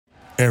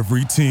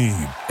Every team,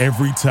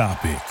 every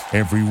topic,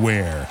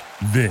 everywhere.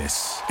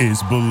 This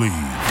is Believe.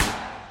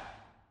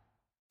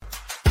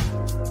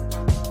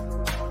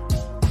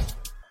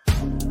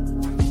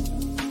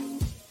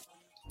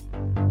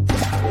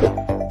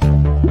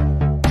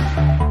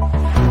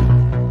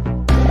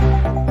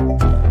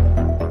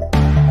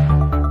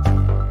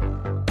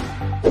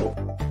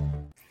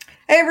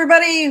 Hey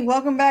everybody,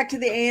 welcome back to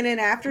the A&N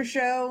After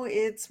Show.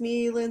 It's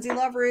me, Lynzee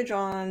Loveridge,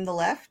 on the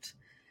left,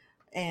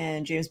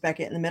 and James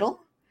Beckett in the middle,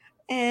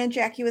 and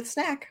Jacki with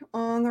Snack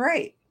on the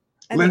right.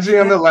 Lynzee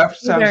on the left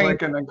sounds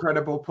like an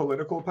incredible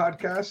political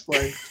podcast.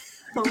 Like,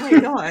 oh my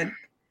god,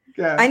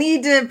 yeah, I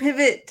need to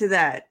pivot to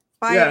that.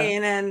 Bye, Yeah.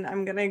 A&N.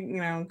 I'm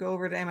gonna go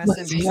over to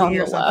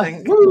MSNBC or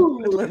something.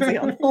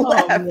 Lynzee on the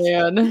left.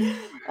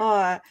 Oh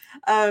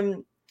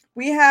man.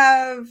 We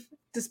have,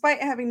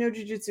 despite having no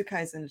Jujutsu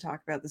Kaisen to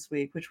talk about this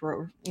week, which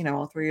we're,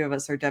 all three of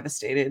us are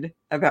devastated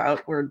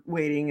about. We're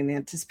waiting in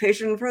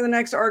anticipation for the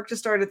next arc to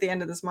start at the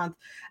end of this month.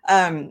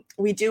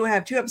 We do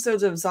have 2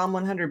 episodes of Zom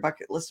 100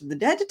 Bucket List of the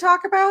Dead to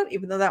talk about,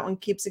 even though that one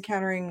keeps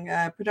encountering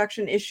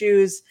production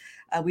issues.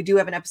 We do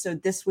have an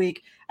episode this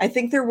week. I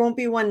think there won't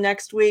be one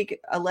next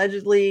week.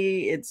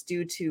 Allegedly, it's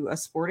due to a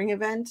sporting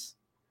event.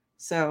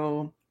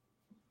 So,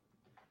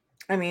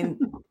 I mean,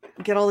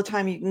 get all the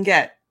time you can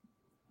get,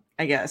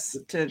 I guess,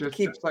 to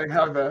keep just like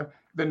how the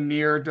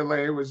near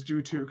delay was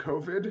due to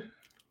COVID.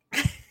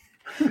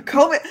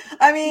 COVID.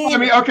 I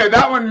mean, okay,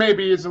 that one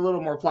maybe is a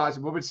little more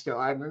plausible, but still,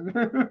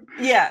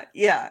 yeah.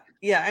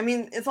 I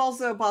mean, it's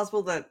also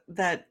possible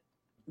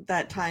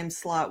that time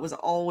slot was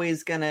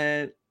always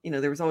gonna,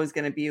 there was always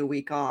gonna be a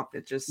week off.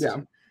 It just,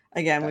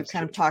 again, we've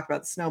kind of talked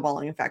about the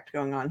snowballing effect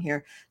going on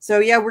here. So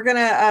yeah, we're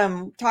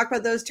gonna talk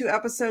about those 2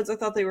 episodes. I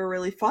thought they were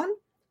really fun.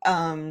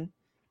 And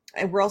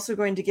we're also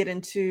going to get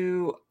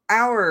into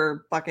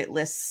our bucket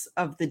lists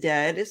of the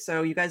dead,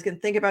 so you guys can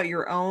think about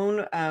your own,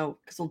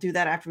 because we'll do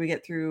that after we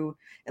get through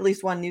at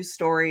least one news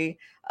story.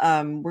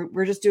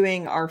 We're just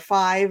doing our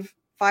five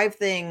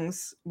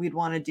things we'd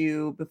want to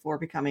do before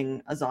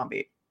becoming a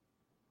zombie.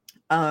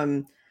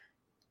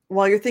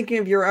 While you're thinking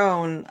of your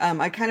own,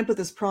 I kind of put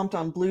this prompt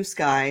on Blue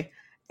Sky,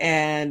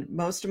 and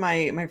most of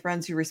my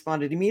friends who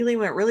responded immediately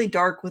went really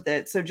dark with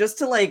it. So just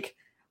to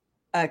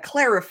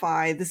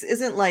clarify, this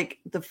isn't like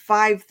the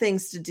 5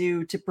 things to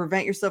do to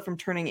prevent yourself from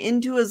turning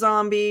into a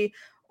zombie,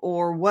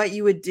 or what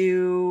you would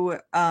do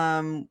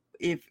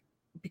if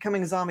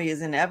becoming a zombie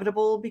is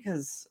inevitable,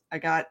 because I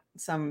think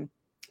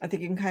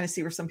you can kind of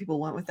see where some people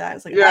went with that.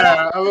 It's like,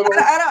 I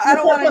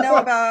don't want to know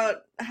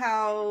about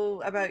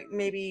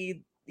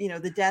maybe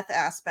the death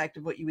aspect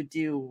of what you would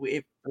do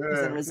if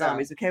presented with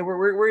zombies. Okay,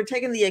 we're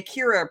taking the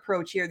Akira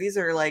approach here. These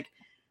are like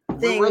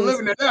things we're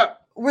living it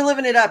up. We're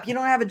living it up. You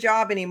don't have a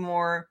job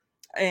anymore,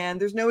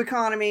 and there's no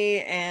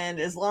economy, and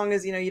as long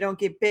as you don't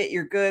get bit,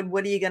 you're good.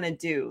 What are you gonna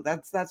do?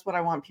 That's what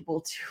I want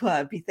people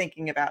to be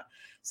thinking about.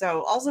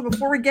 So also,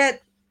 before we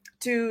get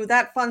to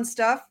that fun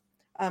stuff,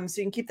 so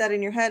you can keep that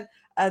in your head,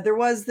 there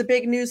was the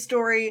big news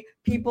story.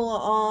 People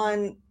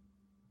on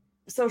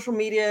social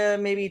media,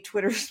 maybe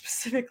Twitter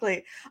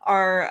specifically,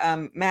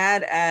 are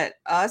mad at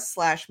us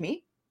 /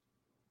 me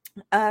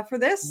for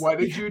this. What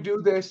did you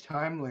do this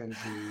time,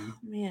 Lynzee?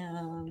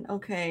 Man,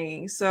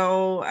 okay,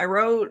 so I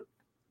wrote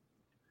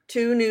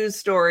 2 news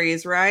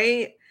stories,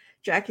 right?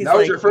 Jackie's that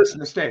was your first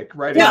mistake,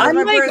 right? Yeah,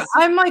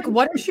 I'm like,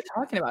 what is she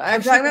talking about?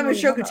 I'm talking about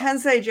Mushoku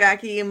Tensei,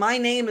 Jacki, and my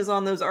name is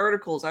on those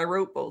articles. I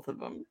wrote both of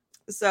them.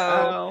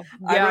 So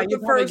I wrote the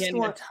first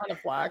one. A ton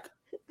of flack.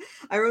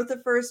 I wrote the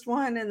first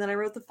one, and then I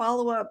wrote the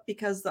follow-up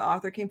because the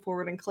author came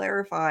forward and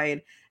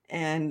clarified,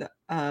 and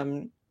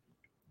fans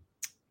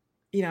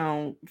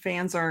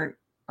aren't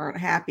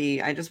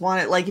happy. I just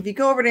want it, like, if you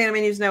go over to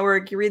Anime News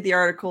Network, you read the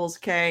articles,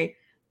 okay,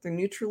 they're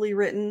neutrally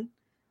written.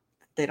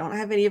 They don't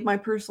have any of my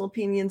personal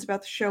opinions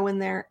about the show in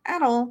there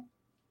at all.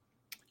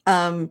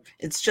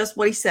 It's just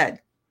what he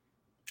said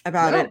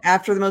about it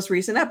after the most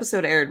recent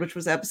episode aired, which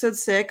was episode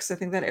 6. I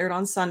think that aired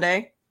on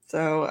Sunday.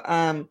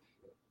 So,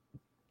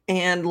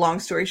 and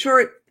long story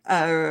short,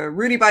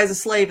 Rudy buys a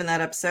slave in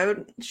that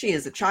episode. She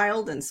is a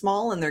child and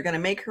small, and they're going to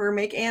make her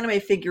make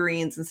anime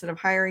figurines instead of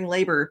hiring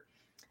labor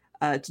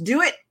to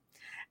do it.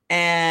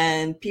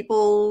 And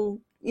people,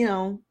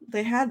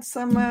 they had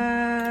some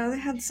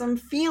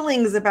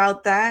feelings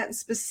about that,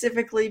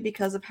 specifically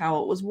because of how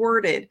it was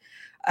worded.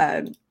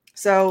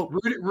 So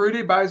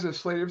Rudy buys a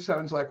slave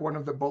sounds like one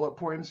of the bullet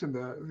points in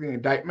the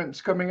indictments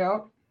coming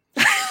out.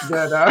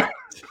 That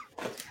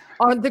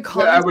the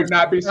comments, I would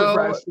not be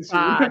surprised to see.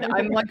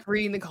 I'm like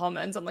reading the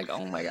comments. I'm like,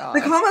 oh my god.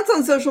 The comments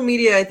on social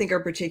media, I think, are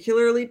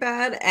particularly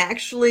bad.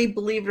 Actually,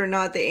 believe it or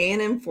not, the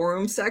A&M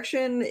forum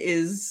section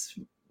is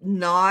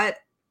not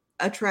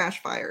a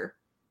trash fire.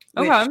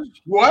 Okay.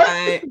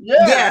 What?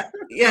 Yeah.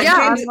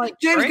 James,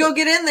 great. go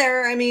get in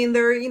there. I mean,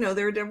 there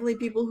are definitely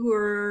people who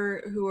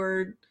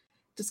are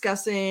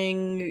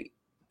discussing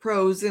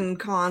pros and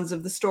cons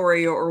of the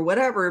story or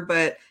whatever,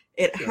 but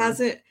It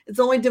hasn't. It's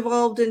only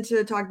devolved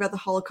into talking about the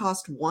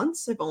Holocaust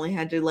once. I've only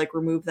had to like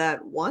remove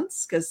that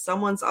once because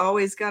someone's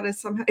always got to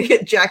somehow.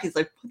 Jacki's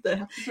like, what the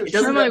hell? It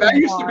doesn't. That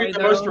used to be the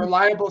most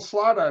reliable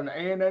slot on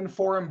ANN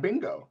Forum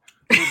Bingo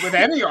with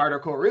any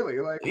article, really.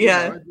 Like,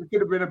 yeah, it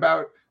could have been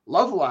about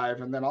Love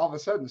Live, and then all of a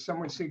sudden,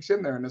 someone sneaks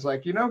in there and is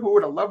like, who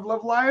would have loved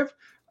Love Live?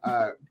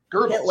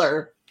 Goebbels.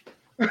 Hitler.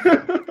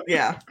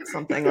 Yeah,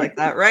 something like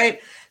that,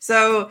 right?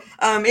 So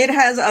it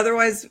has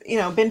otherwise,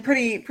 been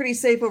pretty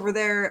safe over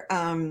there.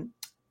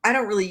 I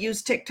don't really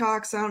use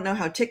TikTok, so I don't know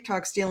how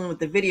TikTok's dealing with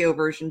the video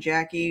version,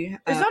 Jacki.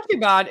 It's not too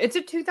bad. It's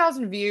at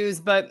 2,000 views,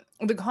 but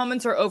the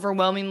comments are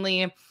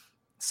overwhelmingly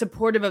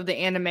supportive of the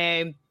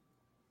anime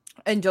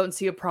and don't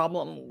see a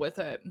problem with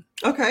it.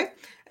 Okay.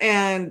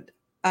 And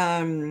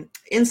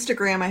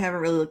Instagram, I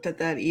haven't really looked at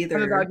that either.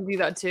 I'm about to do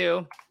that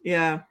too.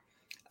 Yeah.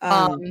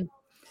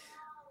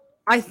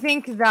 I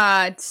think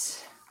that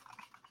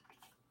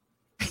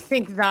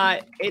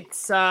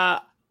it's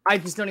I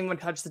just don't even want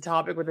to touch the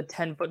topic with a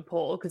 10-foot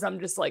pole because I'm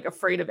just like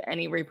afraid of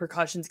any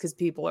repercussions because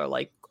people are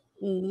like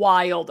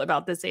wild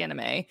about this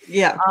anime.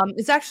 Yeah.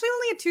 It's actually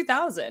only at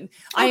 2,000.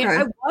 Okay.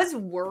 I was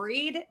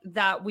worried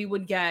that we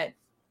would get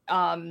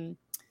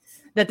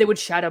that they would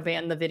shadow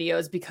ban the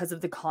videos because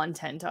of the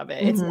content of it.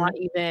 Mm-hmm. It's not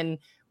even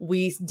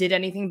we did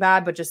anything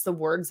bad, but just the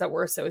words that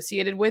were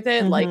associated with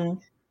it. Mm-hmm. Like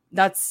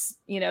that's,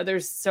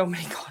 there's so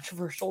many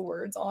controversial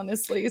words,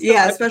 honestly. So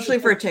yeah, especially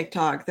for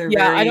TikTok.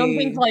 I don't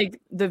think like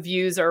the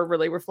views are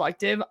really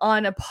reflective.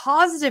 On a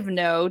positive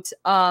note,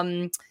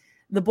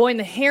 The Boy and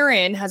the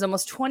Heron has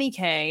almost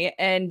 20K,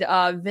 and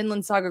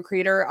Vinland Saga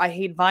creator I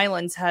Hate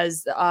Violence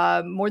has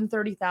more than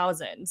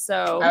 30,000.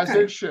 So as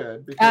it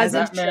should, because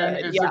that man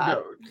is a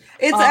goat.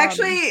 It's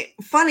actually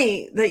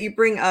funny that you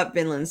bring up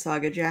Vinland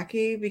Saga,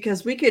 Jacki,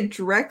 because we could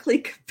directly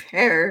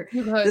compare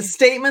the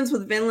statements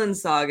with Vinland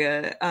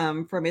Saga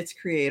from its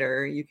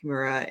creator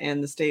Yukimura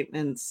and the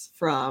statements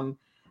from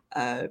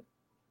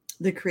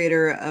the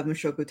creator of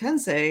Mushoku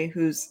Tensei,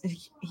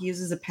 he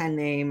uses a pen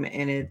name,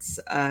 and it's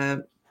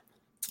kind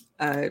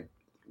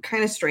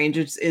of strange.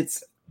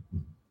 It's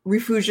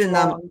Refugio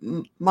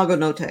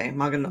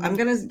Magonote. I'm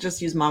gonna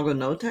just use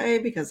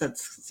Magonote because that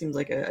seems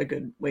like a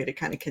good way to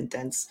kind of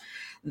condense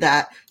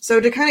that. So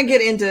to kind of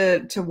get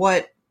into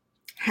what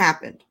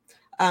happened,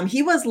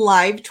 he was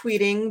live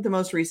tweeting the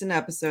most recent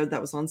episode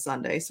that was on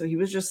Sunday. So he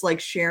was just like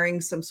sharing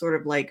some sort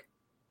of like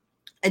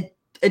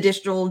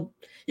additional.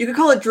 You could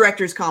call it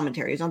director's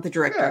commentary. He's not the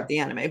director of the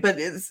anime, but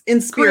it's in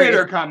spirit.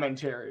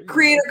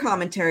 Creator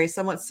commentary,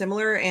 somewhat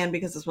similar. And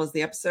because this was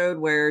the episode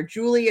where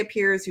Julie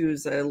appears,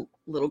 who's a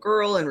little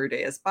girl, and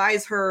Rudeus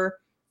buys her,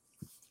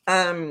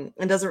 and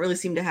doesn't really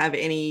seem to have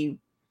any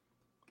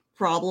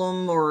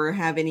problem or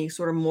have any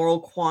sort of moral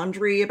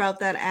quandary about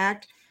that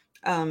act.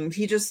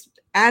 He just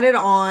added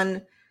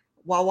on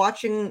while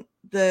watching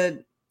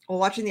the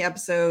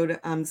episode.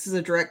 This is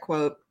a direct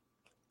quote.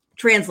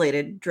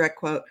 Translated direct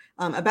quote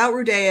about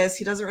Rudeus.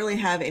 He doesn't really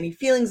have any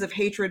feelings of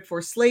hatred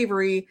for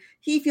slavery.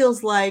 He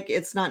feels like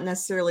it's not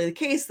necessarily the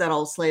case that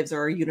all slaves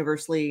are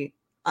universally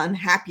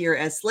unhappier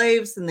as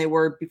slaves than they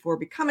were before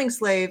becoming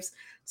slaves.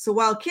 So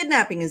while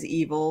kidnapping is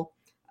evil,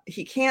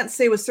 he can't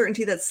say with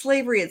certainty that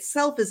slavery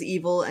itself is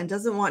evil, and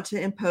doesn't want to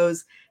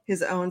impose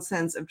his own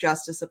sense of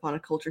justice upon a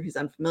culture he's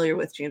unfamiliar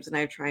with. James and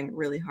I are trying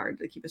really hard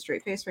to keep a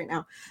straight face right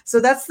now.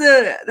 So that's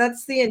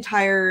the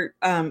entire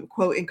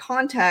quote in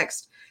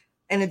context.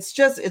 And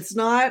it's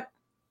not,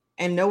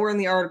 and nowhere in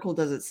the article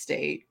does it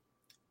state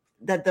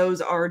that those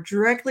are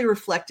directly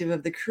reflective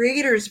of the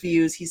creator's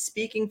views. He's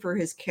speaking for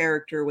his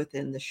character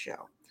within the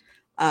show.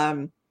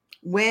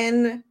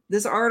 When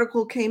this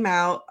article came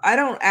out, I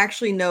don't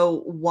actually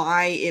know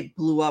why it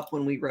blew up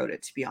when we wrote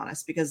it, to be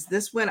honest, because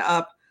this went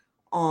up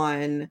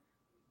on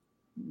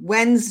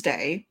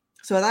Wednesday.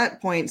 So at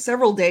that point,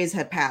 several days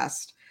had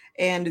passed.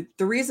 And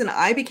the reason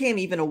I became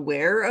even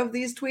aware of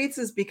these tweets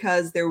is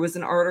because there was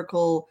an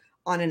article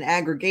on an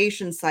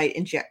aggregation site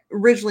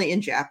originally in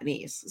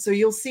Japanese. So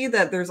you'll see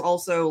that there's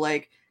also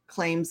like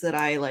claims that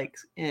I like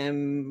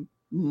am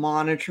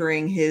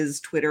monitoring his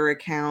Twitter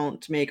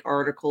account to make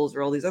articles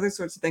or all these other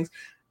sorts of things.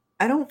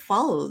 I don't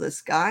follow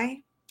this guy,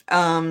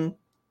 and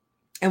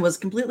was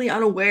completely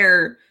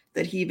unaware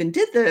that he even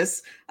did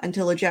this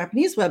until a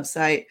Japanese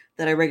website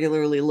that I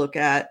regularly look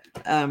at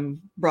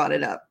brought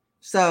it up.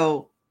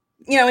 So,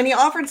 and he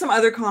offered some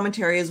other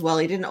commentary as well.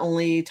 He didn't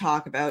only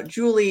talk about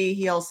Julie.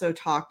 He also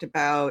talked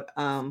about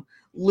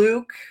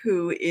Luke,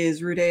 who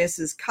is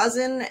Rudeus's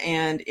cousin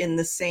and in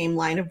the same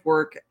line of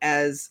work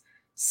as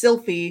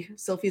Sylphie.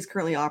 Sylphie's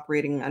currently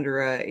operating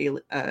under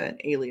an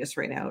alias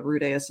right now.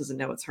 Rudeus doesn't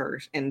know it's her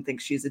and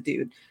thinks she's a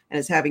dude and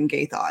is having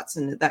gay thoughts,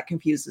 and that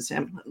confuses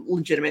him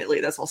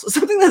legitimately. That's also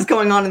something that's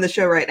going on in the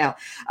show right now.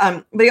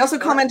 But he also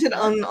commented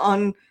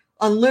on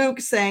Luke,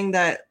 saying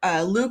that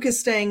Luke is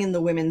staying in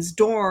the women's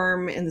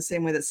dorm in the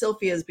same way that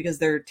Sylphie is, because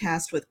they're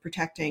tasked with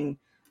protecting,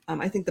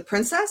 I think, the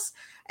princess.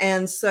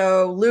 And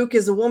so Luke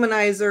is a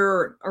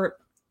womanizer, or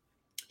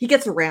he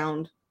gets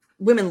around.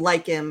 Women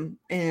like him,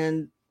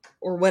 and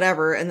or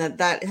whatever, and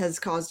that has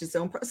caused its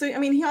own. So I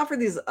mean, he offered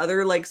these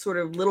other like sort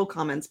of little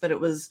comments, but it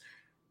was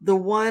the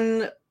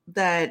one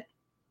that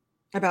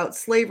about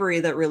slavery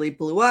that really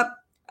blew up.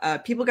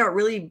 People got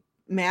really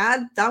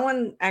mad. That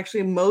one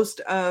actually,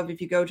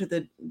 if you go to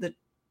the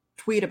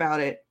tweet about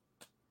it,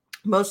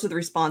 most of the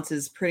response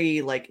is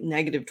pretty like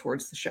negative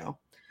towards the show,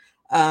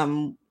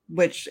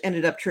 which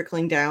ended up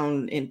trickling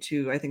down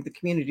into, I think, the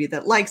community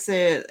that likes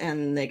it,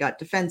 and they got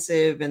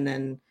defensive. And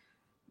then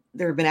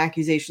there have been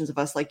accusations of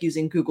us like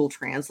using Google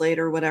Translate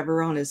or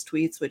whatever on his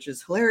tweets, which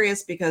is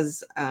hilarious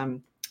because I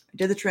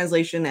did the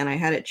translation and I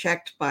had it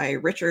checked by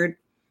Richard,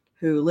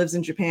 who lives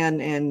in Japan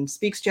and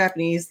speaks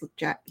Japanese.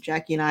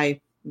 Jacki and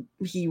I,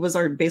 he was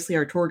basically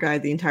our tour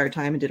guide the entire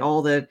time and did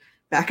all the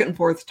back and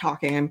forth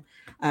talking.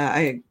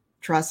 I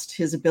trust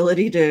his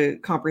ability to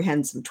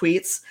comprehend some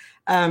tweets.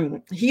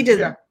 He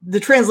did the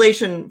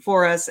translation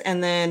for us.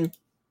 And then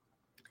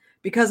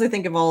because I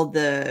think of all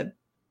the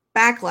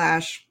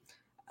backlash,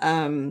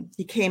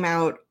 he came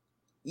out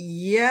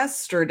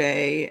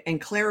yesterday and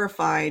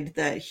clarified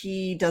that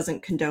he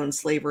doesn't condone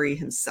slavery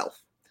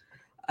himself.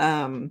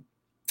 And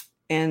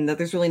that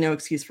there's really no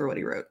excuse for what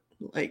he wrote.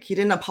 Like, he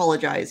didn't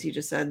apologize. He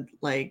just said,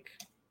 like,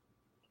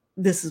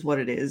 this is what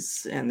it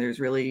is. And there's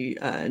really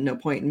no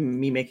point in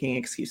me making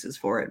excuses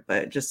for it.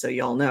 But just so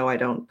y'all know, I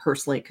don't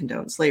personally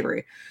condone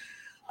slavery.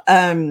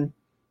 So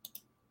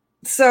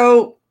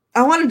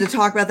I wanted to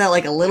talk about that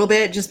like a little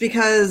bit, just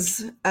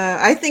because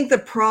I think the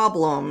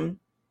problem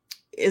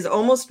is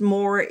almost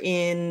more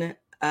in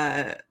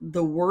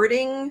the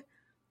wording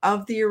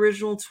of the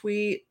original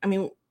tweet. I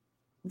mean,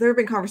 there have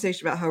been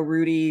conversations about how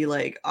Rudy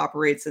like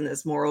operates in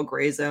this moral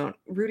gray zone.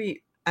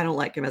 Rudy, I don't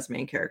like him as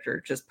main character,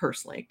 just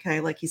personally.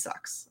 Okay. Like, he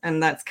sucks.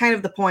 And that's kind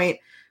of the point.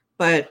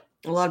 But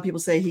a lot of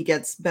people say he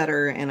gets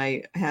better. And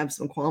I have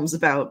some qualms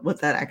about what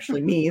that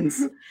actually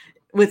means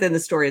within the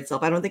story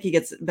itself. I don't think he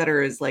gets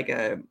better as like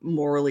a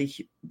morally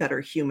better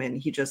human.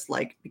 He just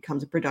like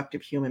becomes a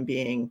productive human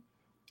being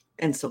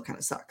and still kind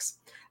of sucks.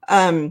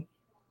 But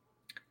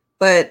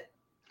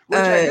which,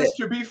 I guess,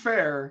 to be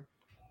fair,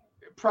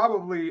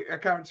 probably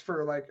accounts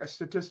for like a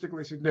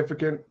statistically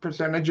significant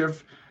percentage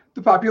of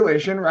the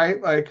population,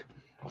 right? Like,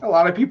 a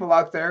lot of people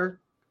out there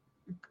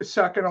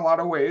suck in a lot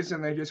of ways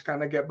and they just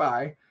kind of get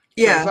by.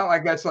 Yeah. So it's not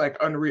like that's like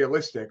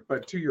unrealistic,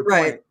 but to your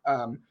point,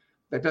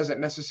 that doesn't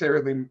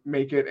necessarily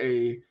make it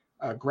a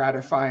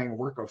gratifying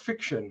work of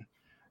fiction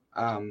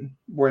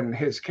when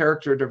his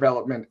character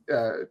development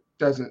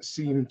doesn't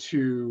seem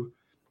to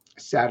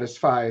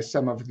satisfy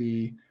some of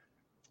the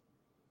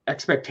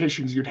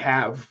expectations you'd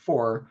have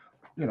for,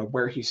 you know,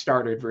 where he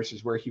started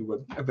versus where he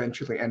would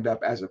eventually end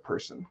up as a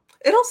person.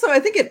 It also, I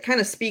think it kind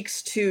of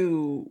speaks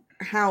to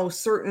how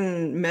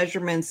certain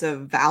measurements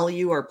of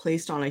value are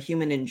placed on a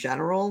human in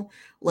general.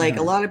 Like,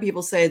 a lot of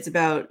people say it's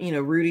about, you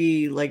know,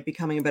 Rudy like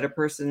becoming a better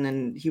person,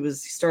 and he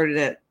started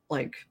at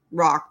like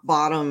rock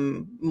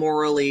bottom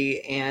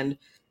morally, and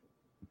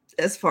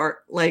as far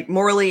like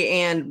morally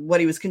and what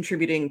he was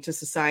contributing to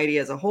society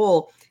as a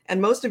whole. And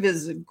most of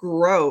his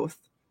growth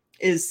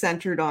is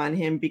centered on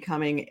him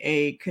becoming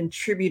a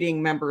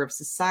contributing member of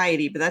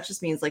society. But that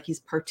just means like he's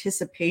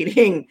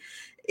participating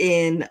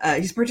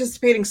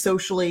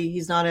socially.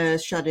 He's not a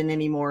shut-in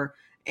anymore.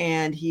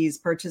 And he's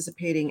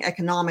participating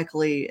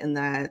economically in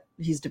that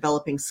he's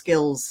developing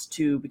skills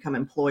to become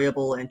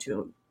employable and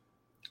to,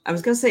 I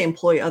was going to say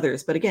employ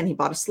others, but again, he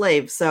bought a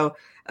slave. So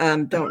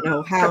don't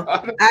know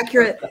how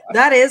accurate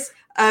that is.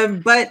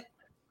 But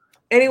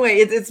anyway,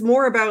 it's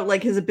more about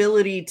like his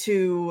ability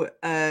to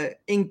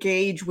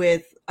engage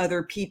with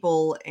other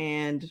people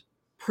and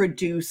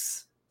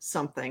produce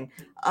something.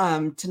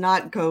 To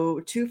not go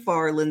too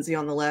far, Lynzee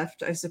on the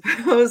left, I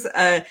suppose.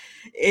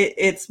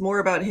 It's more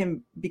about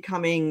him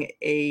becoming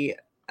a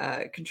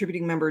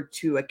contributing member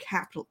to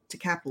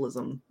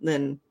capitalism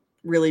than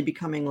really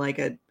becoming like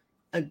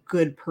a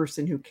good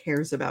person who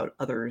cares about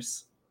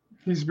others.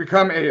 He's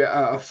become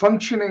a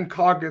functioning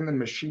cog in the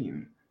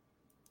machine.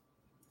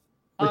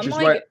 Which is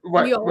what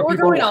we're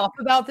going off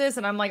about this,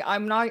 and I'm like,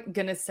 I'm not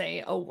gonna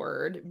say a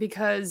word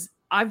because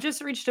I've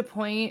just reached a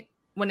point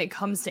when it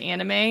comes to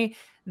anime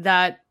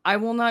that I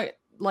will not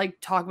like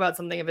talk about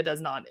something if it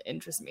does not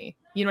interest me.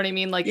 You know what I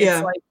mean? Like,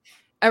 it's like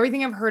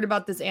everything I've heard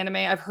about this anime,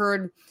 I've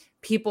heard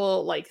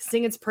people like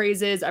sing its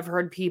praises. I've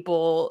heard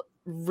people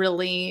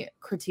really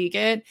critique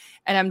it.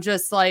 And I'm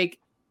just like,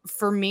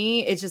 for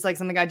me, it's just like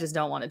something I just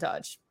don't want to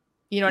touch.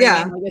 You know what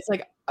I mean? Like, it's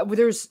like,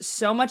 there's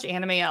so much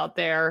anime out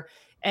there,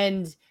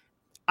 and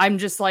I'm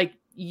just like,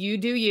 you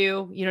do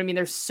you. You know what I mean?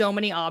 There's so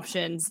many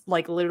options.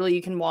 Like, literally,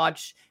 you can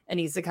watch an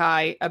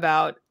isekai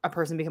about a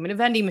person becoming a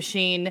vending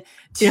machine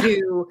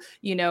to,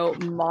 you know,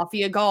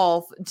 mafia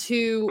golf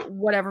to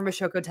whatever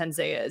Mushoku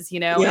Tensei is, you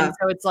know? And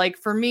so it's like,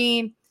 for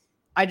me,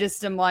 I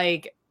just am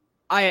like,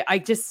 I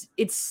just,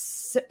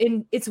 it's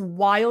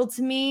wild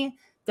to me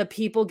that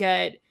people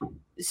get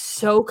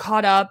so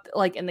caught up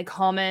like in the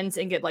comments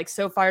and get like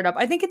so fired up.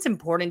 I think it's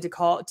important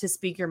to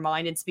speak your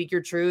mind and speak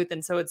your truth.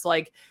 And so it's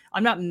like,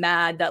 I'm not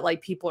mad that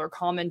like people are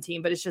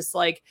commenting, but it's just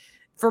like,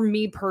 for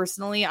me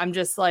personally, I'm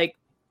just like,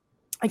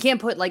 I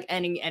can't put like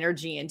any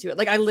energy into it.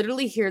 Like I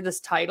literally hear this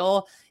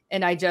title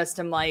and I just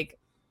am like,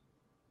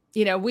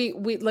 you know, we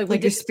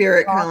your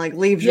spirit kind of like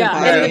leaves your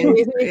body.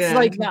 It's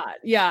like that.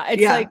 Yeah.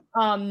 It's like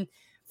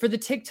for the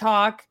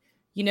TikTok,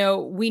 you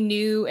know, we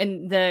knew,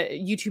 and the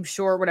YouTube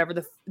short, whatever,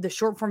 the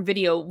short form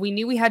video, we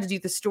knew we had to do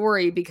the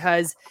story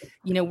because,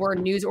 you know, we're a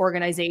news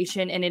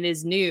organization and it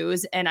is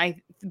news. And I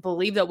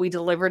believe that we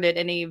delivered it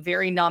in a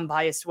very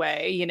non-biased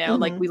way. You know,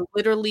 like we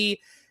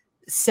literally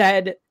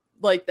said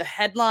like the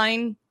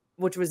headline,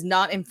 which was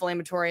not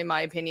inflammatory in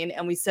my opinion.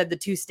 And we said the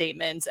 2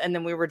 statements, and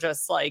then we were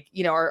just like,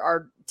 you know,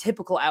 our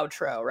typical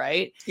outro.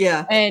 Right.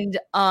 Yeah. And,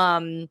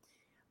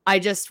 I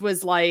just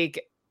was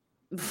like,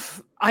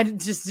 I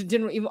just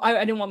didn't even,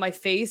 I didn't want my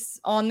face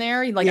on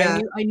there. Like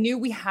I knew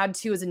we had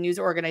to, as a news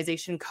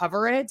organization,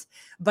 cover it,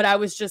 but I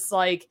was just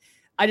like,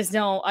 I just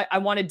know I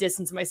want to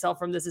distance myself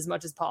from this as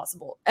much as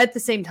possible. At the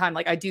same time,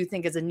 like I do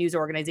think as a news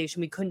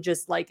organization, we couldn't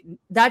just like,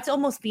 that's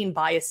almost being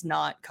biased,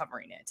 not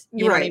covering it.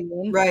 You know what I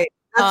mean? Right.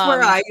 That's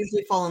where I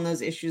usually fall on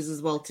those issues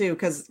as well too.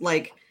 Cause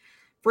like,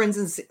 for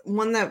instance,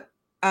 one that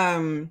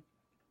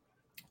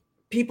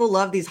people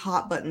love these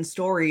hot button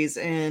stories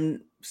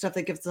and stuff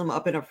that gets them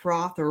up in a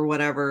froth or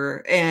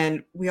whatever.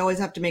 And we always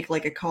have to make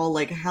like a call,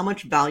 like how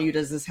much value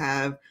does this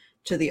have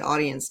to the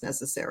audience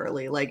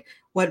necessarily? Like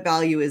what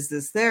value is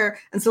this there?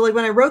 And so like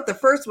when I wrote the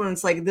first one,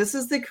 it's like, this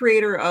is the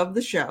creator of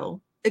the show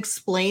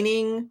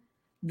explaining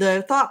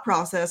the thought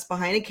process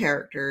behind a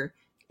character.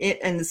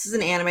 And this is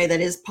an anime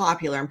that is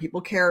popular and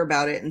people care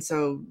about it. And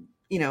so,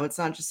 you know, it's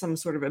not just some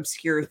sort of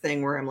obscure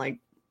thing where I'm like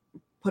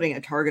putting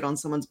a target on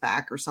someone's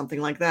back or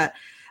something like that.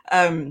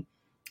 And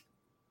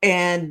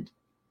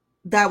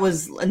that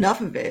was enough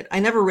of it.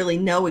 I never really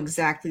know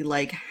exactly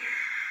like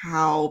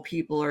how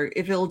people are,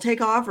 if it'll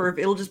take off or if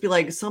it'll just be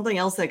like something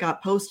else that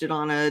got posted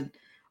on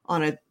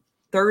a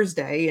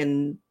Thursday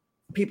and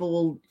people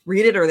will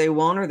read it or they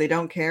won't, or they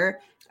don't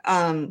care.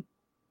 I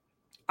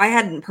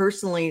hadn't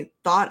personally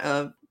thought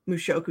of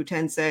Mushoku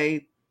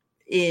Tensei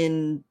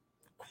in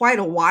quite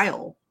a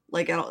while.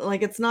 Like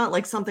it's not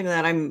like something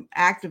that I'm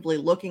actively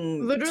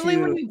looking. Literally,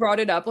 when you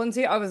brought it up,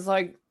 Lynzee, I was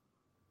like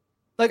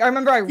I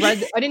remember I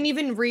didn't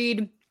even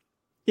read.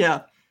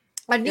 Yeah.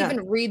 I didn't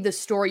even read the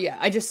story yet.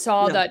 I just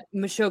saw that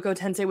Mushoku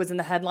Tensei was in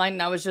the headline,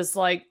 and I was just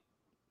like,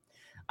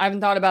 I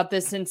haven't thought about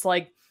this since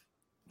like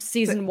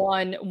season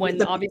 1,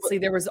 when obviously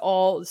there was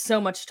so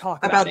much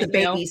talk about the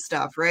baby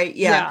stuff, right?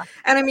 Yeah.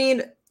 And I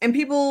mean, and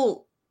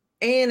people,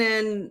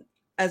 ANN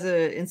as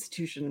an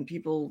institution,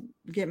 people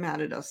get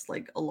mad at us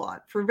like a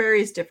lot for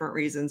various different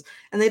reasons,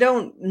 and they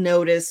don't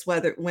notice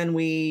when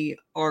we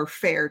are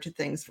fair to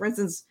things. For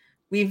instance,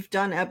 we've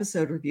done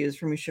episode reviews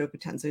for Mushoku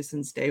Tensei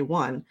since day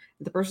 1.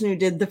 The person who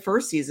did the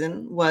first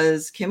season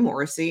was Kim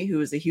Morrissey,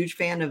 who is a huge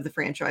fan of the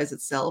franchise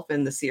itself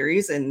and the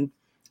series. And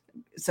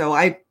so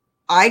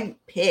I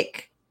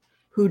pick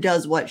who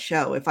does what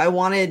show. If I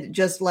wanted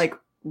just like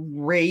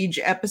rage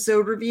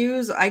episode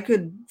reviews, I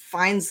could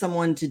find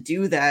someone to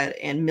do that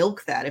and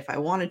milk that if I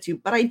wanted to,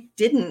 but I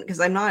didn't,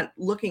 because I'm not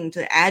looking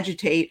to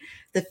agitate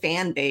the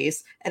fan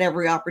base at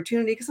every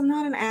opportunity, because I'm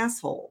not an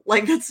asshole.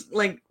 Like that's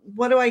like,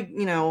 what do I,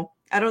 you know,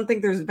 I don't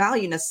think there's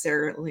value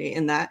necessarily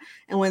in that.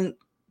 And when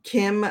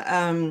Kim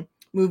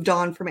moved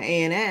on from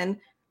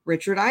ANN,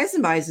 Richard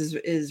Eisenbeis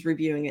is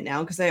reviewing it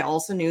now, because I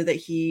also knew that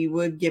he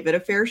would give it a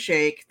fair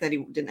shake, that he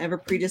didn't have a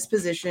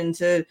predisposition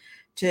to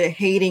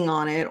hating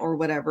on it or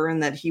whatever,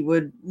 and that he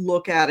would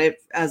look at it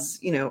as,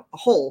 you know, a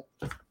whole.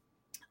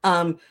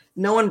 No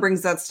one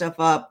brings that stuff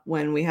up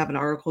when we have an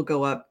article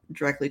go up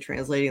directly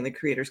translating the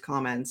creator's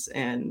comments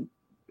and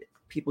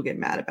people get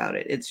mad about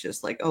it. It's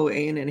just like, oh,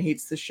 ANN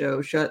hates the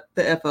show. Shut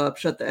the F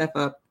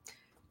up,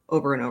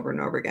 over and over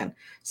and over again.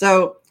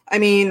 So, I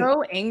mean,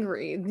 so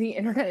angry. The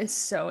internet is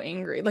so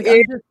angry. Like,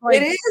 it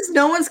is.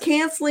 No one's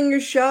canceling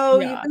your show.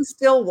 Yeah. You can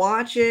still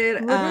watch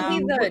it. Literally,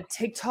 the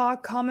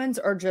TikTok comments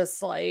are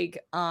just like,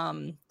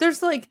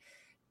 there's like,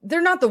 they're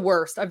not the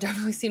worst. I've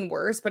definitely seen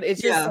worse, but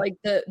it's just like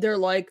they're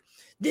like,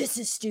 this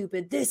is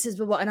stupid. This is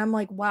blah, blah. And I'm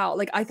like, wow.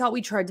 Like, I thought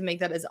we tried to make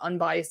that as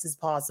unbiased as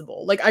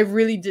possible. Like, I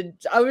really did.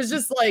 I was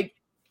just like,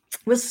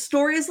 with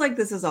stories like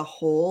this as a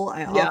whole,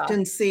 I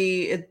often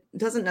see it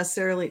doesn't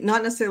necessarily,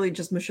 not necessarily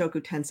just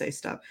Mushoku Tensei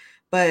stuff,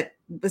 but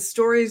the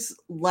stories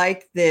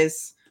like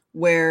this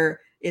where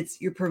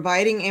you're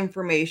providing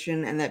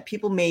information and that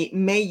people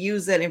may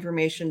use that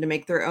information to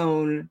make their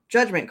own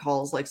judgment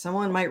calls. Like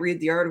someone might read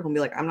the article and be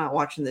like, I'm not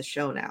watching this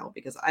show now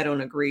because I don't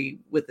agree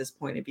with this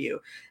point of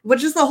view,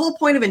 which is the whole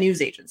point of a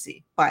news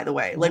agency, by the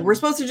way. Like we're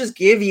supposed to just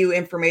give you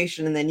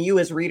information and then you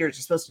as readers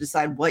are supposed to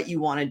decide what you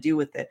want to do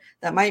with it.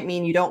 That might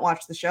mean you don't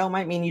watch the show,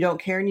 might mean you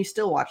don't care and you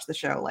still watch the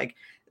show. Like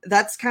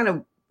that's kind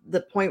of the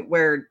point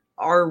where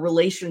our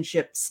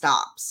relationship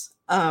stops.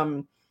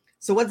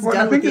 So what's done?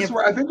 I think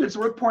it's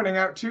worth pointing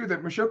out too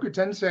that Mushoku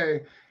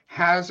Tensei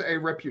has a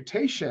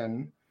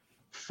reputation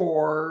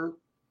for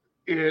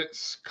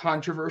its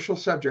controversial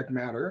subject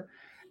matter,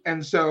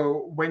 and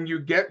so when you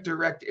get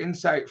direct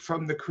insight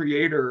from the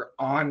creator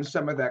on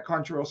some of that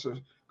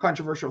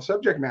controversial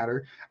subject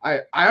matter,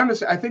 I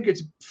honestly think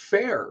it's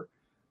fair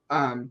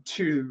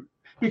to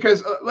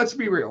because let's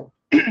be real.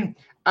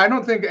 I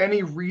don't think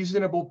any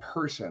reasonable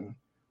person,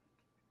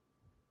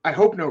 I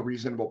hope no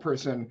reasonable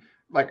person,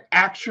 like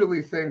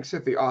actually thinks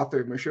that the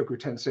author of Mushoku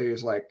Tensei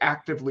is like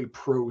actively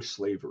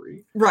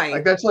pro-slavery. Right.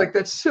 Like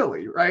that's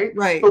silly, right?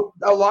 Right. But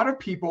a lot of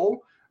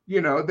people,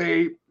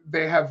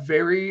 they have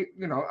very,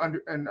 in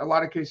a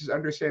lot of cases,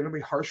 understandably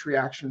harsh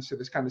reactions to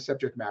this kind of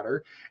subject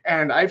matter.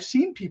 And I've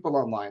seen people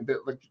online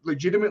that like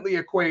legitimately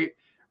equate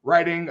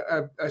writing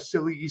a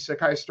silly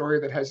isekai story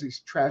that has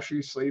these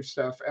trashy slave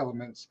stuff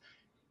elements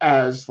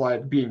as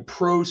like being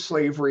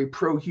pro-slavery,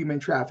 pro-human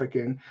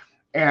trafficking.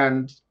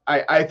 And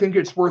I think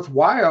it's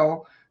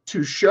worthwhile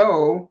to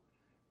show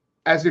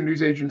as a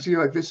news agency,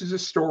 like this is a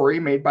story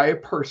made by a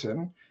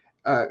person.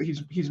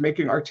 He's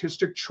making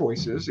artistic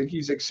choices and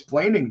he's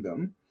explaining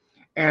them.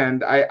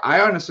 And I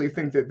honestly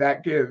think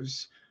that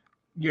gives,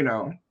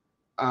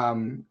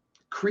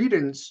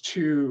 credence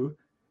to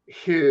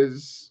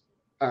his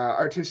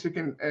artistic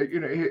and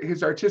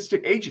his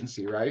artistic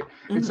agency, right?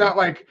 Mm-hmm. It's not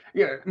like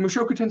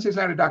Mushoku Tensei is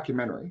not a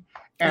documentary,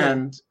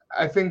 and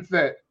I think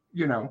that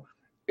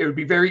it would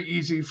be very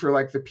easy for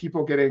like the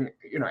people getting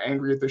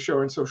angry at the show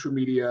on social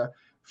media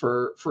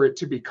for it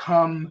to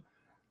become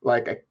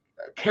like a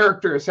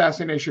character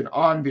assassination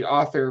on the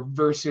author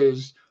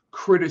versus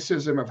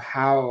criticism of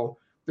how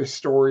the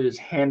story is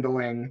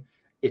handling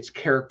its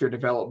character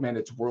development,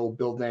 its world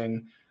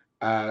building,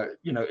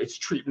 its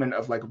treatment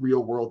of like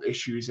real world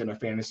issues in a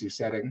fantasy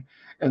setting.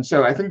 And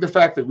so I think the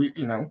fact that we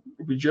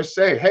just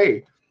say,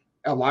 hey,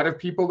 a lot of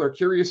people are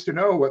curious to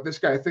know what this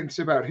guy thinks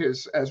about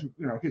his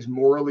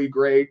morally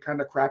gray kind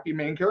of crappy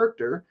main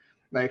character,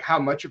 like how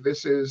much of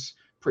this is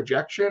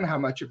projection, how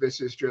much of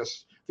this is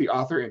just the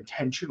author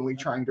intentionally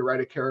trying to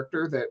write a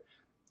character that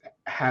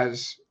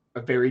has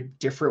a very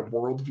different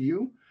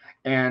worldview.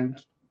 And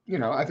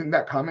I think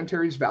that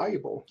commentary is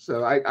valuable.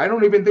 So I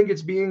don't even think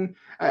it's being,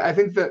 I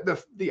think that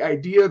the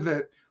idea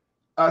that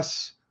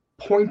us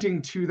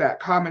pointing to that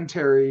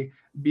commentary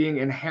being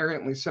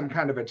inherently some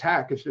kind of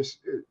attack is just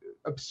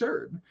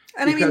absurd.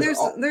 And I mean,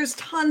 there's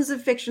tons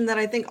of fiction that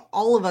I think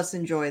all of us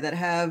enjoy that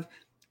have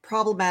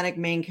problematic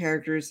main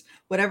characters,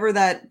 whatever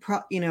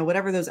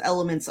whatever those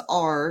elements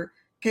are,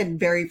 can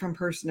vary from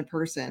person to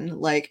person.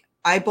 Like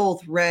I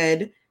both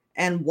read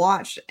and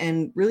watched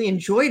and really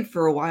enjoyed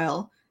for a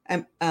while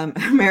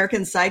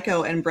American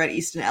Psycho and Bret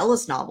Easton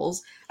Ellis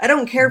novels. I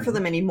don't care for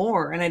them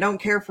anymore, and I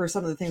don't care for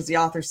some of the things the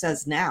author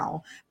says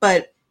now.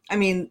 But I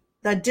mean,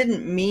 that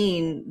didn't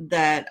mean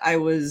that I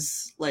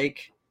was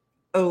like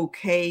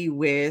okay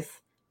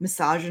with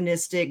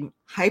misogynistic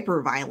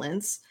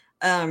hyperviolence.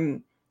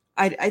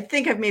 I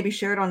think I've maybe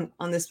shared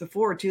on this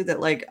before too, that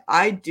like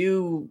I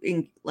do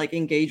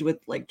engage with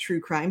like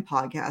true crime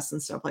podcasts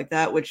and stuff like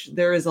that, which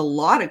there is a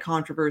lot of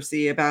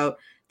controversy about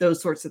those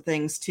sorts of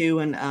things too,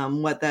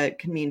 and what that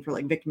can mean for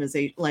like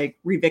victimization, like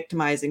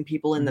re-victimizing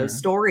people in those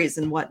stories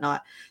and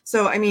whatnot.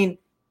 So I mean,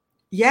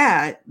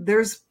 yeah,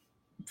 there's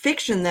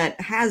fiction that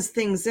has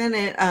things in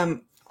it.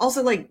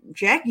 Also, like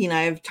Jacki and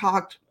I have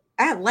talked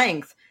at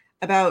length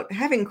about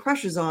having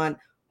crushes on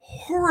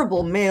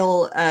horrible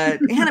male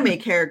anime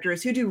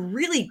characters who do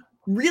really,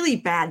 really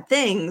bad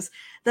things.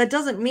 That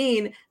doesn't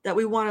mean that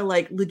we want to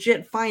like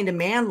legit find a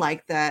man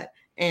like that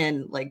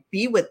and like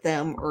be with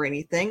them or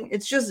anything.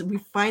 It's just we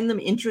find them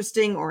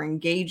interesting or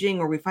engaging,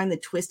 or we find the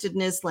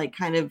twistedness like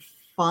kind of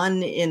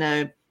fun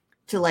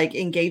to like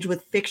engage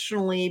with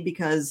fictionally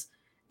because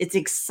it's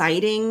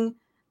exciting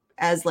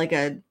as like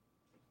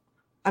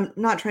I'm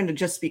not trying to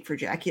just speak for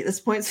Jacki at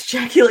this point. So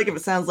Jacki, like if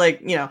it sounds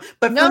like,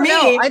 but for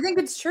me, I think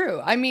it's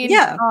true. I mean,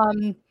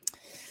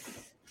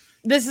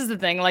 this is the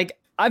thing. Like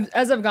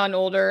as I've gotten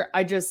older,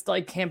 I just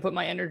like can't put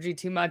my energy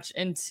too much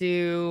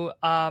into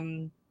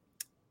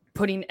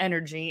putting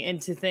energy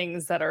into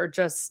things that are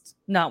just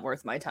not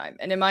worth my time.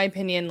 And in my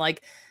opinion,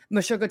 like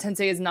Mushoku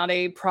Tensei is not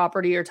a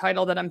property or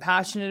title that I'm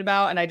passionate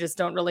about, and I just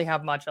don't really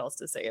have much else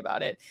to say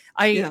about it.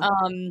 I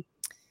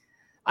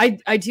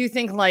do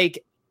think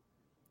like,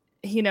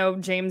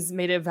 James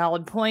made a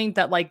valid point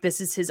that like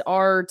this is his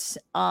art,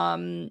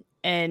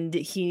 and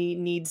he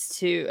needs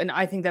to, and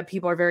I think that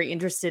people are very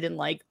interested in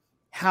like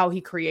how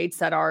he creates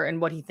that art and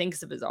what he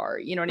thinks of his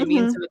art. You know what I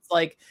mean? So it's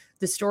like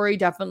the story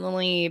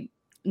definitely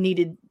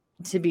needed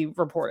to be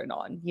reported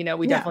on.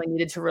 We definitely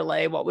needed to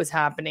relay what was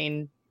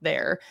happening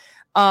there.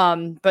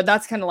 But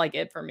that's kind of like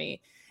it for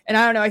me. And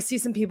I don't know, I see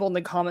some people in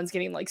the comments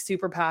getting like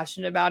super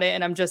passionate about it,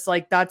 and I'm just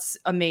like, that's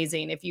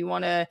amazing. If you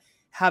want to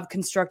have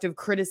constructive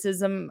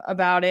criticism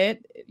about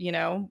it,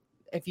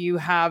 if you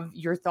have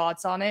your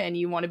thoughts on it and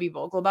you want to be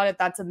vocal about it,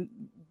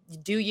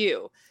 do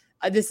you.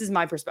 This is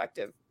my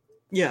perspective.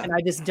 Yeah. And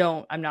I just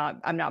I'm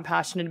not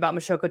passionate about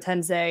Mushoku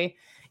Tensei.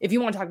 If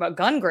you want to talk about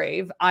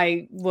Gungrave,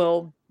 I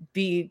will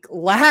be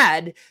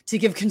glad to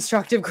give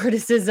constructive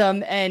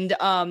criticism, and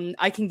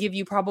I can give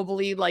you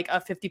probably like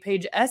a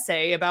 50-page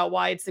essay about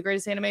why it's the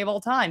greatest anime of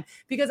all time,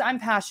 because I'm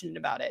passionate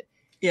about it.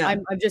 Yeah.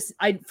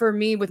 For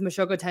me with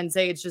Mushoku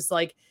Tensei, it's just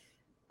like,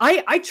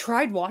 I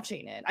tried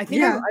watching it. I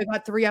think I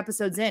got 3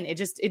 episodes in.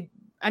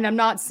 And I'm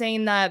not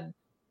saying that,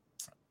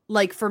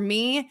 like, for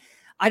me,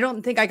 I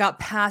don't think I got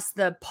past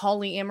the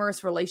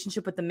polyamorous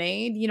relationship with the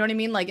maid. You know what I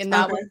mean? Like, and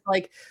that was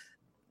like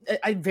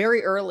I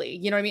very early,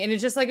 you know what I mean? And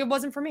it's just like, it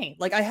wasn't for me.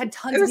 Like I had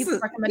tons of people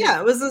recommend. Yeah,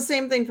 it was the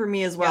same thing for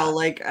me as well.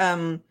 Like,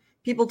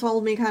 people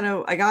told me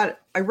I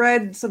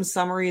read some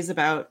summaries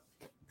about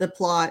the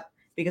plot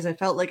because I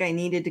felt like I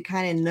needed to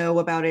kind of know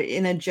about it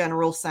in a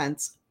general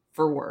sense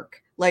for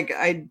work. Like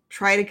I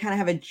try to kind of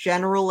have a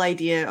general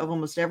idea of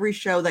almost every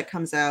show that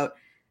comes out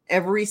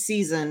every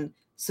season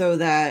so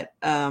that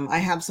I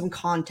have some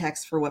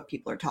context for what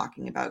people are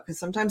talking about. Because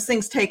sometimes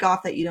things take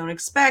off that you don't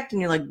expect and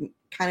you're like,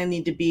 kind of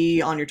need to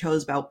be on your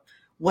toes about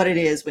what it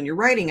is when you're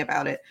writing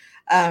about it.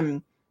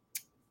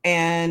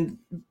 And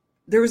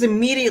there was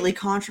immediately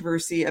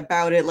controversy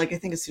about it, like I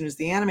think as soon as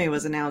the anime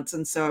was announced.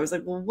 And so I was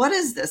like, well, what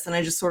is this? And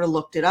I just sort of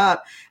looked it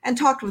up and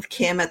talked with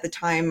Kim at the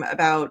time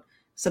about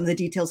some of the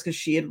details because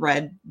she had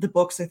read the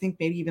books, I think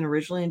maybe even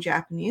originally in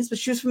Japanese, but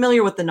she was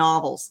familiar with the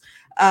novels.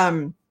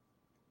 And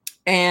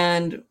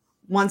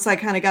once I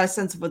kind of got a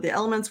sense of what the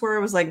elements were,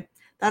 I was like,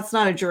 that's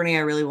not a journey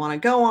I really want to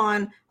go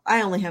on.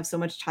 I only have so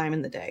much time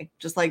in the day.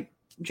 Just like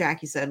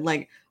Jacki said,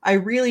 like, I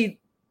really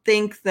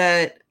think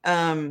that,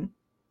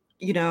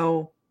 you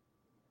know,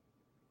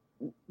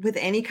 with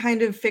any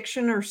kind of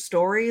fiction or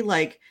story,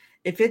 like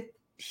if it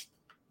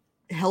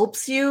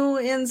helps you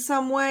in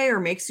some way or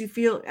makes you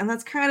feel, and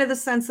that's kind of the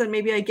sense that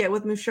maybe I get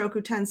with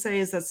Mushoku Tensei,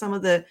 is that some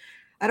of the,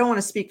 I don't want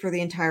to speak for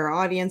the entire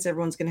audience,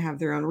 everyone's going to have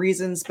their own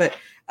reasons, but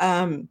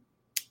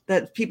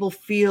that people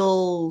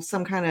feel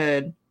some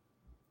kind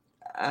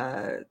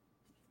of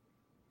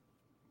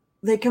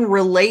they can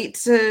relate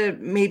to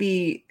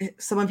maybe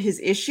some of his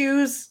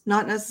issues,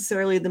 not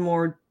necessarily the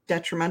more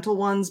detrimental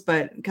ones,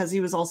 but because he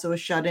was also a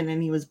shut-in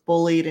and he was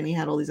bullied and he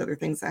had all these other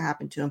things that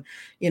happened to him,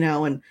 you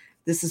know, and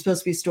this is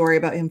supposed to be a story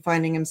about him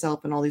finding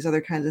himself and all these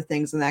other kinds of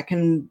things. And that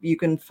you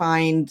can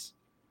find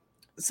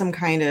some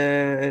kind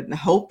of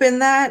hope in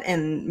that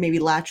and maybe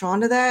latch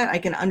onto that. I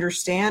can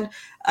understand.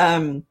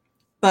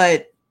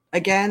 But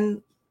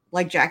again,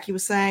 like Jacki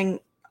was saying,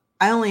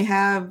 I only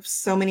have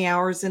so many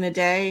hours in a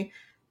day.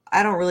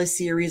 I don't really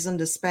see a reason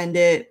to spend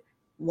it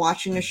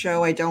watching a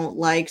show I don't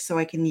like so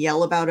I can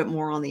yell about it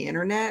more on the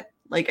internet.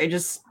 Like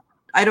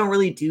I don't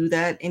really do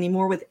that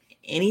anymore with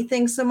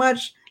anything so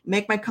much.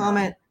 Make my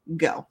comment,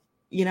 go,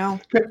 you know?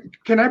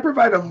 Can I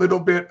provide a little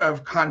bit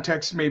of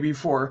context maybe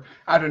for,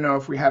 I don't know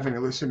if we have any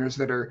listeners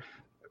that are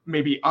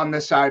maybe on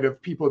the side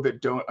of people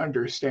that don't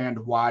understand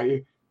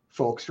why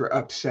folks are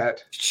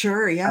upset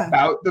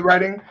about the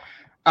writing.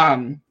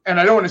 And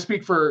I don't want to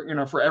speak for, you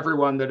know, for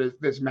everyone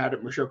that's mad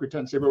at Mushoku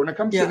Tensei, but when it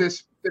comes to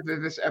this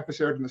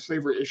episode and the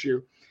slavery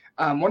issue,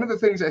 one of the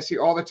things I see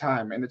all the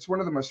time, and it's one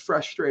of the most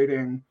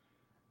frustrating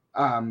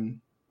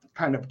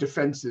kind of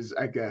defenses,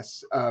 I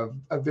guess, of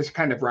this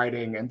kind of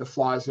writing and the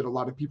flaws that a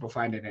lot of people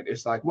find in it,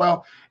 is like,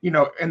 well, you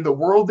know, in the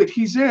world that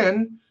he's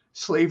in,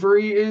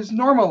 slavery is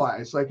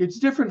normalized. Like it's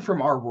different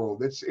from our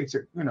world. It's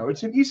an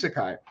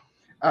isekai.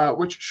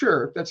 Which,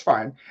 sure, that's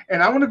fine.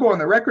 And I want to go on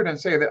the record and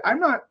say that I'm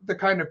not the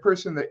kind of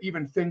person that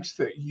even thinks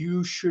that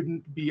you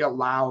shouldn't be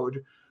allowed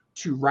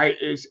to write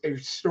a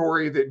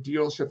story that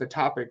deals with the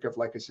topic of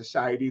like a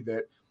society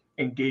that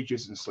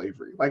engages in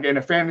slavery, like in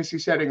a fantasy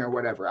setting or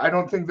whatever. I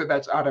don't think that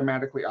that's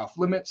automatically off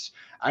limits.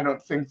 I don't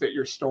think that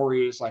your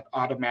story is like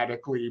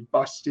automatically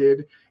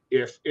busted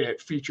if it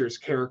features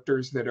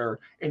characters that are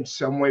in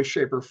some way,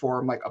 shape, or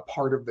form like a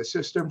part of the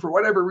system for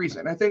whatever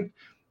reason. I think,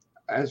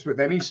 as with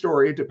any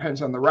story, it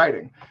depends on the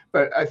writing.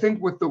 But I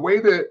think with the way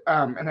that,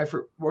 and I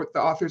forgot what the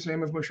author's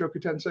name of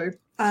Mushoku Tensei.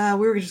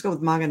 We were just go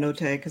with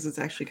Maganote because it's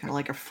actually kind of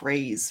like a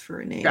phrase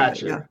for a name.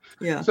 Gotcha.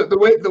 Yeah. So the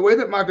way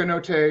that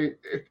Maganote,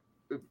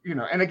 you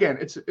know, and again,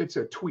 it's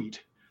a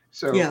tweet.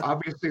 So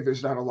obviously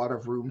there's not a lot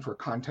of room for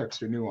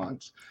context or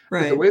nuance.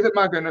 Right. But the way that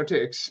Maganote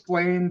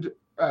explained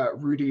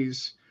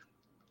Rudy's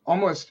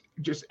almost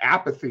just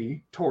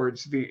apathy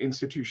towards the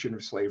institution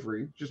of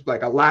slavery, just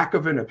like a lack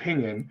of an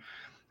opinion.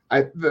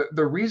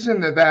 The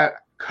reason that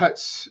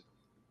cuts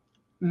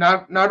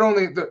not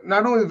only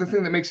the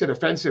thing that makes it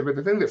offensive, but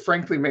the thing that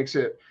frankly makes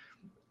it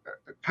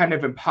kind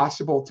of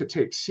impossible to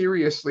take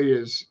seriously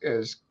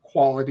as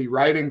quality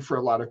writing for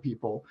a lot of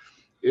people,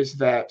 is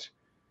that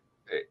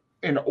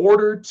in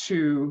order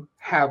to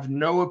have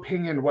no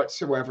opinion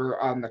whatsoever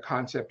on the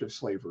concept of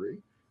slavery,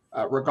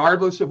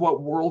 regardless of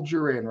what world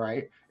you're in,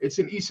 right? It's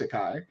an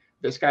isekai.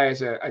 This guy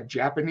is a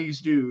Japanese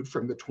dude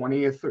from the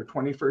 20th or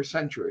 21st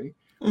century,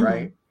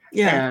 right?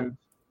 Yeah. And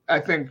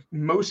I think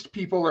most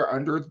people are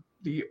under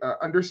the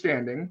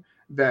understanding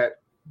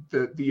that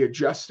the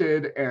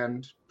adjusted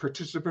and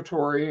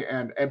participatory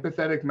and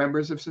empathetic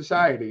members of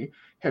society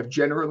have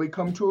generally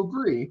come to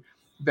agree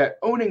that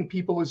owning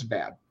people is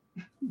bad.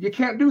 You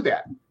can't do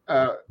that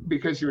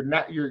because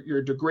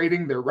you're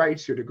degrading their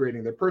rights, you're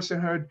degrading their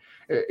personhood.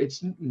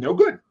 It's no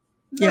good.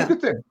 Not a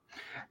good thing.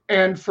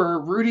 And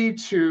for Rudy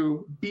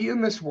to be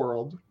in this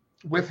world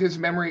with his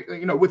memory,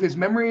 with his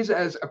memories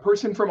as a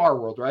person from our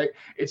world, right?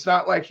 It's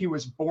not like he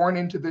was born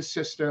into this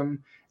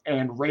system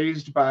and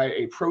raised by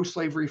a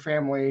pro-slavery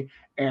family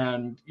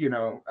and,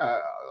 yada,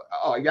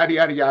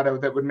 yada, yada,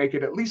 that would make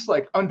it at least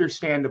like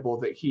understandable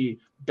that he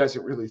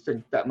doesn't really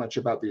think that much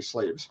about these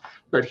slaves.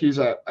 But he's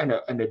an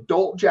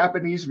adult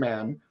Japanese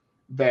man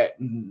that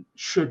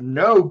should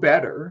know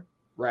better,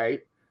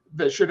 right?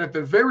 That should at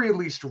the very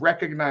least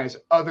recognize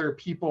other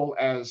people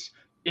as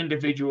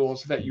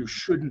individuals that you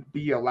shouldn't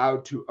be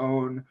allowed to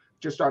own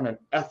just on an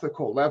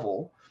ethical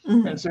level.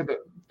 Mm-hmm. And so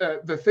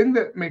the thing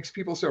that makes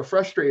people so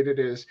frustrated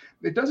is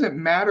it doesn't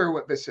matter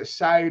what the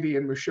society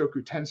in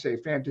Mushoku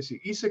Tensei fantasy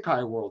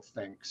isekai world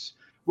thinks.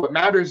 What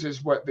matters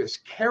is what this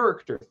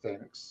character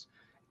thinks.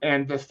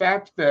 And the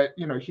fact that,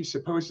 he's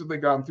supposedly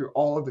gone through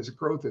all of his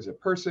growth as a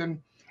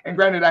person. And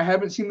granted, I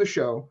haven't seen the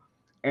show,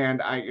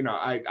 and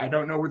I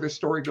don't know where the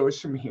story goes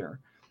from here.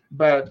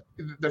 But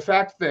the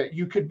fact that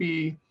you could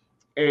be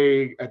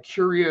a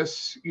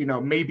curious,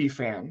 maybe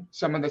fan,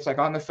 someone that's like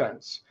on the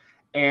fence,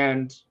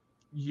 and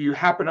you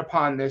happen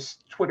upon this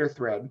Twitter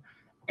thread,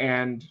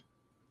 and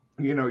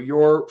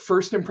your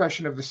first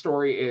impression of the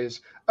story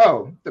is,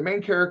 oh, the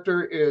main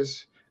character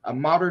is a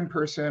modern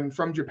person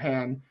from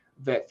Japan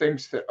that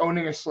thinks that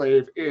owning a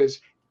slave is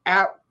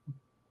at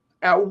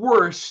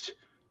worst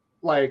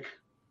like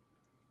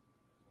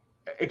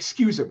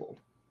excusable,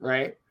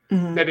 right?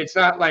 Mm-hmm. That it's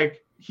not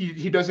like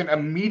he doesn't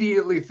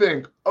immediately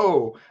think,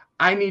 oh,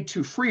 I need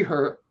to free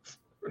her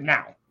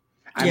now.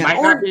 I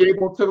might not be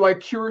able to like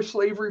cure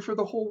slavery for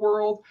the whole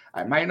world.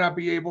 I might not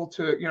be able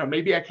to,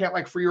 maybe I can't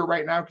like free her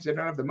right now because I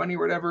don't have the money or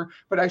whatever,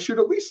 but I should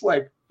at least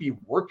like be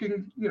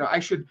working, I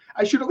should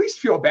at least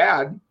feel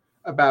bad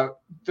about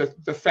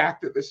the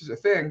fact that this is a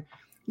thing.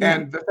 Yeah.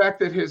 And the fact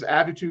that his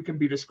attitude can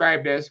be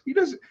described as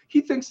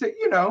he thinks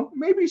that,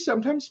 maybe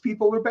sometimes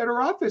people are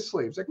better off as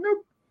slaves. Like,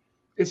 no,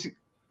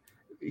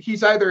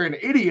 he's either an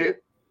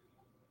idiot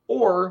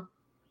or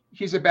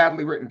he's a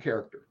badly written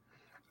character.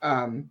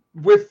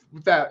 With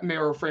that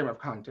narrow frame of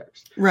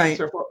context. Right.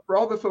 So for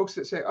all the folks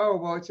that say, oh,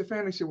 well, it's a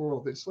fantasy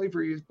world, that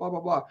slavery is blah,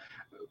 blah, blah.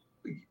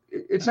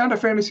 It's not a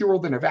fantasy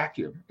world in a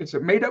vacuum. It's a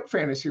made up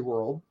fantasy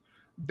world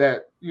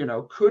that,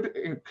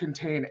 could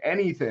contain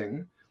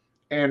anything.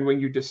 And when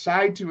you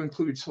decide to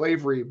include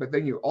slavery, but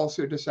then you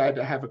also decide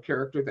to have a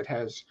character that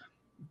has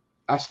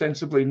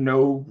ostensibly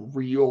no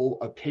real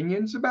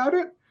opinions about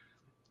it,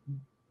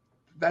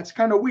 that's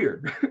kind of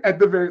weird at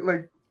the very,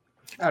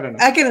 I don't know.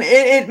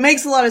 It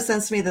makes a lot of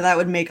sense to me that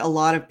would make a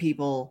lot of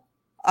people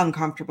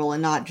uncomfortable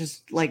and not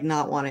just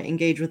not want to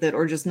engage with it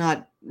or just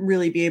not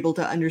really be able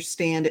to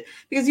understand it,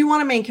 because you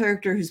want a main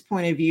character whose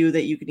point of view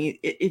that you can,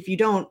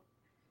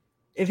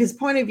 if his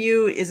point of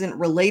view isn't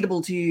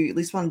relatable to you, you at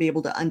least want to be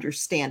able to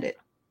understand it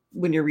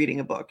when you're reading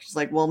a book. It's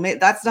like, well,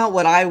 that's not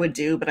what I would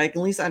do, but I can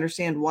at least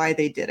understand why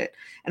they did it.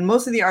 And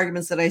most of the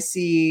arguments that I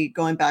see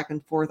going back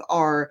and forth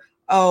are,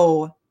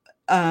 well,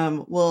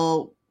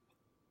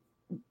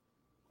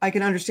 I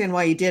can understand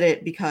why he did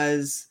it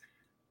because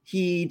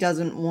he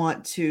doesn't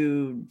want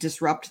to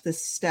disrupt the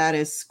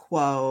status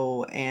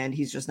quo and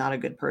he's just not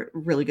a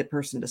really good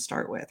person to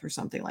start with or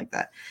something like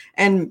that.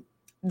 And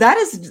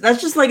that's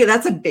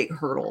a big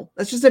hurdle.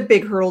 That's just a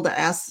big hurdle to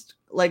ask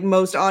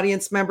most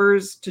audience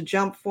members to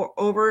jump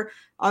over.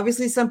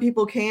 Obviously some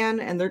people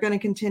can, and they're going to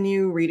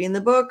continue reading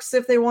the books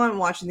if they want,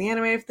 watching the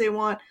anime if they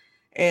want.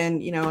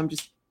 And, I'm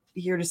just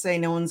here to say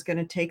no one's going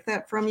to take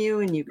that from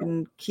you and you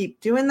can keep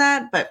doing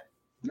that. But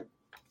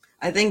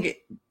I think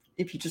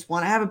if you just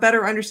want to have a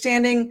better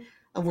understanding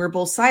of where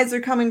both sides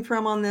are coming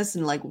from on this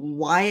and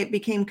why it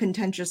became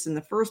contentious in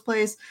the first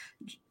place,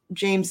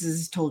 James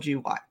has told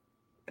you why.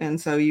 And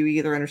so you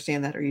either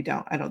understand that or you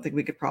don't. I don't think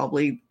we could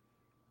probably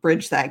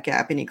bridge that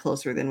gap any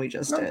closer than we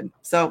just did.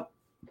 So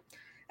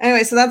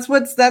anyway, so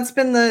that's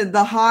been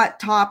the hot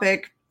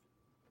topic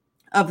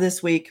of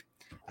this week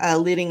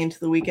leading into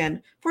the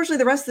weekend. Fortunately,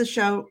 the rest of the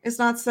show is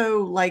not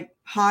so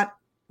hot,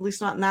 at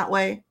least not in that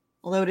way.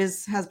 Although it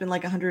has been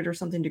 100 or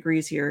something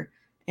degrees here.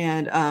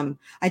 And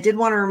I did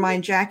want to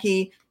remind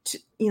Jacki to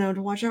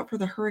watch out for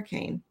the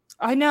hurricane.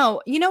 I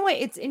know. You know what?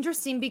 It's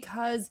interesting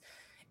because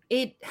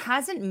it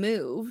hasn't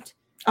moved.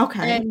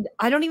 Okay. And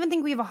I don't even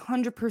think we have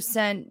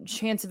 100%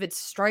 chance of it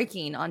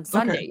striking on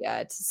Sunday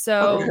yet.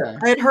 So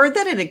I had heard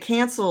that it had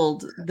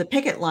canceled the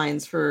picket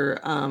lines for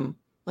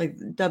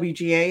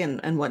WGA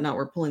and whatnot.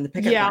 We're pulling the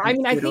picket lines. I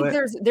mean, I think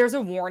there's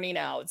a warning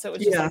out. So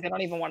it's just I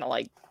don't even want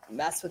to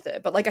mess with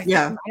it. But I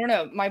don't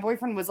know. My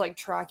boyfriend was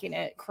tracking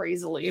it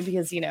crazily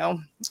because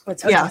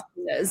that's how it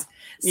is.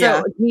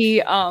 So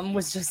he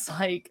was just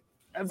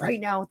right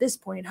now at this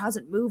point it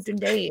hasn't moved in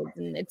days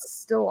and it's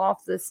still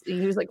off this.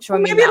 He was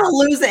showing me maybe it'll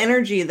lose the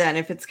energy then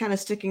if it's kind of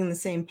sticking in the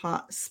same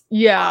pot.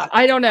 Yeah,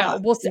 I don't know.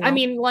 We'll see. I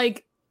mean, I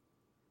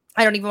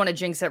don't even want to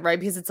jinx it, right?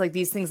 Because it's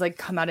these things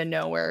come out of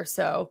nowhere.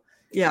 So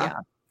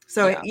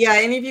So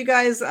any of you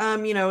guys,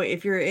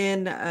 if you're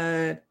in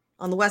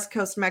on the West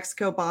Coast,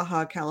 Mexico,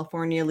 Baja,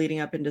 California,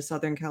 leading up into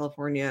Southern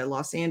California,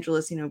 Los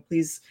Angeles,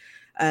 please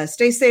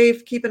stay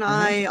safe. Keep an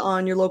eye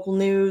on your local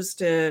news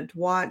to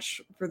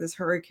watch for this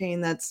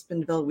hurricane that's been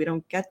developed. We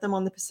don't get them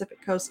on the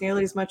Pacific coast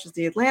nearly as much as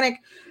the Atlantic,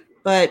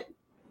 but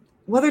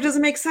weather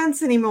doesn't make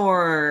sense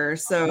anymore.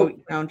 So,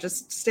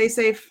 just stay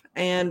safe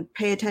and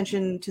pay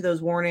attention to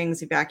those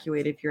warnings.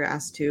 Evacuate if you're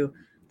asked to.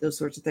 Those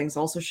sorts of things.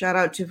 Also, shout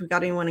out to if we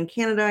got anyone in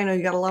Canada. I know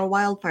you got a lot of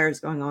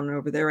wildfires going on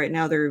over there right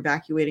now. They're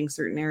evacuating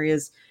certain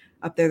areas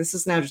up there. This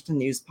is now just a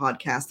news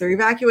podcast. They're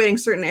evacuating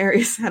certain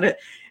areas out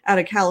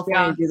of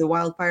California due to the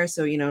wildfire.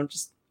 So,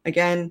 just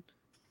again,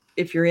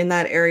 if you're in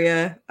that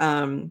area,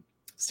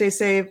 stay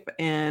safe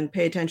and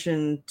pay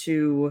attention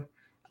to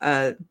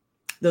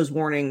those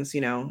warnings.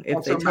 If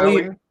also, they tell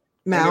you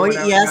Maui,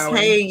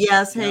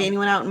 yes, hey,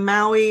 anyone out in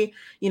Maui?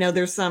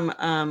 There's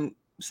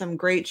some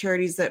great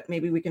charities that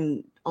maybe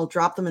I'll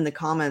drop them in the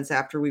comments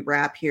after we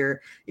wrap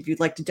here. If you'd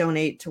like to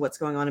donate to what's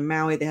going on in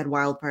Maui, they had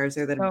wildfires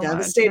there that have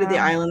devastated the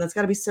island. That's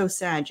got to be so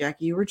sad,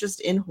 Jackie. You were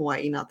just in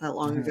Hawaii not that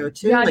long ago,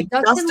 too. Yeah,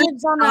 Dustin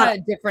lives on a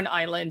different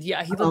island.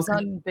 Yeah, he lives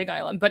on Big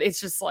Island, but it's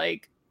just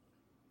like,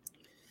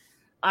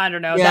 I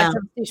don't know. That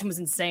devastation was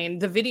insane.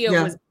 The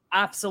video was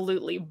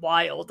absolutely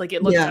wild. Like,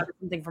 it looked like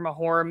something from a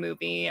horror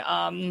movie.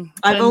 I've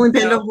only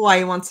been to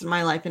Hawaii once in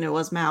my life, and it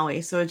was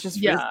Maui. So it's just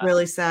it's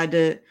really sad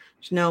to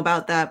know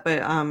about that.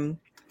 But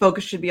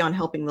focus should be on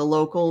helping the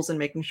locals and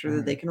making sure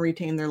that they can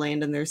retain their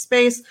land and their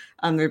space.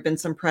 There have been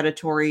some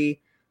predatory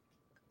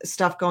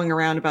stuff going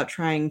around about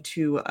trying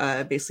to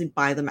basically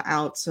buy them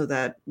out so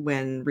that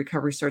when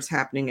recovery starts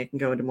happening, it can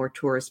go into more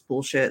tourist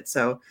bullshit.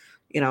 So,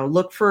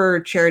 look for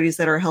charities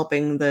that are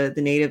helping the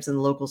natives and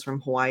the locals from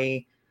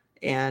Hawaii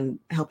and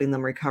helping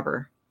them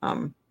recover.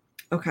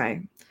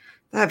 Okay.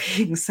 That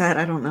being said,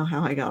 I don't know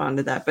how I got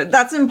onto that, but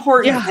that's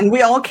important. And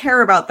we all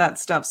care about that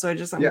stuff. So I'm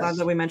glad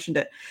that we mentioned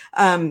it.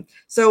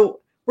 So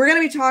we're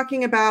going to be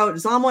talking about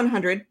Zom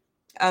 100.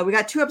 We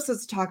got 2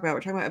 episodes to talk about.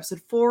 We're talking about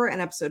episode 4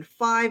 and episode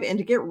 5. And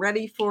to get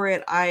ready for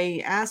it,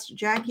 I asked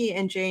Jackie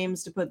and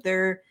James to put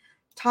their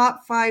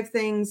top 5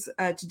 things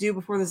to do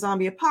before the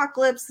zombie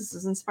apocalypse. This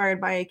is inspired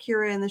by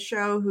Akira in the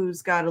show,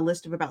 who's got a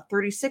list of about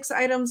 36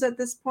 items at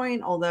this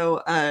point,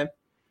 although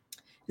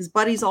his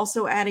buddy's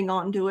also adding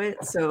on to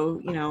it. So,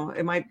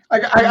 it might be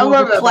I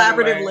love a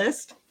collaborative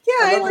list.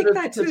 Yeah, I like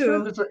that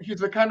too. He's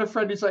the kind of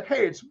friend. He's like,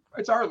 hey,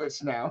 it's our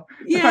list now.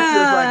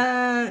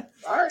 Yeah,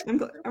 all right.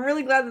 I'm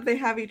really glad that they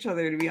have each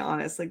other. To be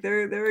honest, like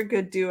they're a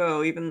good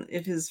duo. Even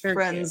if his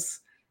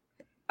friends'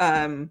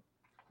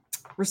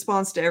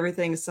 response to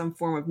everything is some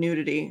form of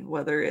nudity,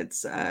 whether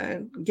it's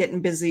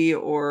getting busy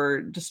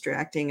or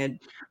distracting a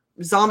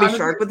zombie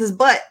shark with his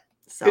butt.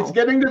 So. It's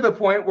getting to the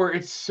point where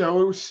it's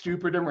so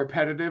stupid and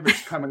repetitive.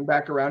 It's coming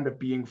back around to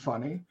being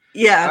funny.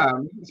 Yeah,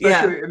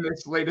 especially in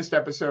this latest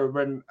episode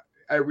when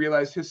I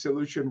realized his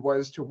solution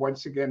was to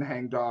once again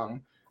hang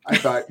dong. I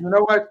thought, you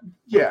know what?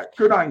 Yeah,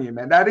 good on you,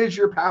 man. That is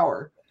your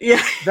power.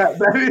 Yeah,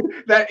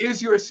 that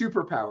is your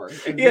superpower,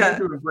 and you have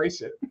to embrace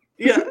it.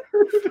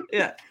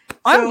 Yeah.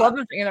 I love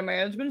this anime.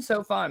 It's been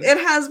so fun. It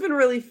has been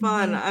really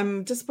fun.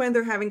 I'm disappointed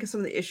they're having some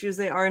of the issues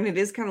they are, and it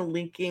is kind of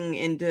linking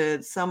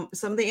into some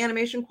of the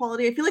animation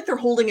quality. I feel like they're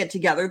holding it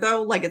together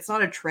though. Like it's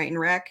not a train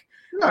wreck.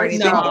 No,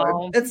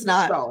 it's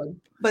not.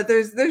 Solid. But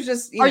there's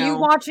just Are you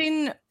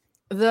watching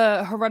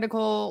the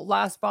Heretical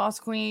Last Boss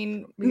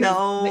Queen?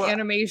 No. The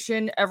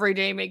animation every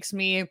day makes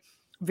me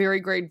very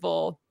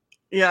grateful.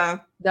 Yeah.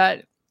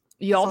 That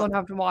y'all don't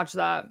have to watch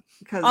that.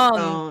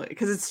 Because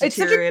it's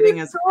deteriorating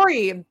as a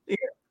story. Yeah.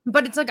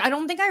 But it's like, I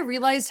don't think I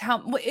realized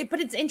but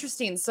it's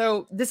interesting.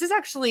 So this is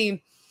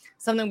actually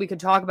something we could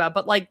talk about.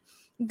 But like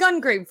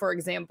Gungrave, for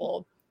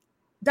example,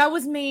 that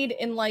was made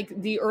in like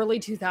the early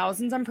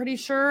 2000s, I'm pretty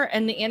sure.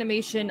 And the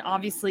animation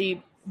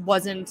obviously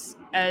wasn't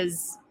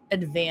as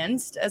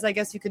advanced as I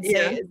guess you could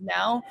say is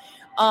now.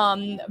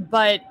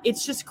 But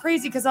it's just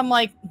crazy because I'm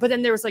like, but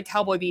then there was like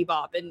Cowboy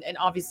Bebop and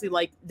obviously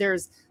like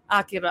there's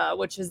Akira,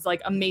 which is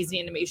like amazing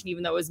animation,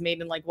 even though it was made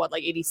in like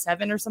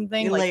 87 or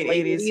something, in like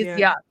late 80s.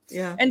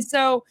 Yeah. And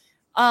so,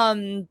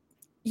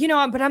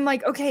 but I'm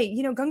like, okay,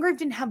 Gungrave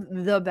didn't have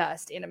the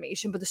best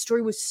animation, but the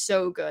story was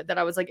so good that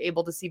I was like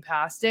able to see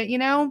past it,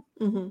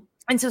 Mm-hmm.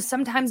 And so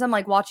sometimes I'm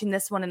like watching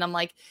this one and I'm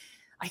like,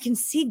 I can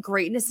see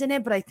greatness in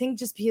it, but I think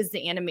just because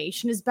the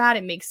animation is bad,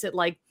 it makes it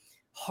like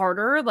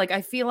harder. Like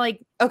I feel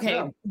like,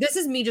 okay, this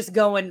is me just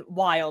going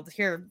wild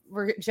here.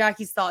 We're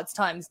Jackie's thoughts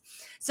times.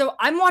 So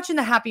I'm watching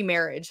The Happy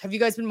Marriage. Have you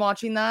guys been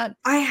watching that?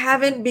 I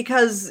haven't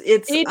because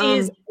it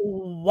is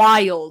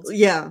wild.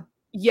 Yeah.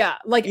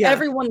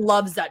 Everyone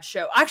loves that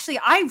show. Actually,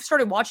 I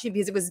started watching it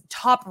because it was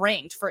top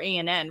ranked for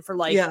ANN for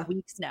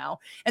weeks now.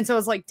 And so I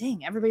was like,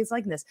 dang, everybody's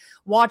liking this.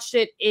 Watched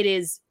it. It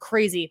is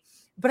crazy.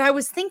 But I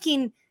was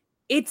thinking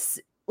it's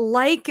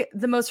like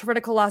the Most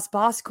Heretical Last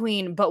Boss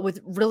Queen, but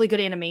with really good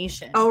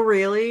animation. Oh,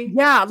 really?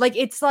 Yeah.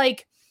 It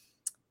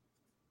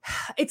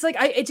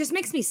just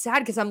makes me sad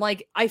because I'm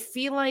like, I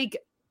feel like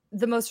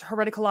the Most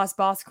Heretical Last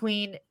Boss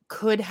Queen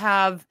could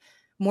have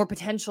more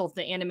potential if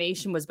the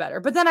animation was better.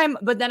 But then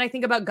I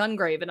think about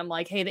Gungrave and I'm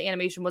like, hey, the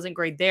animation wasn't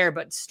great there,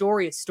 but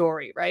story is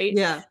story, right?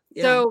 Yeah.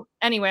 So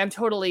anyway, I'm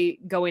totally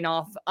going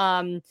off.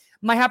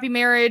 My Happy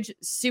Marriage,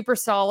 super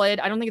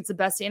solid. I don't think it's the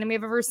best anime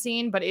I've ever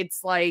seen, but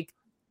it's like,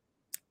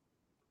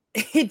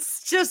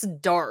 it's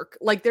just dark.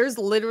 Like there's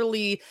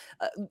literally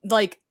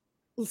like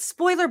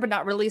spoiler, but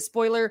not really a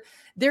spoiler.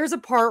 There's a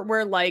part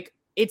where like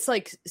it's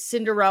like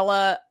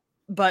Cinderella,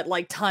 but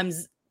like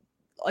times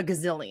a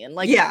gazillion.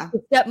 Like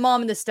the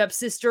stepmom and the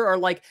stepsister are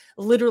like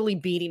literally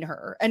beating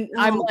her, and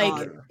I'm like,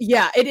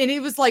 God. And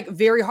it was like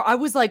very hard. I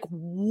was like,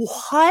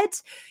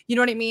 what? You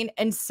know what I mean?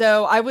 And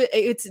so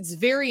it's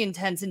very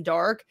intense and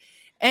dark.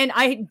 And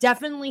I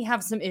definitely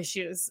have some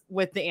issues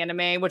with the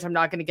anime, which I'm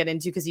not going to get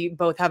into because you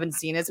both haven't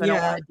seen it, so I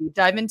don't want to deep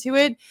dive into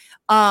it.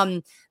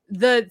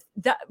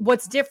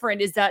 What's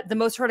different is that the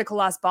Most Heretical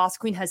Last Boss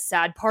Queen has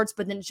sad parts,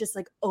 but then it's just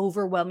like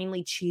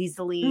overwhelmingly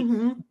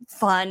cheesily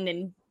fun,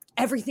 and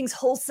everything's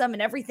wholesome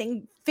and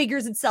everything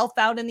figures itself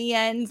out in the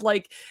end.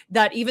 Like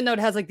that, even though it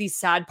has like these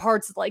sad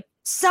parts, like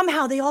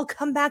somehow they all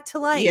come back to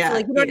life.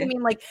 Like, you know what I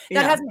mean? Like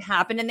that hasn't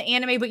happened in the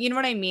anime, but you know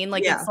what I mean?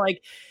 Like it's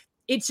like,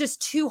 it's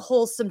just too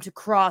wholesome to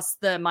cross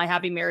the My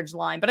Happy Marriage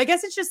line. But I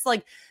guess it's just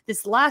like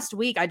this last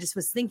week, I just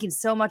was thinking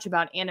so much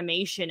about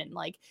animation and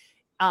like,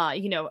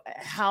 you know,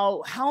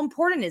 how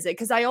important is it?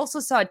 Because I also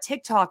saw a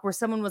TikTok where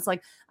someone was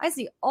like, I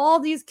see all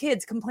these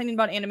kids complaining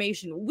about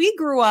animation. We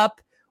grew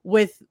up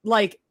with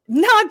like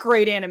not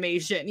great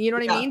animation, you know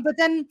what I mean? But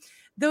then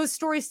those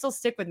stories still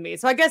stick with me.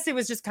 So I guess it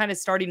was just kind of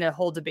starting a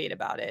whole debate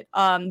about it.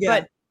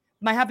 But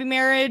My Happy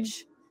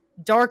Marriage,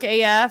 dark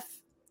AF.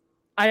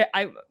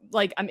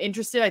 I'm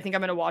interested. I think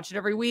I'm going to watch it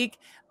every week.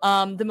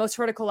 The Most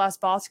Heretical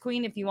Last Boss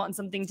Queen, if you want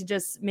something to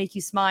just make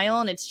you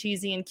smile and it's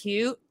cheesy and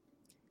cute,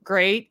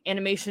 great.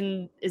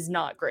 Animation is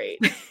not great.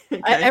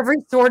 Every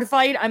sword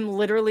fight, I'm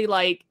literally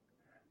like,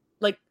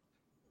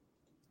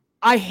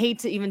 I hate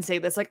to even say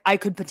this, like I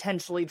could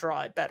potentially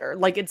draw it better.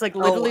 Like it's like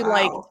literally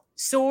like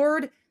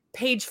sword,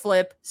 page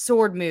flip,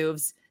 sword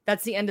moves.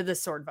 That's the end of the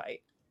sword fight.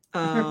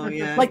 Oh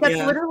yeah. Like that's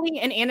literally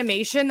an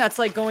animation that's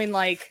like going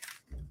like,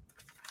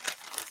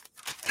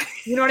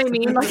 you know what I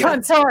mean? Like,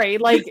 I'm sorry.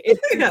 Like,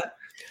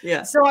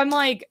 it's, So I'm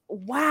like,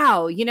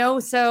 wow, you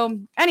know? So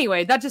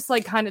anyway, that just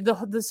like kind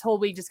of this whole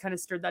week just kind of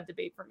stirred that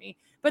debate for me.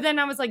 But then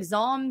I was like,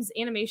 Zom's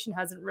animation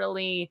hasn't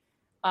really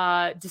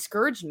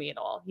discouraged me at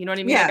all. You know what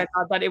I mean? Like, I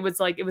thought that it was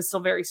still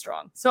very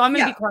strong. So I'm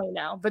going to be quiet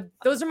now. But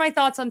those are my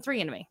thoughts on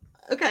 3 anime.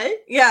 Okay.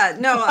 Yeah.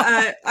 No,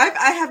 I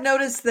have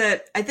noticed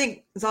that I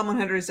think Zom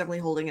 100 is definitely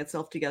holding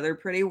itself together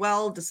pretty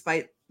well,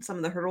 despite some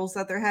of the hurdles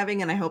that they're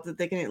having. And I hope that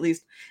they can at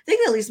least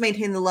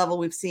maintain the level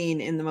we've seen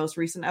in the most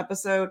recent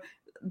episode.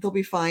 They'll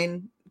be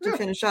fine to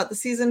finish out the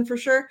season for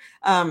sure.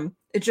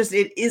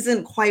 It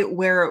isn't quite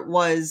where it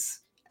was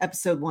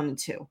episode 1 and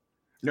 2.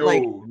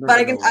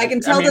 I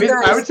can tell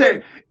that I would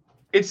say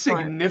it's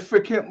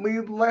significantly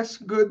less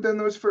good than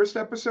those first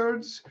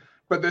episodes,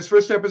 but those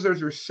first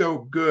episodes were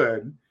so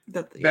good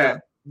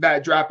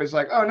that drop is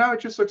like, oh, now it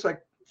just looks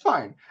like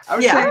fine. I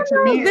would say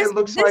to me it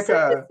looks like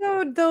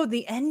episode, though,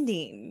 the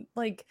ending,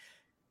 like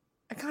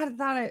I kind of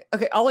thought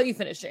okay, I'll let you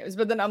finish, James,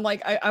 but then I'm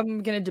like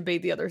I'm gonna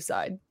debate the other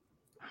side.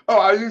 Oh,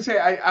 I was gonna say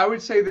I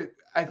would say that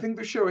I think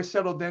the show has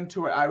settled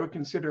into what I would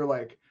consider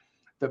like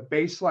the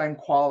baseline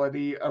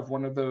quality of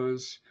one of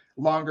those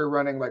longer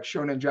running like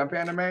Shonen Jump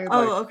anime.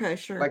 Okay,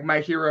 sure. Like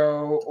My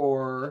Hero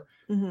or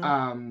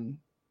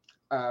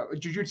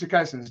Jujutsu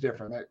Kaisen is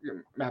different. That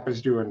Map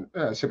is doing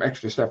some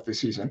extra stuff this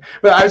season.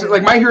 But I was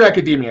like My Hero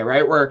Academia,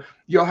 right? Where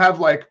you'll have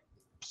like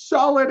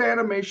solid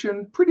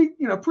animation, pretty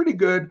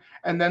good,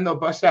 and then they'll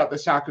bust out the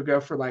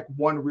Sakuga for like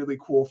one really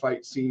cool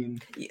fight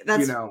scene.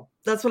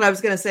 That's what I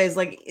was gonna say. Is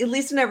like at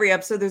least in every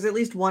episode, there's at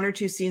least 1 or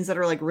 2 scenes that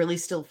are like really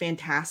still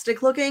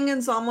fantastic looking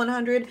in Psalm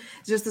 100.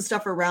 Just the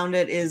stuff around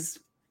it is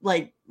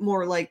like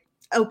more like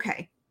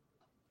okay.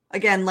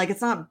 Again, like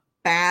it's not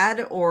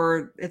bad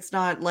or it's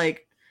not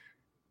like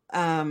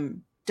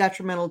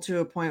detrimental to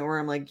a point where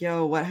I'm like,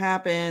 yo, what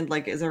happened?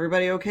 Like, is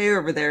everybody okay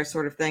over there?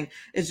 Sort of thing.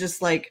 It's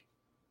just like,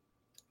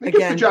 again,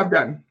 get the job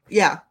done.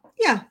 Yeah.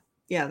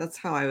 That's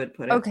how I would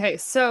put it. Okay,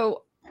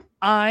 so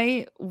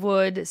I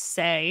would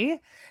say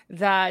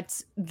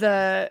that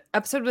the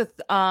episode with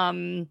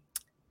the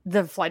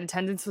flight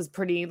attendants was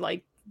pretty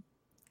like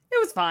it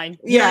was fine.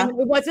 Yeah, it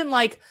wasn't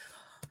like.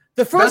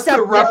 The first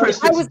episode,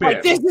 I was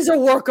like, this is a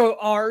work of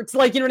art.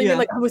 Like, you know what I mean?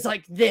 Like, I was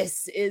like,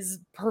 this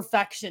is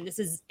perfection. This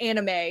is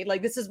anime.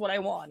 Like, this is what I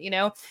want, you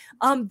know?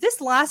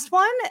 This last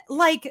one,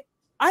 like,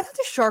 I thought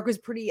the shark was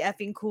pretty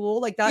effing cool.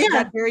 Like,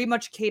 that very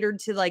much catered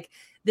to, like,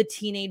 the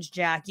teenage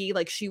Jacki.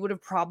 Like, she would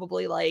have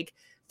probably, like,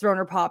 thrown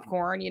her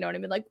popcorn, you know what I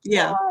mean? Like,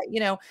 you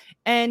know?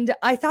 And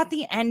I thought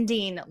the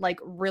ending, like,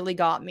 really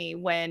got me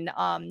when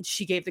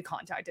she gave the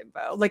contact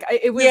info. Like,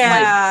 it was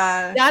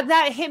like,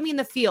 that hit me in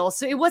the feel.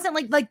 So it wasn't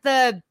like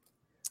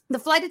the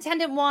flight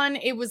attendant one,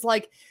 it was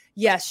like,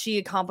 yes, she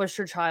accomplished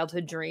her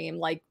childhood dream.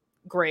 Like,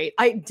 great.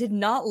 I did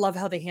not love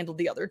how they handled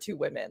the other two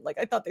women. Like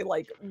I thought they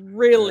like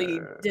really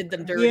did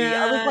them dirty.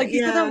 I was like,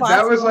 these are their last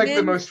that was moments. like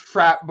the most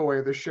frat boy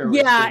of the show.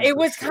 Yeah, it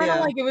was kind of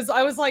like it was.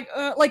 I was like,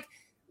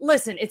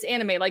 listen, it's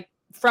anime. Like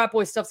frat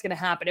boy stuff's gonna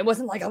happen. It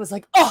wasn't like I was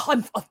like, oh,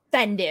 I'm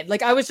offended.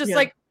 Like I was just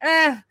like,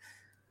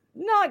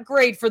 not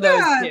great for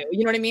those two.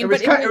 You know what I mean?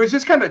 It was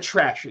just kind of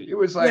trashy. It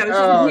was like,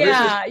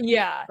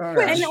 yeah.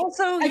 And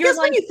also, I guess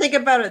when you think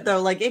about it,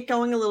 though, like it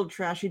going a little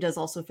trashy does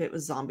also fit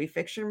with zombie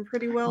fiction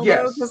pretty well,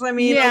 though. Because I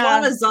mean, a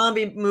lot of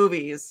zombie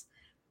movies,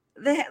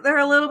 they're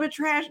a little bit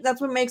trash.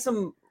 That's what makes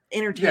them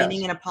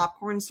entertaining in a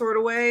popcorn sort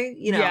of way.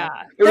 You know,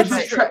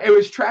 it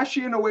was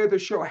trashy in a way the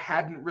show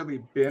hadn't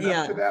really been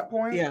up to that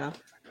point.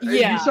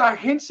 You saw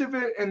hints of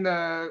it in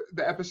the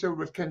episode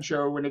with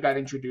Kensho when it got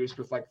introduced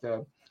with like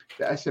the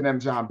S&M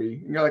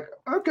zombie, and you're like,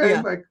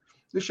 okay, like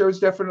the show's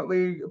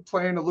definitely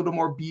playing a little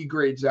more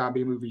B-grade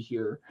zombie movie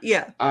here.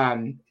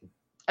 And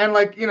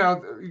like, you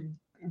know,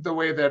 the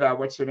way that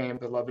what's her name,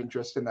 the love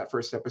interest in that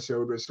first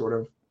episode was sort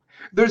of,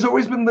 there's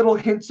always been little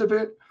hints of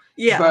it.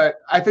 But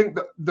I think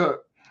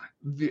the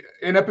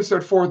in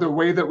episode 4, the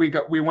way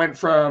that we went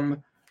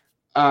from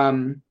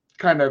kind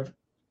of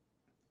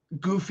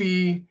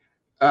goofy,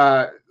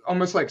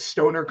 almost like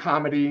stoner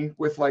comedy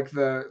with like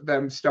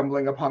them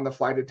stumbling upon the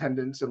flight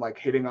attendants and like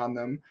hitting on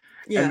them,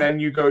 and then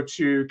you go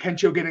to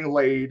Kensho getting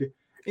laid,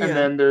 and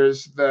then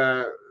there's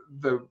the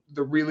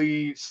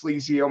really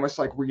sleazy, almost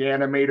like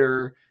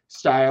Reanimator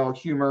style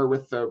humor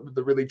with the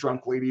really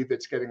drunk lady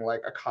that's getting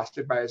like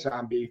accosted by a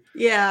zombie,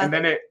 and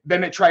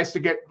then it tries to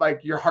get like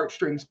your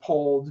heartstrings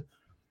pulled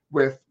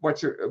with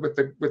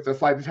the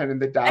flight attendant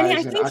that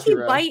dies. I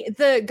think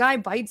the guy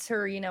bites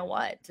her, you know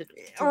what?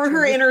 Or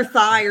her inner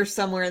thigh or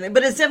somewhere in there.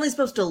 But it's definitely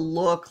supposed to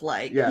look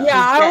like.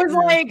 I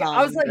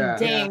was like,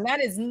 dang,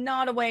 that is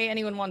not a way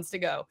anyone wants to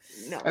go.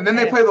 No. And then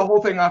they play the whole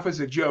thing off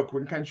as a joke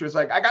when Kensho's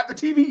like, I got the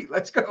TV,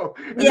 let's go.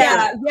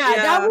 That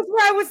was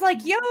where I was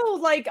like, yo,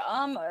 like,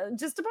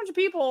 just a bunch of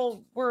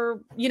people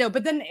were, you know,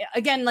 but then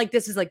again, like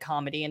this is like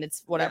comedy and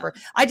it's whatever.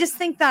 I just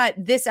think that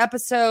this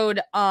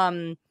episode,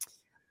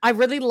 I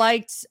really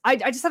liked, I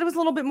just thought it was a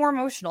little bit more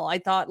emotional. I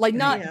thought like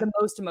not the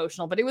most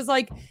emotional, but it was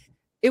like,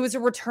 it was a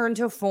return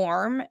to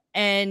form.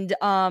 And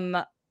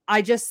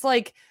I just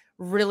like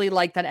really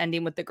liked that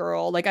ending with the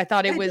girl. Like I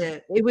thought it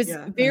was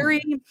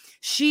very,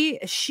 she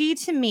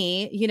to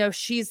me, you know,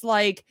 she's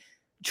like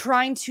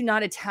trying to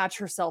not attach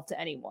herself to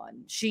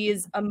anyone. She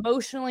is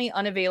emotionally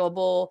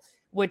unavailable,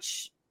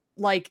 which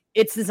like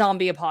it's the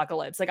zombie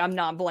apocalypse. Like I'm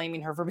not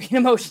blaming her for being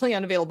emotionally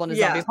unavailable in a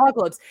zombie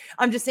apocalypse.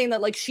 I'm just saying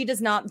that like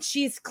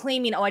she's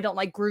claiming, oh, I don't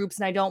like groups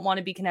and I don't want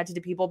to be connected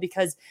to people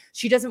because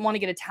she doesn't want to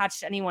get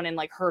attached to anyone and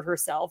like hurt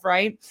herself,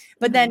 right?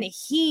 But then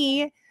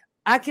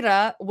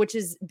Akira, which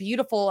is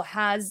beautiful,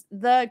 has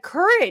the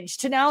courage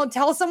to now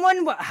tell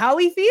someone how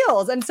he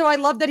feels. And so I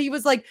love that he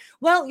was like,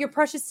 well, you're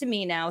precious to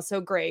me now,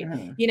 so great.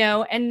 You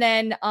know, and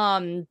then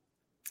that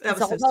was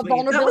so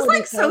sweet. That was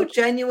like so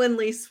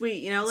genuinely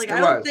sweet, you know, like I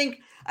don't think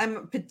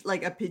I'm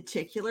like a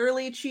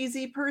particularly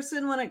cheesy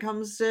person when it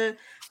comes to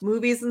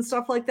movies and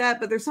stuff like that,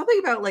 but there's something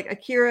about like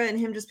Akira and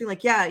him just being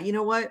like, yeah, you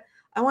know what,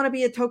 I want to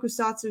be a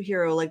tokusatsu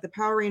hero like the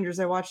Power Rangers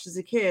I watched as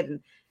a kid.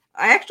 And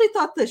I actually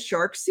thought the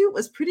shark suit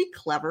was pretty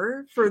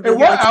clever for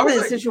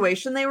the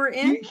situation they were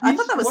in. I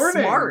thought that was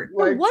smart.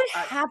 Like, what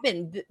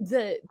happened?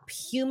 The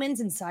humans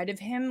inside of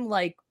him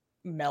like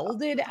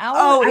melded out.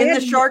 Oh, in the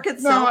shark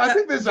itself. No, I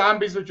think the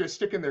zombies are just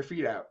sticking their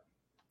feet out.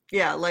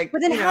 Yeah, like.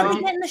 But then how did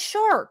they get in the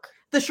shark?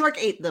 The shark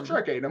ate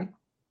them.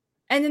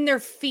 And then their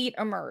feet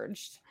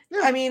emerged.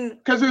 Yeah. I mean,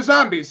 because they're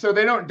zombies, so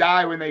they don't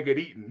die when they get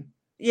eaten.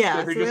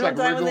 Yeah, so they're just like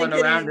wriggling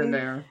around in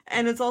there.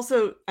 And it's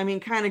also, I mean,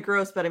 kind of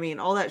gross, but I mean,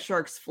 all that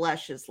shark's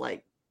flesh is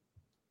like,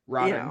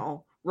 rotting. You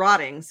know,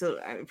 rotting. So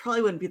it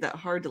probably wouldn't be that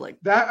hard to like.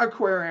 That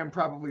aquarium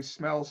probably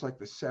smells like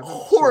the seventh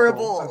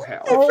horrible of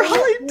hell. It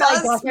probably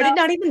does. Gosh, I did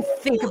not even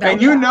think about.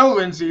 And you know,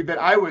 Lynzee, that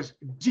I was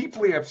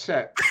deeply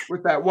upset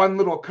with that one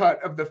little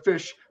cut of the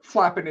fish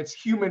flapping its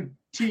human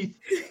teeth.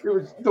 It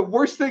was the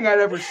worst thing I'd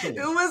ever seen. It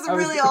was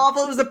really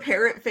awful. It was a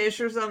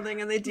parrotfish or something,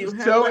 and they do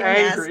have so like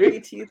nasty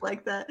teeth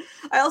like that.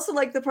 I also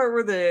like the part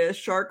where the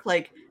shark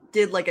like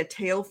did like a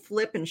tail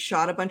flip and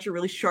shot a bunch of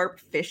really sharp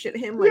fish at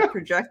him like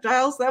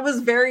projectiles. That was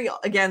very,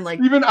 again, like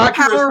even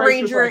Power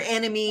Ranger like,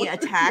 enemy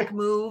attack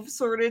move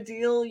sort of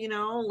deal, you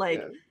know,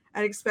 like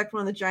I'd expect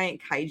one of the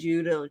giant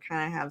kaiju to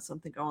kind of have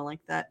something going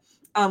like that.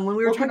 When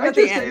we were talking about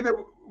the end,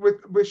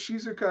 with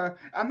Shizuka,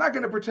 I'm not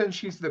going to pretend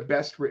she's the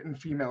best written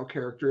female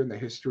character in the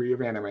history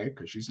of anime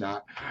because she's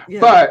not.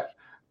 But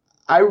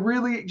I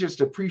really just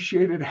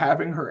appreciated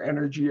having her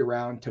energy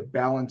around to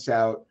balance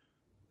out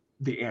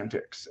the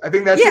antics. I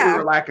think that's what we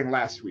were lacking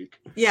last week.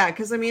 Yeah,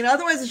 because I mean,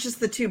 otherwise it's just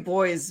the two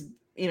boys,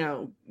 you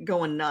know,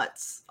 going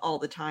nuts all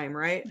the time,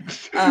 right?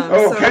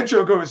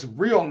 Kensho goes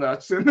real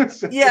nuts in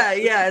this.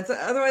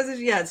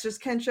 It's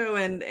just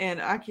Kensho and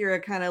Akira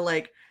kind of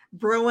like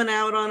broing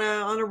out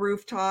on a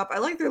rooftop. I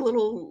like their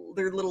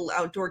little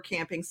outdoor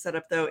camping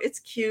setup though. It's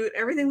cute.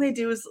 Everything they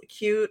do is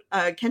cute.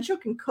 Kensho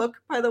can cook,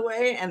 by the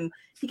way, and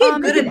he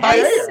gave good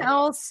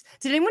advice.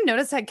 Did anyone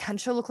notice that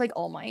Kensho looked like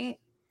All Might?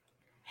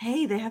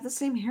 Hey, they have the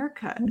same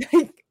haircut.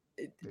 Especially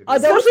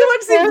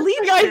once they bleached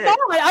it.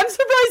 I'm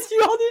surprised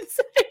you all didn't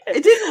say it.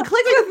 It didn't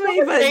click with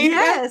me, but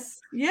yes.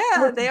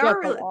 Yeah, they are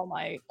really. All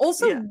Might.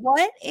 Also,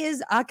 what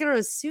is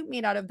Akira's suit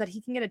made out of that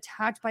he can get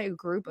attacked by a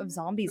group of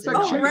zombies? It's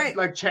like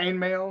like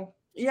chainmail.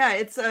 Yeah,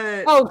 it's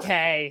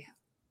okay.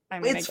 I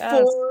mean,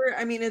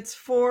 it's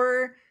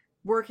for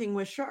working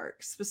with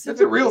sharks specifically.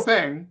 It's a real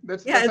thing.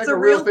 That's it's a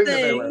real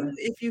thing.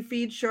 If you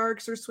feed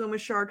sharks or swim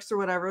with sharks or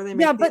whatever, they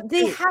make but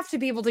they have to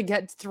be able to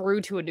get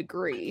through to a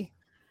degree.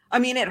 I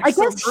mean, I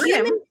guess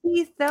human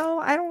teeth, though.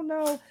 I don't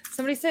know.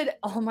 Somebody said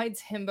All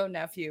Might's himbo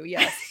nephew.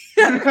 Yes.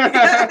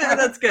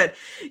 That's good.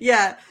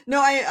 Yeah.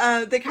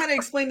 No, they kind of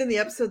explained in the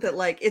episode that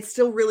like it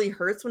still really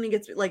hurts when he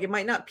gets like it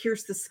might not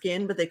pierce the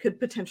skin, but they could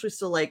potentially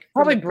still like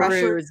probably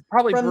bruise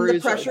the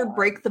pressure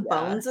break the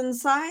bones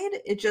inside.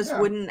 It just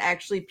wouldn't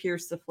actually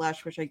pierce the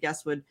flesh, which I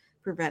guess would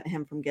prevent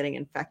him from getting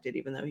infected,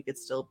 even though he could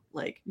still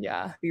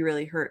be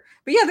really hurt.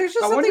 But yeah, there's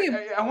just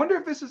something. I wonder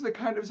if this is the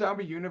kind of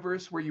zombie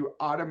universe where you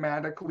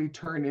automatically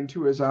turn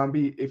into a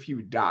zombie if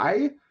you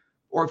die,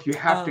 or if you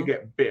have to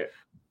get bit.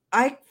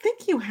 I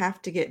think you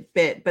have to get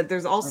bit, but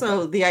there's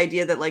also the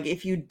idea that like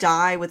if you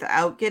die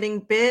without getting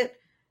bit,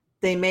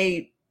 they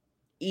may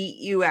eat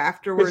you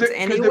afterwards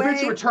anyway.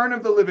 If it's Return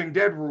of the Living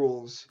Dead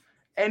rules,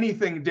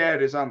 anything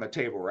dead is on the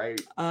table,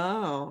 right?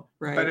 Oh,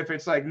 right. But if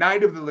it's like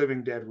Night of the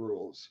Living Dead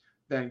rules,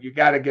 then you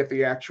got to get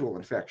the actual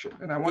infection.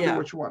 And I wonder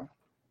which one.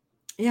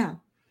 Yeah.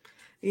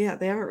 Yeah,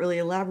 they haven't really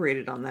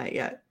elaborated on that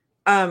yet.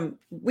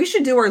 We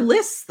should do our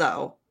lists,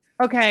 though.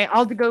 Okay,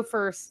 I'll go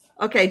first.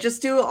 Okay,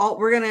 just do all.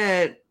 We're going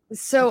to.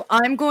 So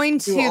I'm going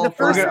to the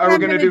first. Are we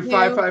going to do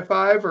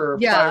 555 or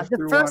 5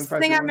 the first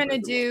thing I'm going to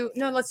do.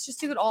 No, let's just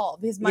do it all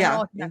because mine are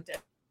all connected.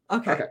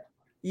 Okay.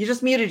 You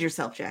just muted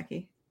yourself,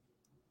 Jackie.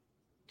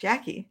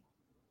 Jackie.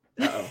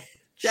 Uh-oh.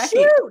 Jackie.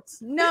 Shoot!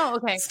 No.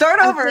 Okay.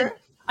 Start over.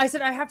 I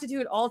said I have to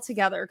do it all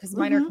together because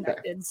mine are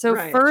connected. So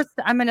first,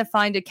 I'm going to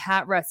find a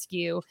cat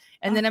rescue,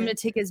 and then I'm going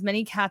to take as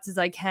many cats as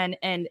I can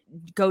and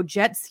go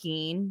jet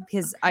skiing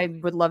because I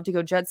would love to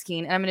go jet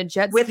skiing. And I'm going to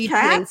jet ski with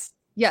cats.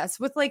 Yes,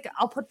 with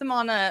I'll put them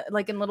on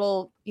in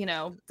little,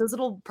 those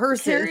little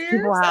purses carriers?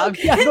 People have.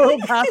 Okay. Yeah, little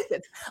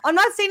baskets. I'm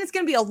not saying it's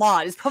going to be a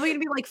lot. It's probably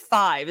going to be like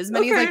 5, as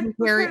many as I can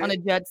carry on a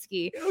jet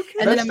ski. Okay.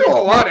 And That's still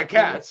a lot of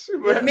cats.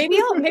 Maybe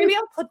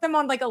I'll put them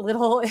on a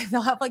little.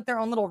 They'll have their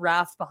own little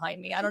raft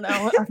behind me. I don't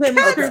know. Cats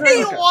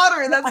need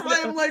water. That's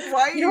why I'm like,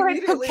 why are you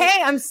immediately?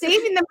 Okay, I'm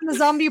saving them in the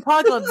zombie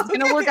apocalypse. It's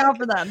going to work out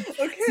for them.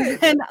 Okay.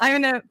 And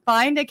I'm going to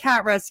find a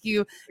cat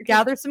rescue,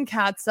 gather some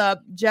cats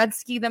up, jet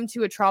ski them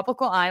to a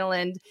tropical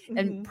island,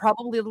 and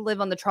probably live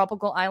on the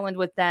tropical island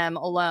with them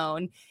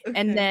alone.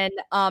 And then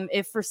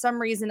if for some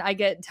reason I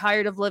get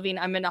tired of living,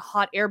 I'm in a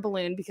hot air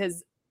balloon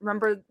because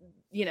remember,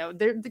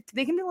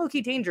 they can be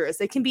low-key dangerous.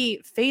 They can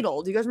be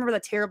fatal. Do you guys remember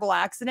that terrible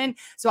accident?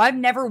 So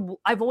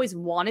I've always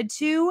wanted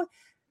to.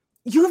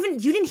 You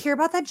didn't hear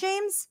about that,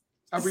 James?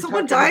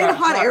 Someone died in a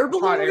hot air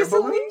balloon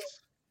recently?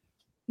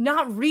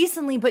 Not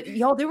recently, but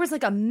y'all, there was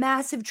a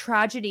massive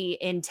tragedy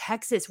in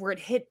Texas where it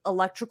hit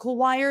electrical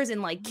wires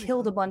and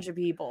killed a bunch of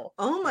people.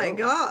 Oh my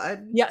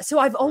God. Yeah. So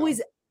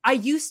I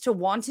used to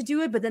want to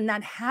do it, but then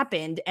that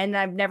happened and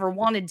I've never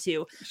wanted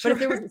to. But if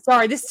there was,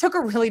 sorry, this took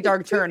a really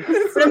dark turn.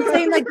 But I'm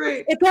saying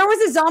if there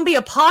was a zombie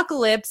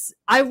apocalypse,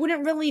 I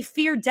wouldn't really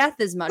fear death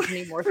as much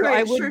anymore. So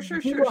I would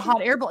do a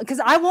hot air balloon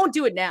because I won't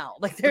do it now.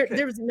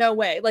 There's no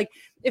way.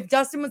 If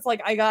Dustin was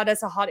I got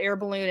us a hot air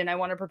balloon and I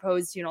want to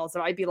propose to you and all,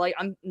 so I'd be like,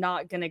 I'm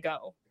not going to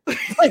go.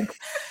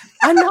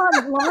 I'm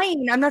not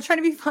lying. I'm not trying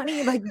to be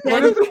funny.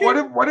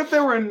 What if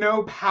there were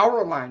no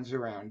power lines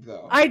around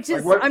though? I'm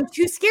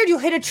too scared. You'll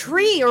hit a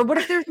tree, or what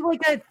if there's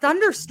a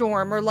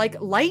thunderstorm or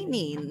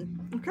lightning?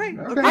 Okay.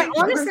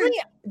 Honestly,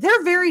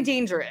 they're very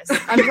dangerous.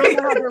 I don't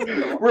know how they're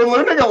legal. We're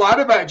learning a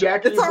lot about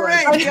Jackie. It's all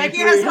right. Jackie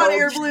has hot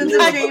air balloons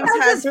and James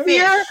has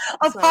fear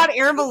of hot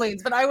air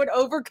balloons, but I would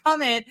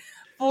overcome it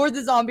for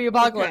the zombie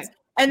apocalypse. Okay.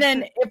 And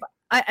then if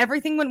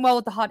everything went well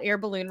with the hot air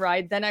balloon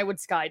ride, then I would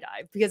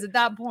skydive because at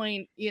that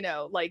point,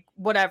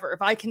 whatever.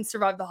 If I can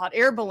survive the hot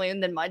air balloon,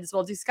 then might as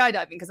well do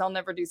skydiving because I'll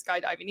never do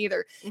skydiving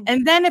either.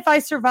 And then if I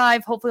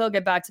survive, hopefully I'll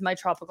get back to my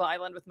tropical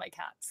island with my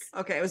cats.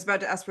 Okay, I was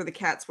about to ask where the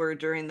cats were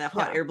during the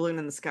hot air balloon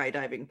and the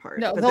skydiving part.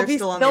 No, they'll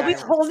be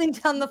holding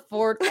down the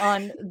fort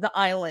on the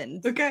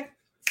island. Okay.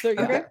 So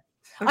okay.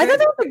 I thought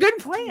that was a good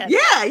plan.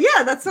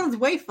 Yeah, that sounds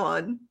way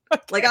fun.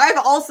 Okay. I've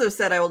also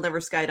said I will never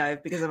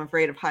skydive because I'm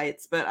afraid of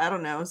heights, but I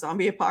don't know.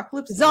 Zombie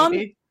apocalypse?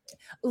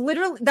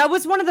 Literally, that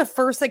was one of the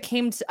first that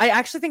came to. I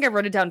actually think I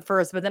wrote it down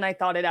first, but then I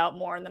thought it out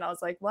more. And then I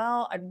was like,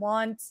 well, I'd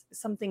want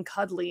something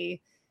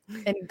cuddly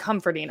and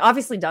comforting.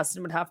 Obviously,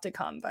 Dustin would have to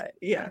come, but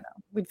I don't know.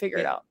 We'd figure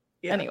it out.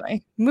 Yeah.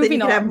 Anyway, moving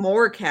on. Have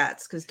more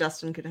cats because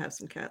Dustin could have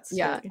some cats.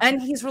 Yeah,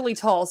 and he's really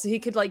tall, so he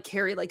could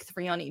carry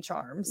 3 on each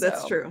arm. So.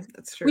 That's true.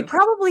 We'd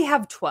probably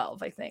have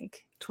 12, I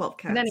think. 12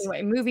 cats. And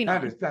anyway, moving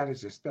on. That's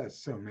so many cats. I'm just imagining that's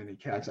so many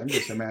cats. I'm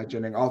just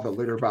imagining all the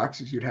litter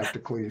boxes you'd have to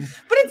clean.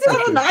 But it's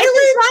on an island.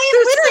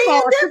 There's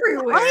sand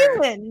everywhere.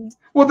 Island.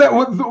 Well,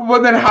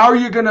 then how are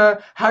you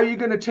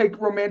gonna take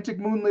romantic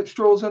moonlit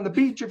strolls on the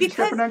beach if you're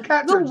stepping on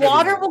cat the turds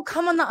water everywhere? will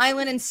come on the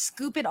island and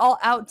scoop it all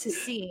out to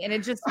sea, and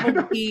it just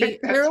will be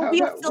there will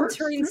be a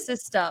filtering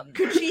system.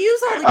 Could she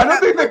use all the I don't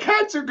think the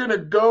cats are gonna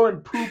go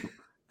and poop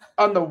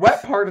on the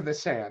wet part of the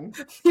sand.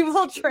 We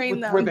will train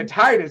them where the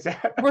tide is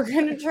at. We're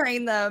gonna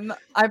train them.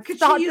 I've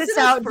thought this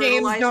out,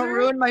 James. Don't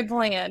ruin my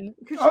plan.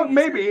 Oh,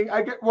 maybe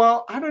I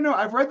don't know.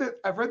 I've read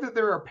that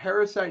there are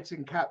parasites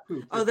in cat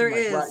poop. Oh, there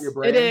is. Rot your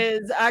brain. It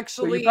is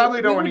actually. So you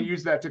probably don't want to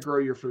use that to grow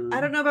your food. I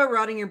don't know about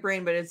rotting your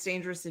brain, but it's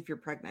dangerous if you're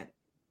pregnant.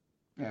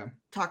 Yeah.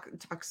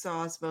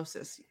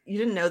 Toxosmosis. You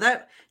didn't know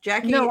that,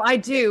 Jacki? No, I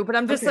do, but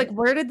I'm just like,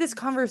 where did this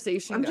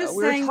conversation go? Just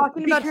we were saying,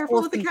 talking be about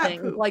careful with the cat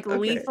things, poop. like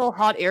lethal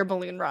hot air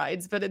balloon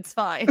rides, but it's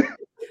fine.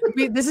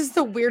 This is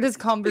the weirdest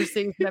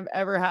conversation I've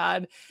ever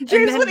had.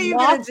 James, what are you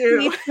gonna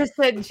do? Just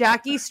said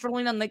Jacki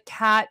strolling on the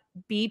cat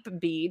beep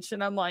beach,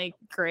 and I'm like,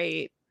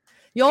 great.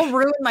 Y'all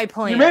ruined my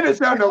plan. You made it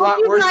sound a lot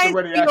worse than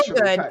what he actually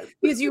typed.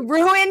 Because you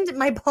ruined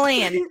my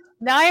plan.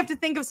 Now I have to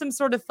think of some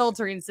sort of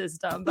filtering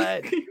system,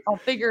 but I'll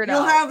figure it out.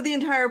 You'll have the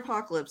entire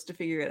apocalypse to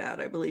figure it out.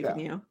 I believe in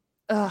you.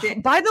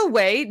 By the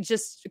way,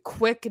 just a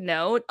quick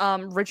note,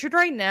 Richard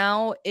right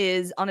now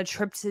is on a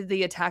trip to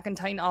the Attack on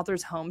Titan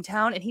author's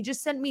hometown, and he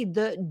just sent me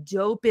the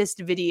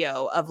dopest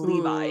video of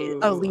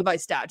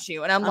Levi's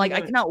statue, and I'm like,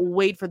 I cannot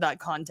wait for that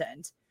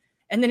content.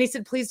 And then he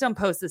said, please don't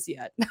post this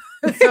yet.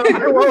 So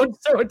I won't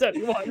show it to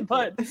anyone,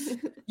 but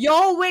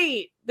y'all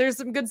wait. There's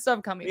some good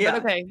stuff coming. Yeah,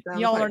 but okay,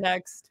 y'all are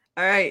next.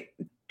 All right,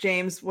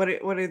 James, what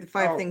are the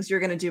 5 things you're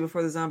going to do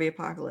before the zombie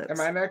apocalypse?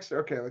 Am I next?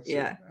 Okay, let's see.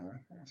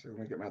 So let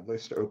me get my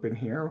list open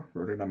here.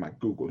 Wrote it on my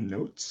Google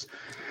Notes.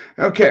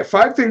 Okay,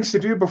 5 things to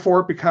do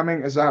before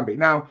becoming a zombie.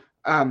 Now,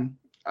 I'm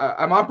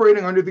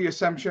operating under the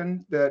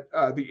assumption that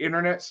the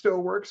internet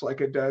still works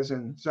like it does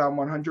in Zom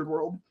 100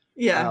 world.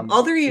 Yeah,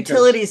 all their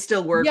utilities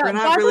still work. Yeah, we're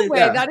not really.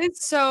 That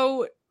is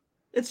so.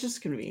 It's just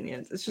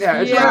convenience. It's just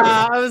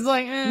I was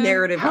like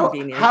narrative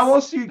convenience. How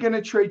else are you going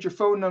to trade your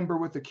phone number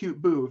with a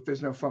cute boo if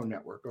there's no phone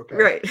network? Okay,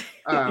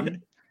 right.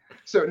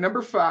 So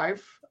number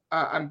 5,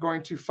 I'm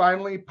going to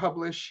finally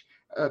publish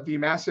the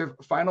massive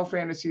Final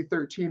Fantasy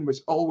 13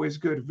 was always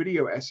good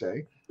video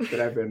essay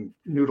that I've been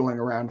noodling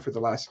around for the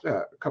last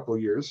couple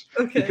of years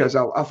because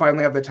I'll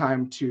finally have the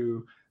time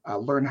to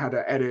learn how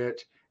to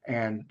edit.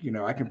 And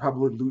I can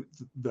probably loot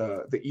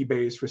the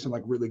eBays for some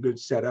like really good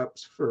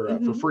setups for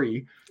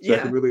free, so I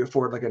can really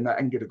afford I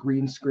can get a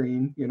green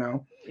screen,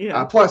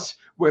 Plus,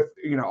 with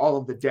all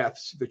of the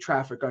deaths, the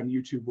traffic on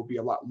YouTube will be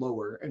a lot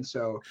lower, and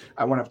so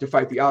I won't have to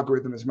fight the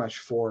algorithm as much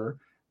for.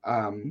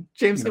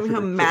 James gonna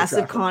become a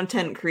massive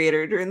content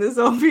creator during the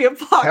zombie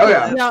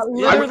apocalypse. Yeah,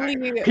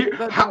 literally.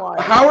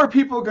 How are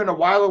people going to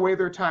while away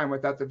their time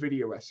without the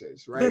video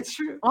essays? Right. That's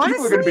true. Honestly,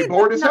 people are going to be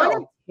bored as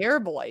hell.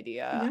 Terrible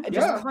idea.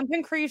 Just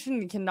content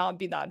creation cannot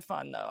be that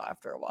fun though.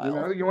 After a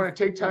while, you want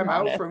to take time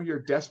out from your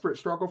desperate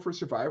struggle for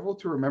survival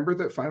to remember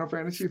that Final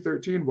Fantasy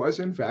 13 was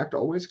in fact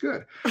always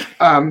good.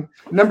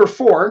 Number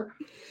 4.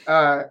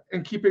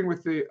 In keeping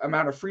with the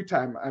amount of free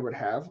time I would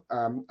have,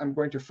 I'm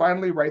going to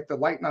finally write the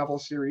light novel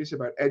series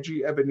about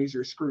edgy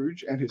Ebenezer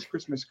Scrooge and his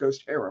Christmas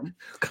ghost harem.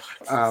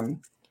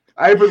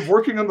 I've been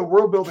working on the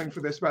world building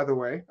for this, by the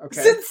way.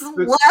 Okay, since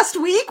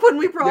last week when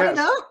we brought it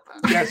up.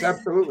 Yes,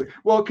 absolutely.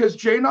 Well, because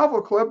J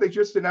Novel Club, they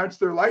just announced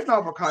their light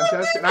novel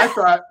contest, and I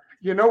thought,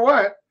 you know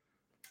what?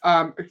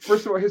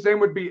 First of all, his name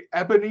would be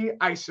Ebony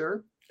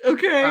Icer.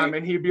 Okay.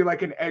 And he'd be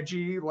like an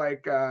edgy,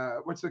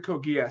 what's the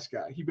Kogias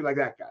guy? He'd be like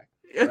that guy.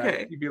 Okay.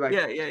 Right? He'd be like,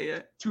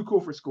 too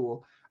cool for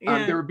school.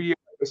 Yeah. There would be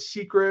a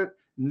secret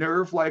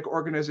nerve-like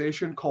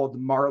organization called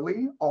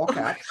Marley, all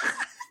caps.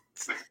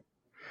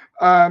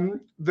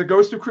 The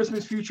Ghost of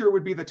Christmas Future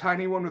would be the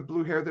tiny one with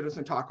blue hair that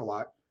doesn't talk a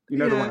lot. You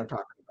know the one I'm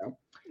talking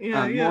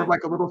about. More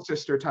like a little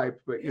sister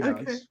type, but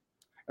it's,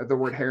 the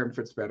word harem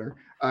fits better.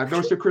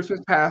 Ghost of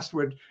Christmas Past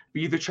would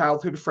be the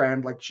childhood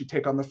friend, like she'd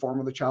take on the form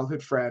of the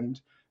childhood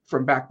friend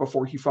from back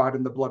before he fought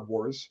in the Blood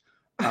Wars.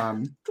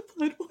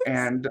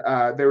 And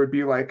there would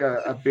be like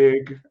a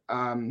big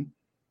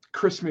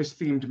Christmas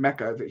themed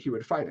mecha that he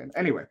would fight in.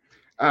 Anyway,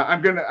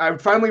 I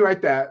would finally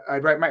write that.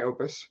 I'd write my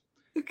opus,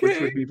 which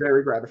would be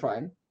very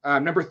gratifying.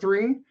 Number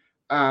 3,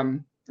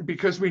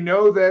 because we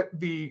know that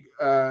the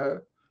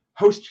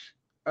host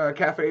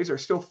cafes are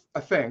still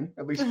a thing,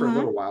 at least for a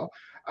little while,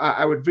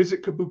 I would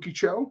visit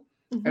Kabukicho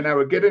and I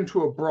would get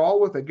into a brawl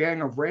with a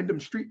gang of random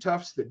street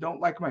toughs that don't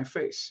like my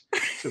face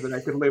so that I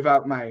could live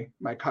out my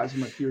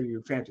Cosmic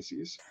Kiryu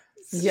fantasies.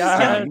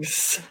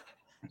 Yes.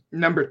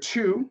 Number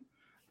 2,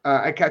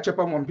 I catch up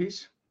on One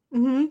Piece.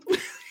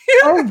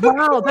 Oh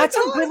wow, that's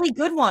a really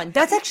good one.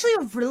 That's actually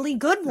a really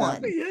good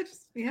one.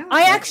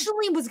 I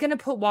actually was gonna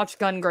put Watch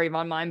Gungrave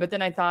on mine, but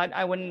then I thought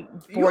I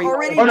wouldn't bore you.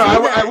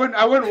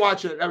 I wouldn't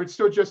watch it. I would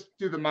still just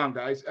do the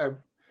manga.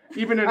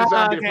 Even in a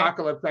zombie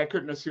apocalypse, I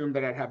couldn't assume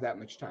that I'd have that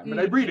much time, but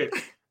I'd read it.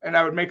 and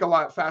I would make a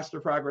lot faster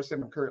progress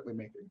than I'm currently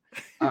making.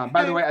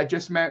 By the way, I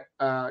just met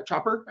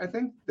Chopper, I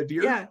think, the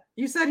deer. Yeah,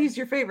 you said he's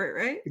your favorite,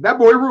 right? That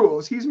boy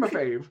rules. He's my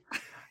fave.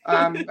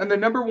 And the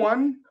number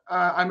one,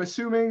 I'm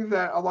assuming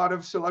that a lot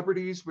of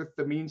celebrities with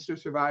the means to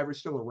survive are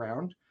still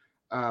around.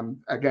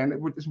 Again,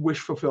 it's wish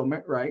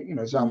fulfillment, right?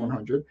 Zom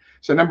 100.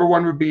 So number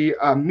one would be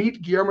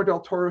meet Guillermo del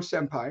Toro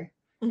senpai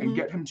and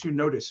get him to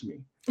notice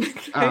me.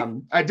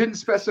 Okay. I didn't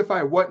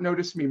specify what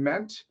notice me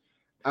meant.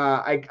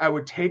 I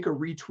would take a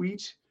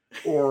retweet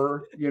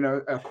or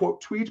a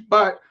quote tweet,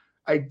 but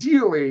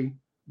ideally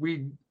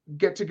we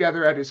get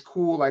together at his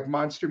cool like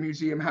monster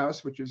museum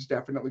house, which is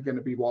definitely going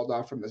to be walled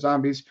off from the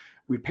zombies.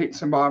 We paint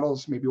some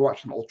bottles, maybe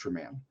watch some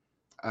Ultraman,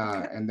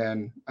 and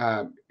then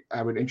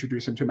I would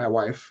introduce him to my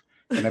wife,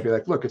 and I'd be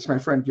like, "Look, it's my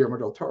friend Guillermo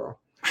del Toro,"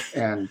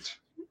 and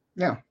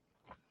yeah,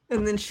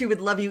 and then she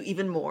would love you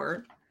even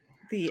more.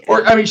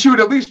 Or I mean, she would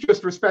at least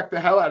just respect the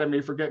hell out of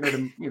me for getting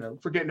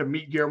to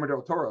meet Guillermo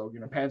del Toro.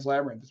 Pan's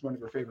Labyrinth is one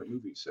of her favorite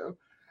movies, so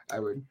I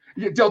would.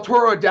 Del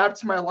Toro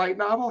adapts my light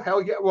novel?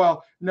 Hell yeah!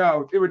 Well,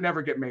 no, it would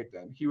never get made.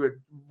 Then he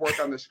would work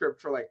on the script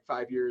for like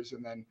 5 years,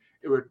 and then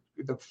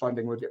the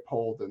funding would get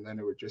pulled, and then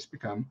it would just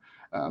become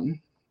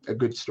a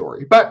good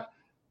story. But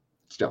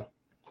still,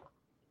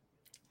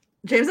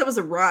 James, that was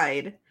a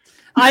ride.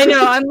 I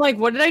know. I'm like,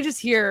 what did I just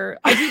hear?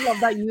 I do love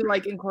that you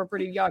like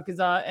incorporated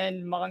Yakuza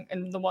and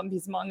the One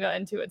Piece manga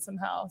into it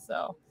somehow.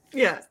 So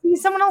yeah. See,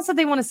 someone else said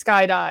they want to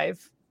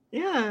skydive.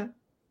 Yeah.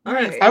 All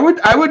right. I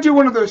would do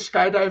one of those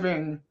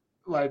skydiving,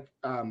 like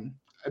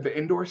the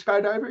indoor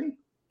skydiving.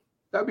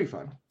 That'd be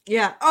fun.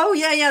 Yeah. Oh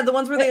yeah. The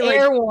ones where they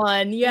air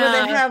one. Yeah.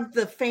 Where they have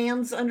the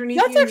fans underneath.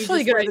 That's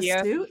actually a good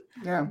idea.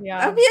 Yeah.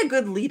 That'd be a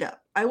good lead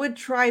up. I would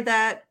try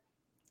that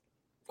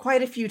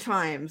quite a few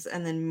times,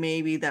 and then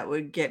maybe that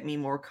would get me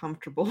more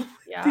comfortable.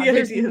 Yeah,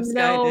 there's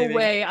no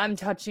way I'm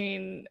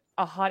touching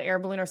a hot air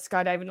balloon or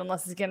skydiving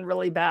unless it's getting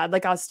really bad.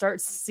 Like I'll start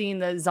seeing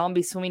the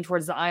zombie swimming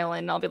towards the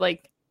island, and I'll be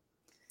like,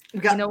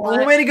 you know what?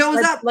 The way to go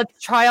is up.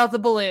 Let's try out the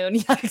balloon.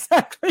 Yeah,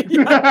 exactly.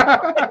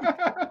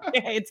 Yeah.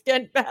 Okay, it's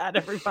getting bad,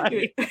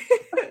 everybody.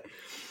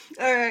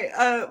 All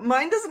right.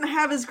 Mine doesn't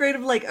have as great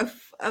of like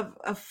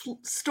a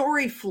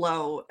story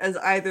flow as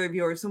either of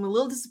yours, so I'm a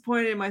little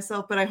disappointed in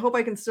myself, but I hope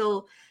I can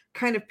still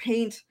kind of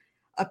paint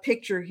a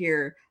picture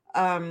here.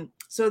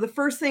 So the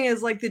first thing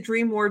is like the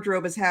dream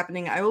wardrobe is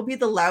happening. I will be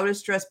the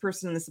loudest dressed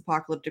person in this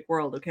apocalyptic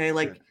world. Okay.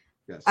 Like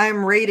yes.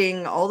 I'm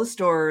raiding all the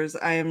stores.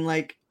 I am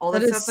like all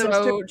that stuff. That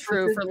is so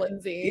true for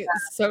Lynzee. Yeah.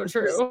 So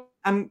true.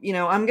 I'm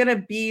going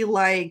to be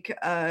like,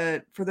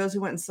 for those who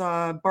went and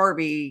saw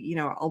Barbie,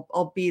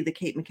 I'll be the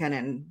Kate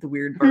McKinnon, the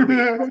weird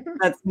Barbie.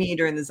 That's me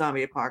during the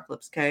zombie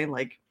apocalypse. Okay.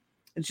 Like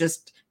it's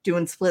just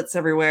doing splits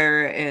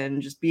everywhere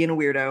and just being a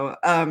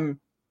weirdo.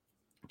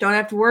 Don't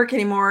have to work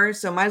anymore,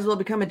 so might as well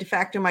become a de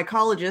facto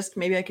mycologist.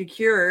 Maybe I could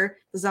cure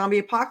the zombie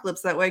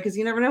apocalypse that way, because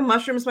you never know.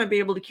 Mushrooms might be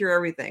able to cure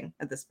everything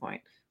at this point.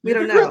 We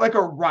don't know. Like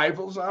a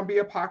rival zombie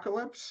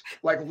apocalypse,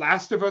 like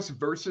Last of Us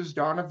versus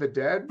Dawn of the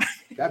Dead.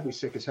 That'd be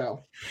sick as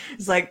hell.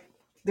 It's like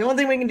the only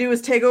thing we can do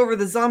is take over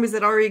the zombies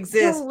that already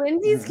exist. So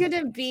Lynzee's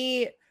gonna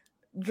be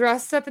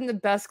dressed up in the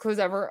best clothes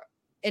ever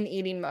and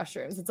eating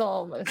mushrooms. That's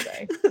all I'm gonna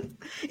say.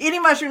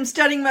 Eating mushrooms,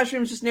 studying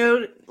mushrooms. Just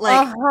know,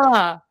 like.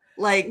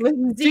 Like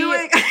Lynzee,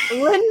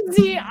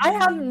 I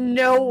have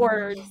no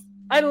words.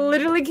 I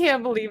literally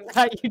can't believe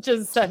that you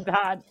just said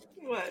that.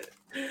 What?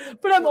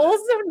 But I'm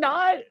also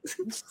not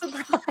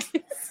surprised.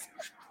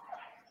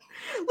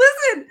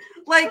 Listen,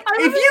 like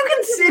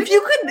if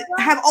you could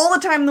have all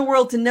the time in the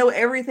world to know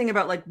everything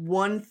about like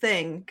one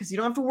thing, because you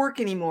don't have to work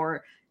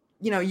anymore,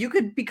 you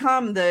could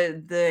become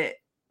the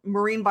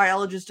marine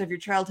biologist of your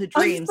childhood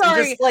dreams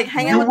and just like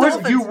hang out with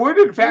dolphins. You would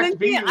in fact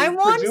be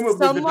presumably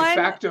the de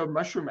facto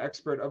mushroom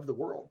expert of the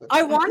world.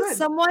 I want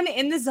someone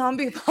in the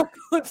zombie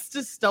apocalypse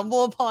to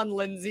stumble upon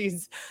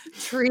Lynzee's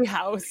tree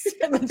house,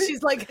 and then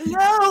she's like,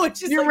 "No,"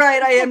 you're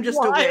right. I am just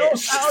a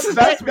witch.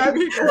 But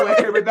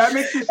that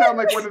makes you sound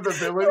like one of the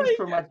villains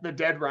from like the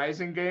Dead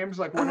Rising games,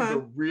 like one of the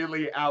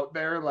really out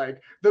there,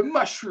 like the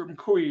Mushroom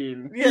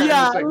Queen.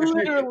 Yeah, like,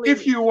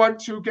 if you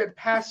want to get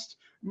past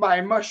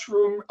my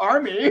mushroom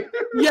army.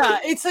 Yeah,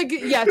 it's like,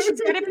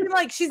 she's gotta be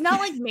like, she's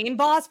not like main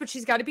boss, but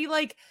she's got to be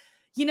like,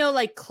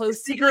 like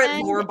close to secret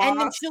lore boss.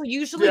 And then she'll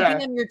usually be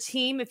on your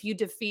team if you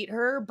defeat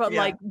her, but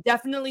like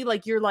definitely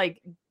like you're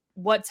like,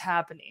 what's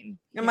happening?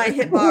 And my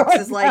hitbox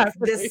is like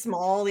this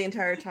small the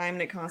entire time,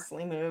 and it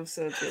constantly moves,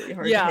 so it's really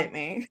hard to hit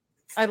me.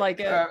 I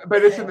like it.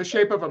 But it's in the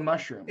shape of a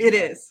mushroom. It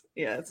is.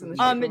 Yeah, it's in the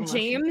shape of a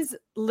James, mushroom.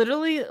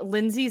 Literally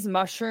Lynzee's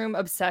mushroom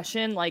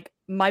obsession, like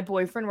my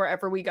boyfriend,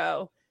 wherever we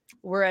go,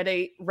 we're at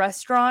a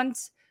restaurant,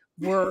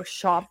 we're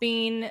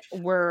shopping,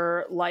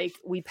 we're like,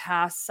 we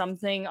pass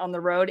something on the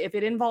road. If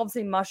it involves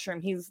a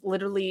mushroom, he's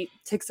literally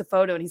takes a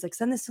photo and he's like,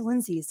 send this to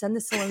Lynzee.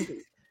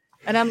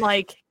 And I'm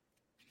like,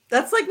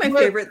 that's like my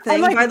favorite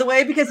thing, by the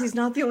way, because he's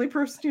not the only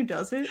person who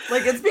does it.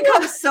 Like it's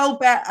become so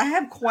bad. I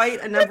have quite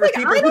a number of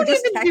people who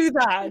just do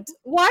that.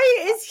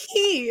 Why is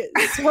he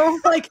so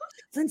like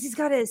Lynzee's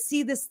got to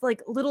see this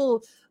like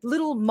little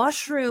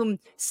mushroom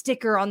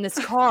sticker on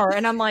this car.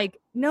 And I'm like,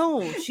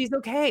 no, she's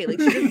okay. Like,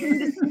 she doesn't need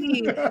to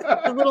see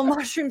the little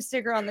mushroom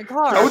sticker on the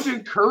car. Don't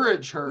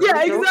encourage her.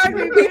 Yeah,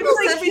 exactly. People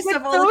send me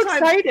stuff all the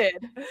time. Excited.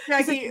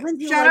 Jackie,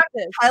 shout out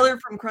to Tyler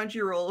from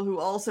Crunchyroll, who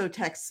also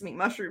texts me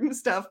mushroom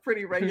stuff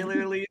pretty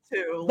regularly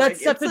too.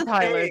 That's such a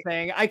Tyler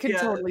thing. I could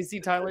totally see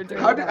Tyler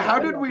doing that. How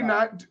did we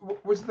not?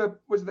 Was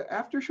the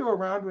after show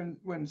around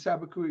when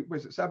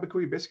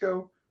Sabakui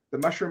Bisco, the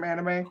mushroom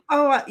anime?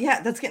 Oh yeah,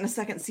 that's getting a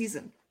second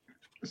season.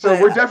 So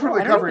we're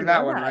definitely covering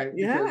that one, right?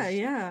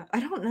 Yeah. I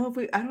don't know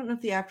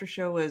if the after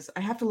show was. I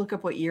have to look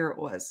up what year it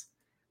was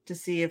to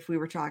see if we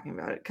were talking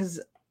about it,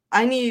 because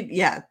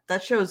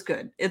that show is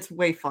good. It's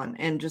way fun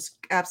and just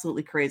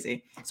absolutely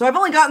crazy. So I've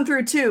only gotten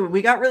through 2.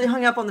 We got really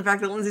hung up on the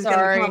fact that Lynzee's going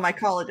to become a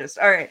mycologist.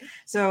 All right,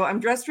 so I'm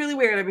dressed really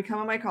weird. I become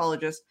a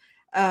mycologist.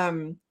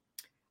 I'm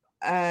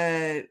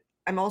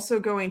also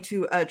going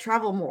to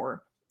travel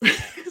more.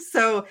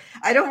 So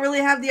I don't really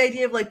have the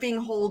idea of like being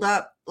holed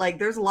up. Like,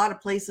 there's a lot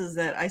of places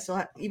that I still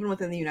have, even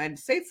within the United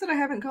States, that I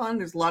haven't gone.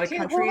 There's a lot of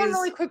countries. Hold on,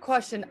 really quick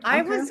question. Okay.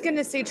 I was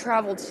gonna say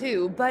travel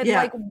too, but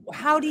like,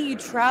 how do you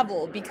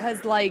travel?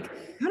 Because like,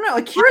 I don't know.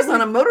 Akira's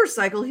on a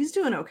motorcycle. He's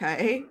doing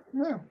okay.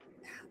 Yeah.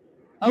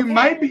 Okay. You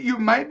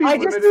might be. I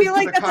just feel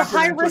like that's a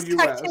high risk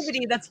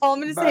activity. That's all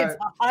I'm gonna say. It's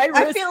a high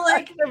risk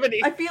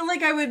activity. I feel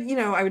like I would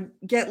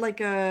get like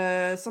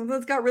something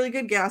that's got really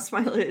good gas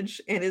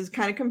mileage and is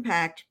kind of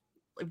compact.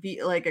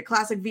 Like a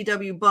classic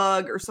VW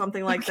Bug or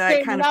something like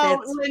that kind of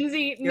fits.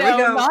 Lynzee,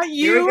 not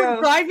you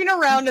driving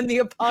around in the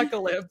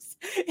apocalypse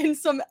in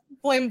some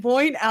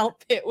flamboyant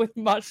outfit with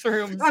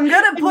mushrooms. I'm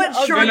gonna put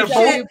short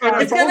shit.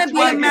 It's gonna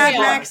be a Mad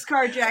Max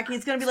car, Jackie.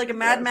 It's gonna be like a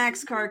Mad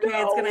Max car. Okay,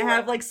 it's gonna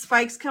have like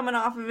spikes coming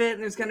off of it,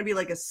 and there's gonna be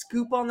like a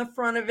scoop on the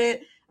front of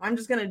it. I'm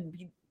just gonna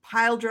be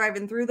pile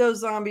driving through those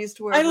zombies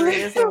to wherever it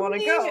is I want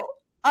to go.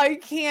 I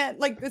can't,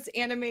 like, this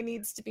anime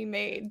needs to be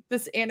made.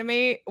 This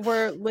anime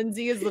where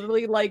Lynzee is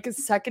literally like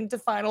second to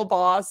final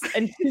boss,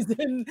 and she's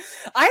in.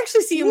 I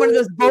actually see in one of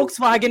those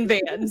Volkswagen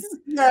vans.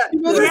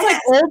 It's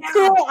like old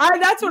school.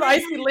 That's what I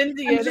see Lynzee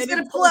in. I'm just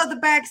gonna pull out the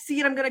back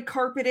seat. I'm gonna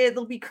carpet it.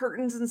 There'll be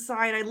curtains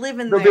inside. I live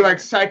in there. There'll be like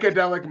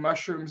psychedelic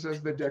mushrooms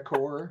as the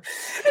decor.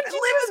 I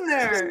live in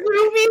there.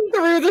 Moving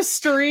through the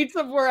streets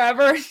of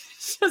wherever.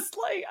 Just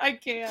like, I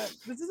can't.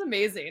 This is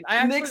amazing.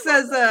 Nick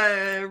says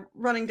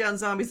running down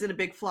zombies in a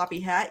big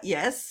floppy hat.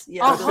 Yes.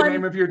 That's the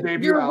name of your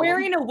debut album.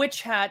 Wearing a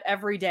witch hat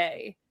every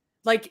day.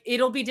 Like,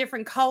 it'll be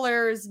different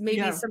colors.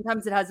 Maybe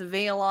sometimes it has a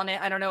veil on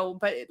it. I don't know,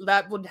 but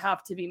that would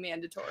have to be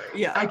mandatory.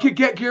 Yeah. I could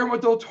get Guillermo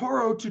del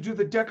Toro to do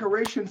the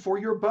decoration for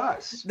your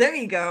bus. There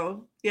you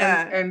go.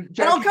 Yeah. And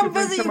I'll come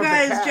visit you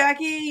guys,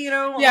 Jackie. You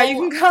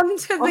can come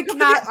to the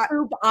cat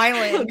poop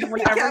island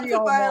whenever you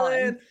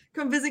want.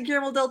 Come visit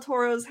Guillermo del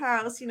Toro's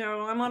house.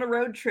 I'm on a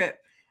road trip.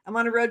 I'm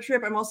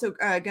also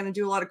going to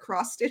do a lot of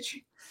cross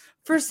stitching.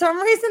 For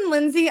some reason,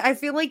 Lynzee, I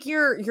feel like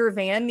your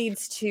van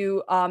needs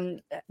to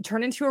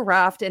turn into a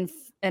raft and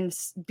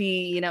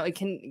be,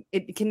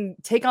 it can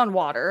take on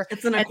water.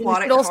 It's an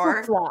aquatic car. It should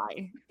also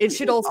fly. It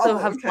should also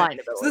have flying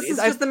abilities. So this is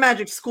just the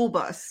magic school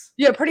bus.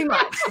 Yeah, pretty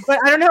much. But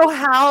I don't know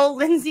how,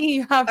 Lynzee,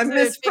 you have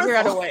to figure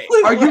out a way.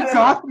 Are you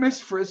goth Miss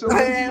Frizzle?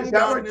 Is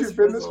that what you've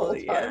been this whole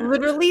time? Yeah.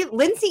 Literally,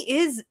 Lynzee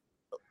is.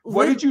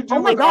 What did you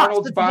do with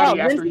Arnold's body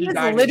after he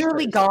died?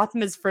 Literally goth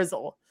Ms.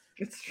 Frizzle.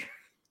 It's true.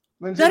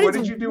 Lynzee, what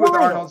did you do with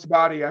Arnold's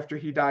body after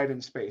he died in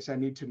space? I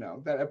need to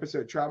know. That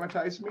episode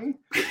traumatized me.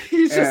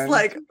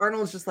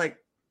 Arnold's just like,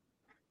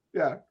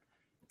 yeah,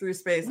 through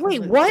space.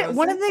 Wait, what?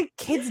 One of the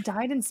kids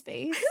died in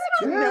space?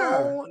 I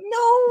don't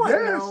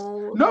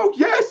know.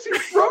 Yes, he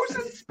froze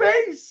in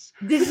space.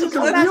 Did he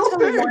come back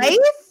to life?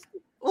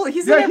 Well,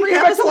 he's he came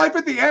back to life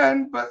at the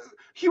end, but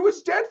he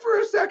was dead for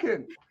a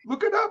second.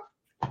 Look it up.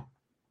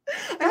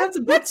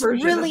 That's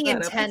really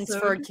intense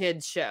for a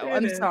kid's show.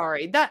 I'm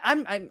sorry.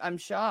 I'm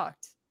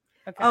shocked.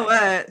 Okay.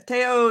 Oh,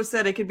 Teo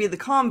said it could be the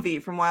Comvy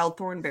from Wild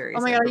Thornberries.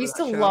 Oh my god, I used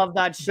to love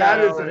that show.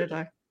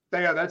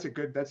 That's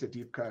a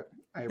deep cut.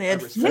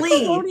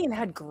 Nickelodeon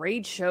had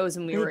great shows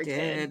when we were a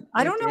kid.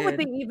 I don't know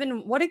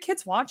what do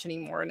kids watch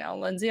anymore now,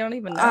 Lynzee? I don't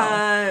even know.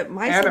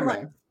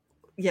 Anime.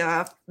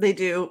 Yeah, they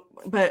do.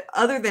 But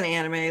other than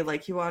anime,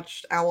 like he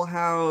watched Owl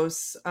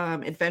House,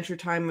 Adventure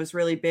Time was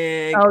really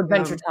big. Oh,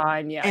 Adventure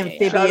Time, yeah.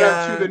 Amphibia. Shout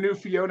out to the new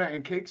Fiona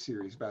and Cake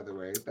series, by the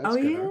way. That's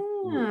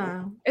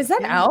Is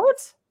that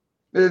out?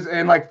 It is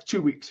in like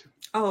 2 weeks.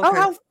 Oh, okay.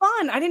 How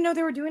fun. I didn't know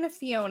they were doing a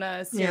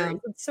Fiona series. Yeah.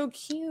 It's so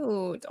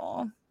cute.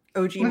 Oh.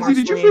 OG Lynzee,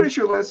 did you finish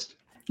your list?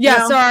 Yeah,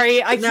 no.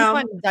 Sorry. I keep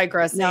on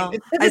digressing. No.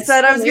 I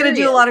said I was going to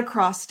do a lot of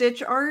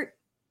cross-stitch art.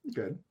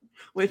 Good.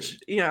 Which,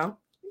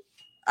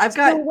 I've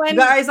got,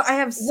 guys, I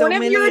have so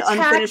many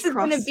unfinished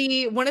cross.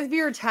 One of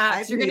your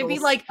attacks. You're going to be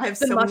like, the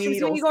mushrooms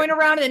going to be going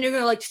around, and then you're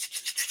going to like...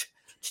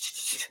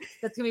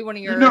 That's going to be one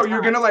of your... No,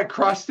 you're going to like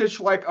cross-stitch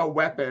like a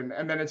weapon,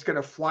 and then it's going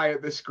to fly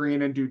at the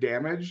screen and do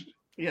damage.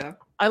 Yeah.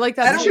 I like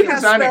that. I don't have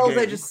spells.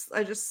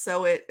 I just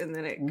sew it and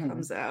then it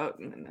comes out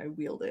and then I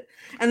wield it.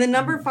 And then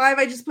number 5,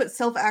 I just put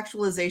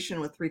self-actualization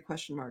with 3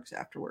 question marks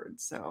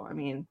afterwards. So, I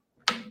mean,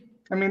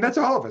 I mean, that's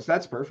all of us.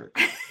 That's perfect.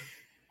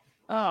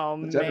 Oh,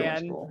 That's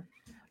man.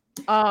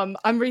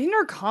 I'm reading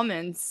our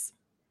comments.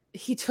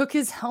 He took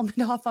his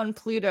helmet off on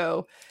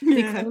Pluto.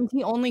 They claimed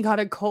he only got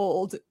a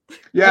cold.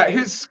 Yeah,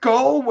 his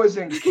skull was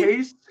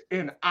encased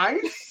in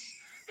ice.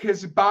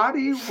 His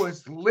body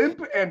was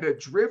limp and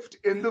adrift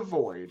in the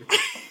void.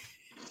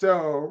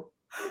 So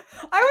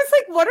I was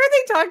like, what are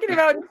they talking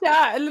about in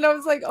chat? And then I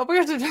was like, oh my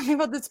gosh, they're talking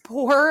about this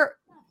poor.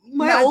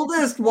 My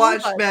oldest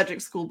watched Magic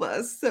School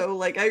Bus, so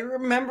like I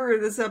remember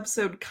this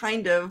episode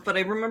kind of, but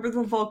I remember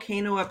the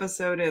volcano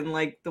episode and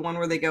like the one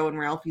where they go in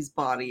Ralphie's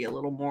body a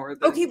little more.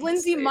 Okay,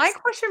 Lynzee, my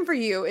question for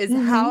you is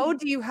how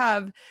do you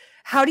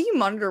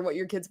monitor what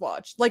your kids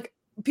watch? Like,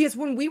 because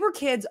when we were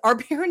kids, our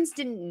parents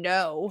didn't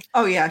know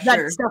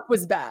that stuff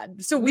was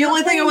bad. So the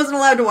only thing I wasn't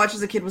allowed to watch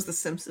as a kid was The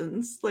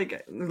Simpsons. Like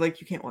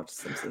you can't watch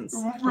The Simpsons.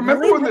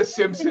 Remember when The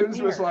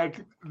Simpsons was like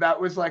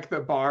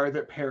the bar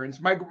that parents,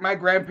 my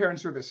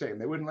grandparents were the same.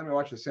 They wouldn't let me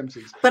watch The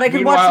Simpsons. But I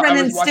could watch Ren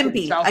and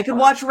Stimpy. I could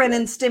watch Ren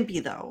and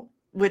Stimpy though,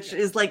 which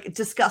is like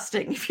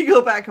disgusting if you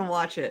go back and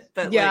watch it.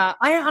 But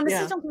I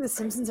honestly don't think The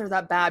Simpsons are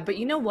that bad. But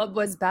you know what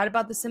was bad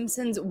about The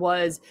Simpsons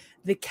was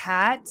the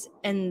cat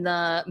and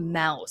the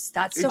mouse.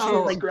 That stuff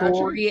was like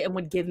gory and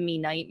would give me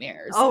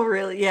nightmares. Oh,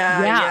 really?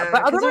 Yeah.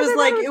 But otherwise,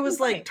 it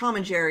was like Tom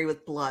and Jerry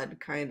with blood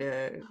kind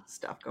of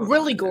stuff going on.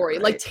 Really gory.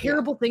 Right? Like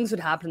terrible things would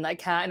happen to that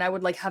cat, and I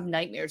would like have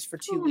nightmares for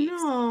 2 weeks.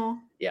 No.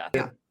 Yeah.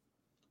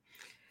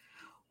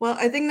 Well,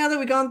 I think now that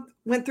we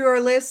went through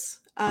our lists,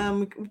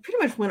 we pretty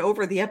much went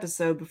over the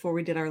episode before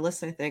we did our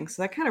list, I think.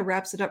 So that kind of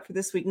wraps it up for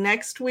this week.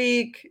 Next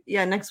week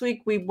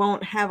we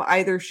won't have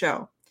either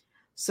show.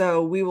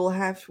 So we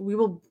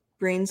will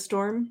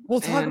brainstorm. We'll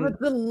talk about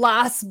The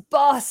Last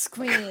Boss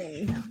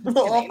Queen.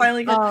 We'll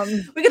finally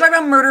we could talk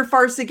about Murder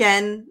Farce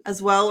again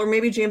as well, or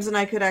maybe James and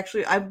I could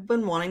actually. I've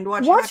been wanting to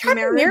watch Happy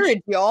Marriage,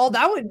 y'all.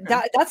 That's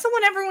the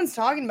one everyone's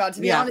talking about. To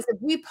be honest,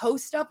 if we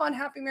post stuff on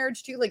Happy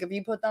Marriage too, like if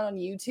you put that on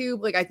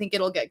YouTube, like I think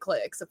it'll get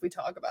clicks if we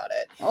talk about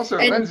it. Also,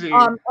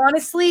 Lynzee,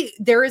 honestly,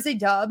 there is a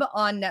dub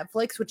on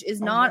Netflix, which is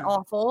not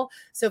awful.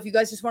 So if you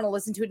guys just want to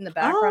listen to it in the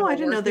background, I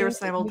didn't know they were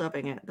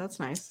simul-dubbing it. That's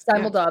nice.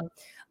 Simul-dub.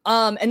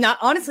 And that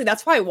honestly,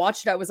 that's why I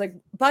watched it. I was like,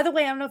 by the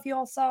way, I don't know if you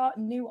all saw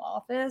New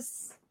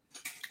Office.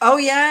 Oh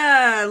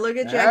yeah, look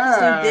at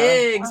Jackie's new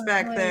digs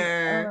back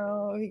there.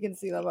 Oh, you can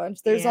see that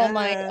bunch. There's all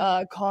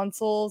my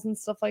consoles and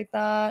stuff like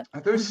that.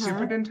 Are those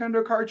Super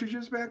Nintendo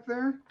cartridges back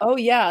there? Oh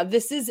yeah,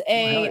 this is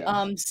a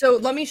so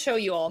let me show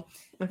you all.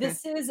 Okay.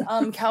 This is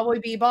Cowboy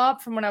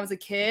Bebop from when I was a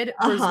kid.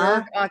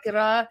 Berserk,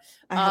 Akira,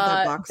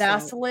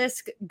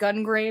 Basilisk,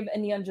 Gungrave,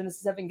 and Neon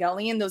Genesis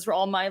Evangelion. Those were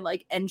all my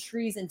like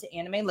entries into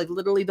anime. Like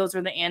literally, those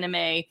are the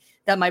anime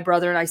that my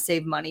brother and I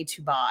saved money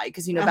to buy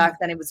because back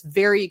then it was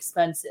very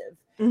expensive.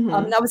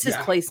 That was his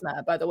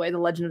placemat, by the way, the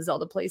Legend of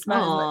Zelda placemat.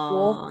 Isn't that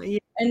cool? Yeah.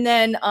 And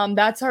then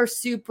that's our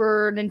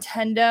Super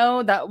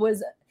Nintendo.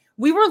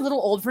 We were a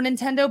little old for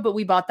Nintendo, but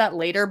we bought that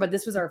later. But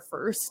this was our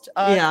first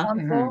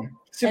console.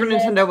 Super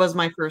Nintendo was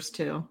my first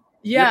too.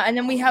 Yeah, and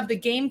then we have the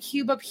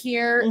GameCube up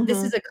here.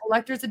 This is a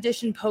collector's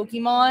edition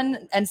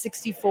Pokemon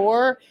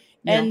N64,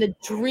 and the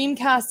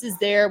Dreamcast is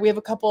there. We have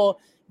a couple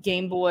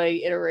Game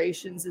Boy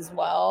iterations as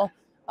well.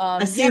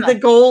 I see the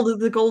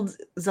gold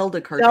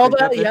Zelda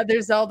cartridge.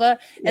 There's Zelda,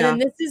 and then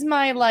this is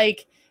my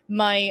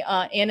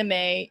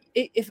anime.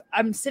 If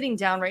I'm sitting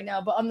down right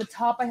now, but on the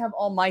top I have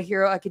all My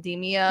Hero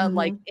Academia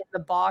like in the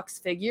box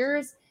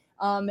figures,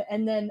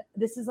 and then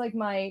this is like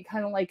my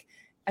kind of like,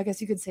 I guess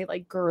you could say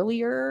like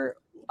girlier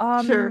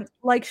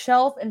like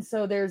shelf. And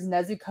so there's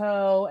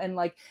Nezuko, and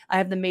like I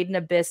have the Maiden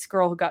Abyss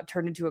girl who got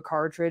turned into a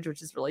cartridge,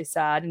 which is really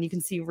sad. And you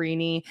can see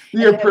Rini.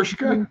 Yeah,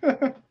 Pershka.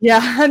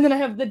 And then I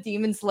have the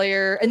Demon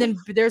Slayer, and then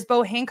there's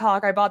Bo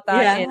Hancock. I bought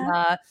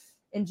that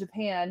in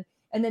Japan.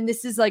 And then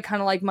this is like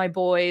kind of like my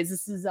boys.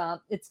 This is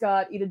it's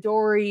got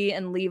Itadori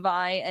and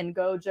Levi and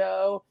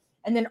Gojo.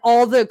 And then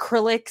all the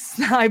acrylics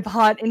that I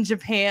bought in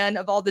Japan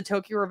of all the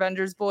Tokyo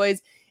Revengers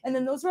boys. And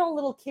then those are all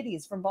little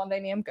kitties from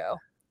Bandai Namco.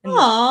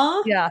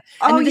 Aww. Yeah.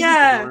 And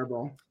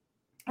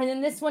and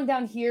then this one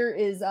down here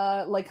is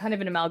like kind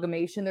of an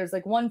amalgamation. There's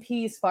like One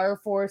Piece, Fire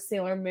Force,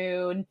 Sailor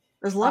Moon.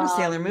 There's a lot of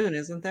Sailor Moon,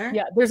 isn't there?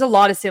 Yeah, there's a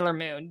lot of Sailor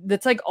Moon.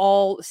 That's like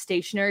all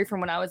stationary from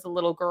when I was a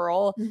little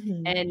girl.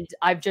 And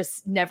I've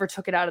just never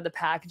took it out of the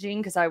packaging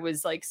because I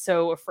was like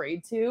so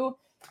afraid to.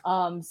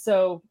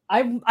 So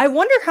I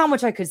wonder how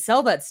much I could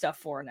sell that stuff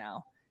for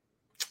now.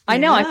 I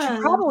know I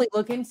should probably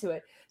look into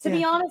it. To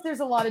be honest,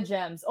 there's a lot of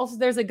gems. Also,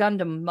 there's a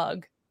Gundam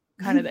mug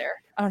kind of there.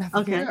 I don't know.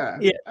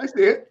 Okay. I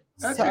see it.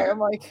 I'm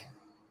like,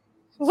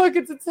 look,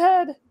 it's its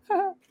head.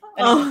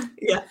 Oh,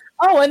 yeah.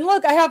 Oh, and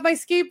look, I have my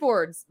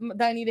skateboards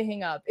that I need to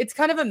hang up. It's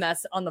kind of a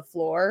mess on the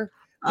floor.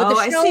 But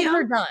the shelves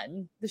are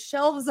done. The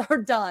shelves are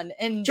done.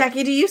 And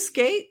Jackie, do you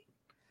skate?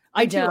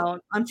 I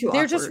don't. I'm too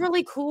They're awkward. just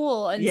really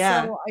cool. And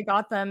so I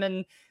got them.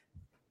 And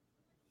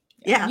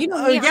Yeah. You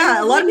know,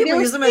 a lot of people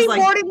use them as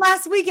like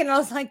last weekend. I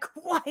was like,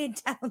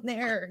 quiet down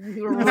there.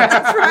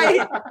 That's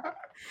right.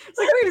 It's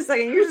like, wait a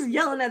second, you're just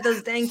yelling at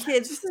those dang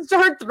kids. Just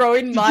start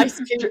throwing my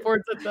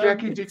skateboards at them.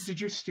 Jackie, did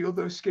you steal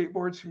those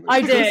skateboards from those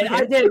I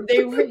did.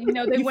 They were,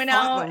 they You went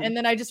fought out them. and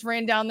then I just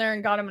ran down there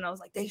and got them and I was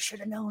like, they should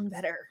have known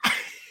better.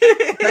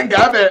 Thank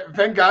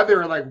God they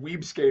were like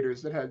weeb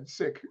skaters that had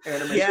sick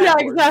animation. Yeah,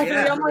 exactly.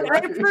 Yeah. I'm like, I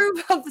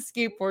approve of the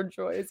skateboard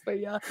choice, but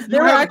yeah, they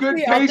You were have good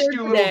actually out taste, there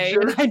you little today,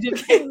 and jerk. I didn't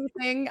say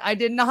anything. I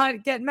did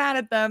not get mad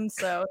at them,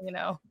 so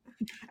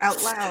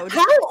Out loud.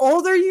 How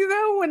old are you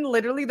though? When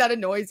literally that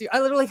annoys you?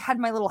 I literally had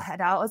my little head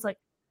out. I was like,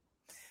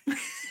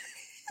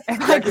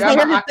 and I glared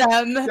at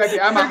them. Jackie,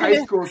 I'm a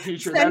high school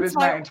teacher. That is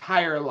my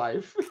entire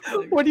life.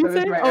 What do you say?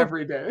 That is my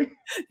everyday.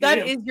 That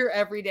is your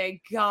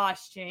everyday.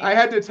 Gosh, James. I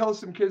had to tell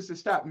some kids to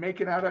stop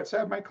making out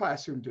outside my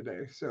classroom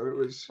today, so it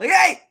was Like,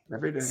 hey,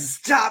 every day.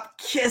 stop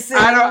kissing.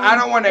 I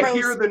don't want to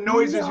hear the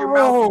noises your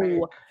mouth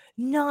makes.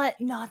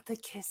 Not the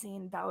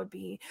kissing. That would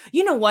be,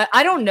 you know what?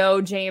 I don't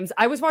know, James.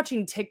 I was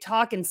watching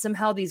TikTok and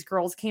somehow these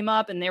girls came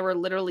up and they were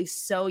literally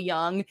so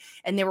young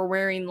and they were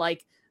wearing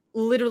like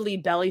literally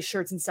belly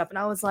shirts and stuff. And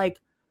I was like,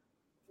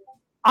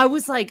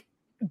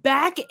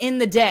 back in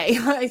the day,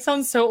 I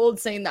sound so old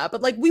saying that,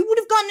 but like we would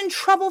have gotten in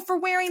trouble for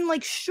wearing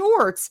like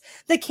shorts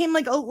that came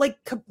like a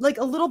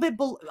little bit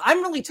below.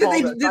 I'm really tall.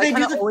 Did they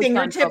do the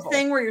fingertip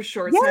thing where your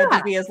shorts had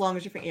to be as long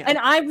as your finger? Yeah. And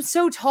I'm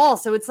so tall,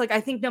 so it's like I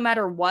think no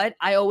matter what,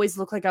 I always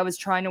look like I was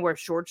trying to wear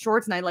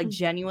shorts, and I like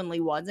genuinely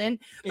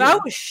wasn't. But I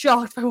was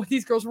shocked by what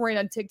these girls were wearing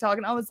on TikTok,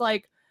 and I was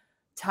like,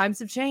 times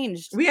have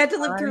changed. We had to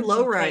live through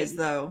low rise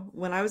though.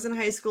 When I was in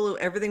hate school,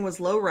 everything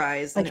was low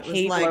rise, and it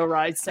was like low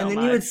rise so and then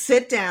much. you would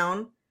sit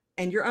down.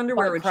 And your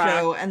underwear would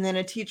show, and then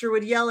a teacher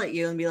would yell at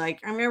you and be like,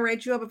 I'm going to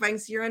write you up if I can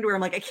see your underwear.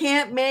 I'm like, I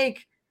can't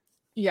make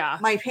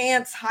my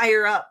pants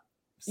higher up.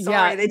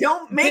 Sorry, they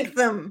don't make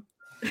them.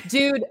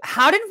 Dude,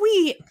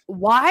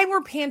 why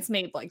were pants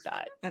made like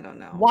that? I don't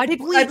know. Why did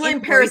we? I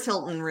blame Paris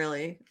Hilton,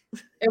 really.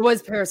 It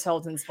was Paris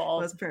Hilton's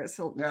fault. It was Paris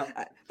Hilton.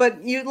 Yeah.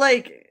 But you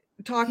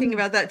talking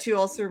about that too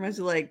also reminds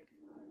me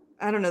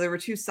I don't know, there were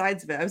two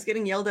sides of it. I was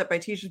getting yelled at by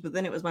teachers, but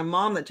then it was my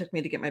mom that took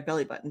me to get my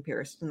belly button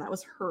pierced, and that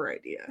was her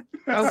idea.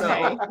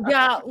 Okay.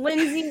 Yeah,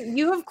 Lynzee,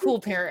 you have cool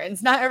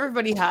parents. Not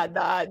everybody had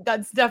that.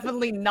 That's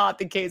definitely not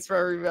the case for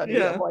everybody.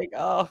 Yeah. I'm like,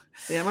 oh.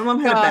 Yeah, my mom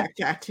had a back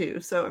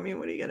tattoo, so I mean,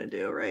 what are you gonna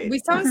do, right? We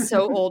sound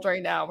so old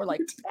right now. We're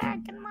like, back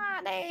in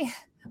my day,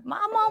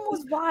 my mom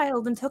was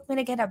wild and took me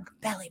to get a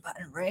belly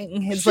button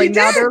ring. It's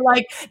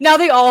now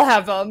they all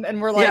have them, and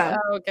we're like,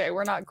 oh, okay,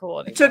 we're not cool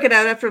anymore. I took it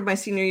out after my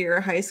senior year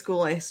of high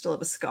school. I still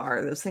have a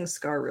scar. Those things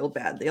scar real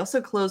bad. They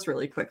also close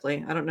really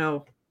quickly. I don't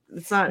know.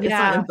 It's not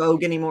in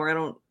vogue anymore. I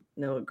don't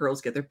know if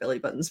girls get their belly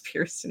buttons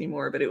pierced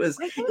anymore, but it was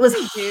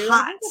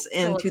hot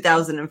in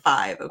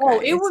 2005. Okay,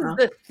 oh, it was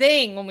the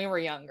thing when we were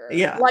younger.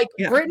 Yeah,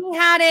 Brittany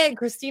had it,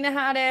 Christina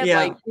had it. Yeah.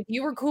 Like if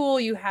you were cool,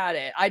 you had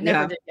it. I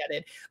never did get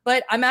it,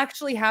 but I'm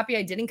actually happy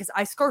I didn't because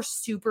I scar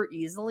super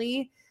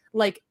easily.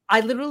 Like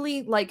I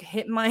literally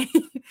hit my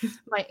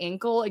my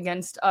ankle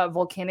against a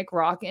volcanic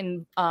rock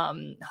in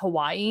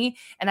Hawaii,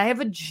 and I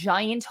have a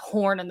giant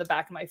horn on the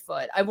back of my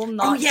foot. I will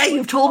not. Oh yeah,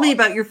 you've told me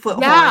about your foot.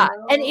 Yeah,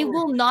 and it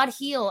will not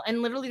heal.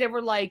 And literally, they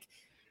were like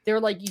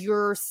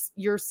your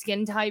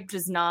skin type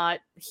does not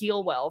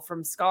heal well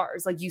from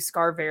scars. Like you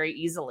scar very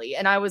easily.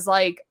 And I was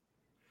like.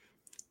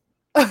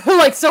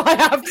 So I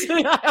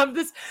have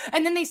this,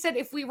 and then they said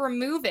if we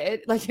remove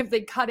it, if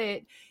they cut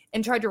it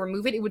and tried to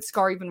remove it, it would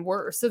scar even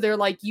worse. So they're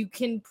like, you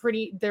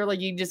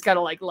just gotta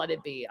let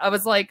it be. I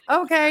was like,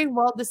 okay,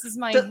 well, this is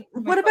my.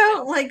 What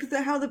about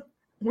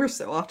we're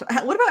so off.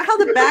 What about how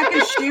the back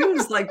of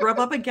shoes rub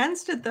up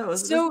against it though?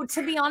 So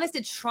to be honest,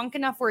 it's shrunk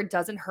enough where it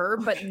doesn't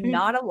hurt, but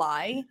not a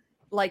lie.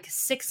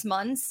 6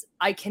 months,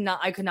 I could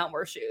not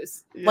wear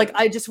shoes. Yeah.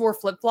 I just wore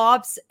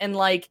flip-flops and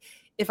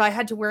if I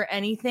had to wear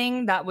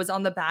anything that was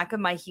on the back of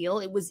my heel,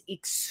 it was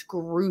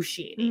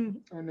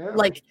excruciating. I know.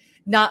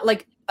 Not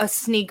like a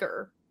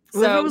sneaker.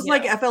 Well, it was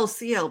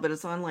FLCL, but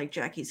it's on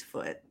Jackie's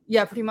foot.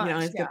 Yeah, pretty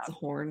much. He's got the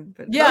horn.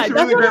 But that's a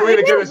really great way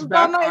to get us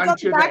back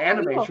onto the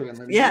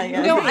animation.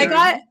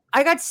 Yeah.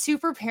 I got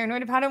super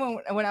paranoid about it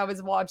when I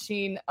was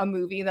watching a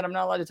movie that I'm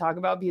not allowed to talk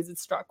about because it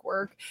struck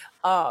work.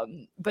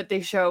 But they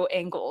show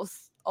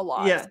ankles a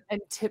lot and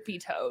tippy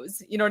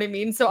toes. You know what I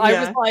mean? So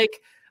I was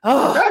like,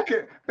 oh,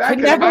 back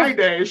in my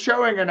day,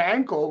 showing an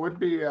ankle would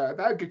be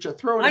that'd get you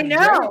thrown in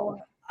jail.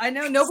 I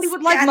know. Nobody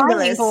would like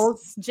my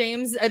ankles,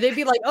 James. They'd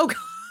be like, oh,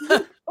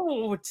 God.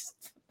 Oh,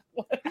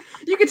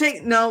 you could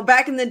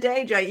back in the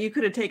day, Jack, you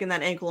could have taken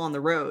that ankle on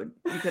the road.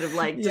 You could have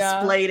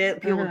displayed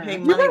it. People would pay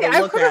money to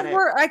look at it.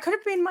 I could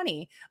have paid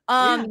money.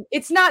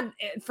 It's not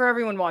for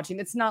everyone watching.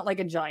 It's not like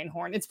a giant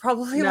horn. It's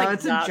probably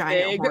it's a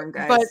giant big, horn,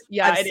 guys. But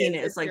I've seen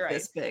it. It's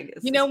this big.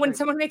 When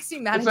someone makes me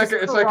mad,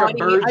 it's like a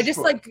bird's I just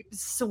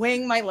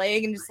swing my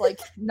leg and just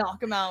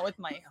knock him out with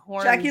my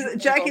horn.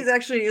 Jackie's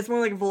actually, it's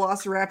more like a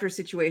velociraptor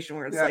situation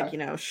where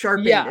it's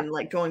sharpened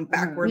and going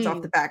backwards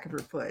off the back of her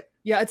foot.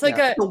 Yeah, it's like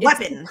a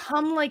weapon. It's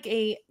become like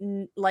a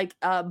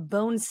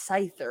bone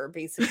scyther,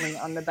 basically,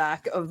 on the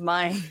back of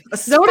my. A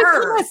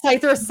spur. A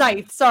scyther, a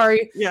scythe.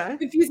 Sorry, yeah,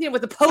 confusing it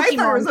with a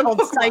Pokemon called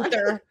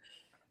Scyther.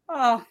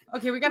 Oh,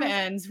 okay, we gotta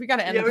end. We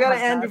gotta end. Yeah, we gotta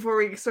end before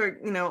we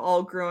start,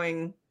 all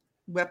growing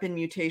weapon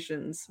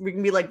mutations. We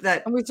can be like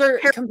that. And we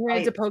start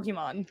comparing it to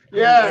Pokemon.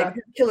 Yeah, like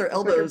killer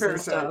elbows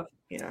and stuff.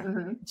 Yeah.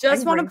 Mm-hmm.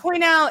 Just want to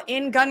point out,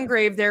 in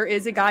Gungrave, there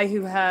is a guy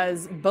who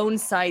has bone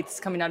scythes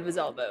coming out of his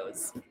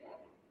elbows.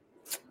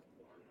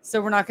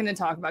 So we're not going to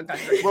talk about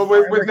Gungrave. Well,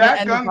 with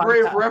that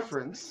Gungrave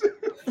reference.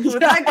 With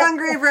that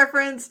Gungrave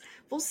reference,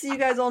 we'll see you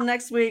guys all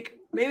next week.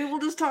 Maybe we'll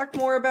just talk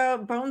more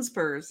about bone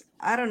spurs.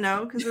 I don't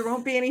know, because there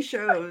won't be any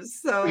shows.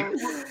 So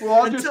we'll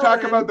all just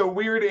talk about the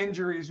weird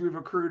injuries we've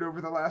accrued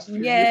over the last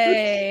few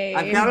years.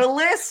 I've got a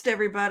list,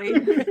 everybody.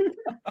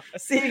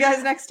 See you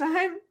guys next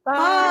time.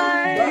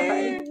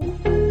 Bye.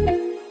 Bye.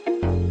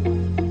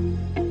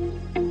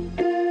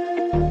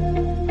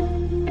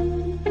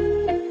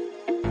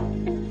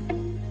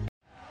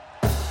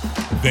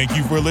 Thank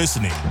you for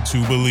listening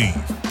to Believe.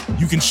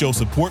 You can show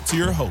support to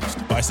your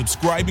host by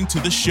subscribing to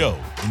the show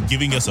and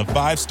giving us a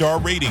 5-star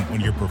rating on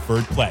your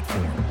preferred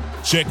platform.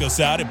 Check us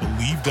out at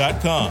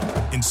Believe.com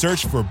and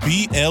search for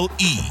BLEAV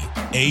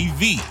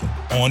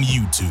on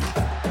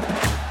YouTube.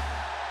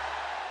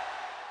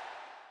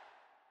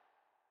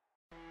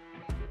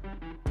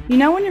 You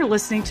know when you're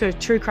listening to a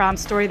true crime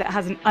story that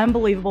has an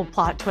unbelievable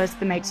plot twist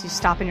that makes you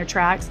stop in your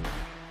tracks?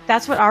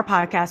 That's what our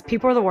podcast,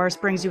 People Are the Worst,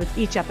 brings you with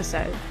each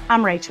episode.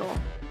 I'm Rachel.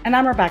 And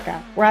I'm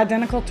Rebecca. We're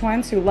identical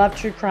twins who love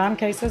true crime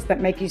cases that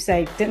make you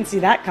say, didn't see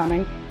that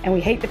coming, and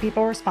we hate the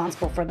people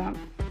responsible for them.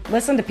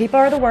 Listen to People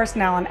Are the Worst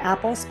now on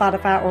Apple,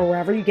 Spotify, or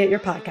wherever you get your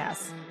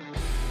podcasts.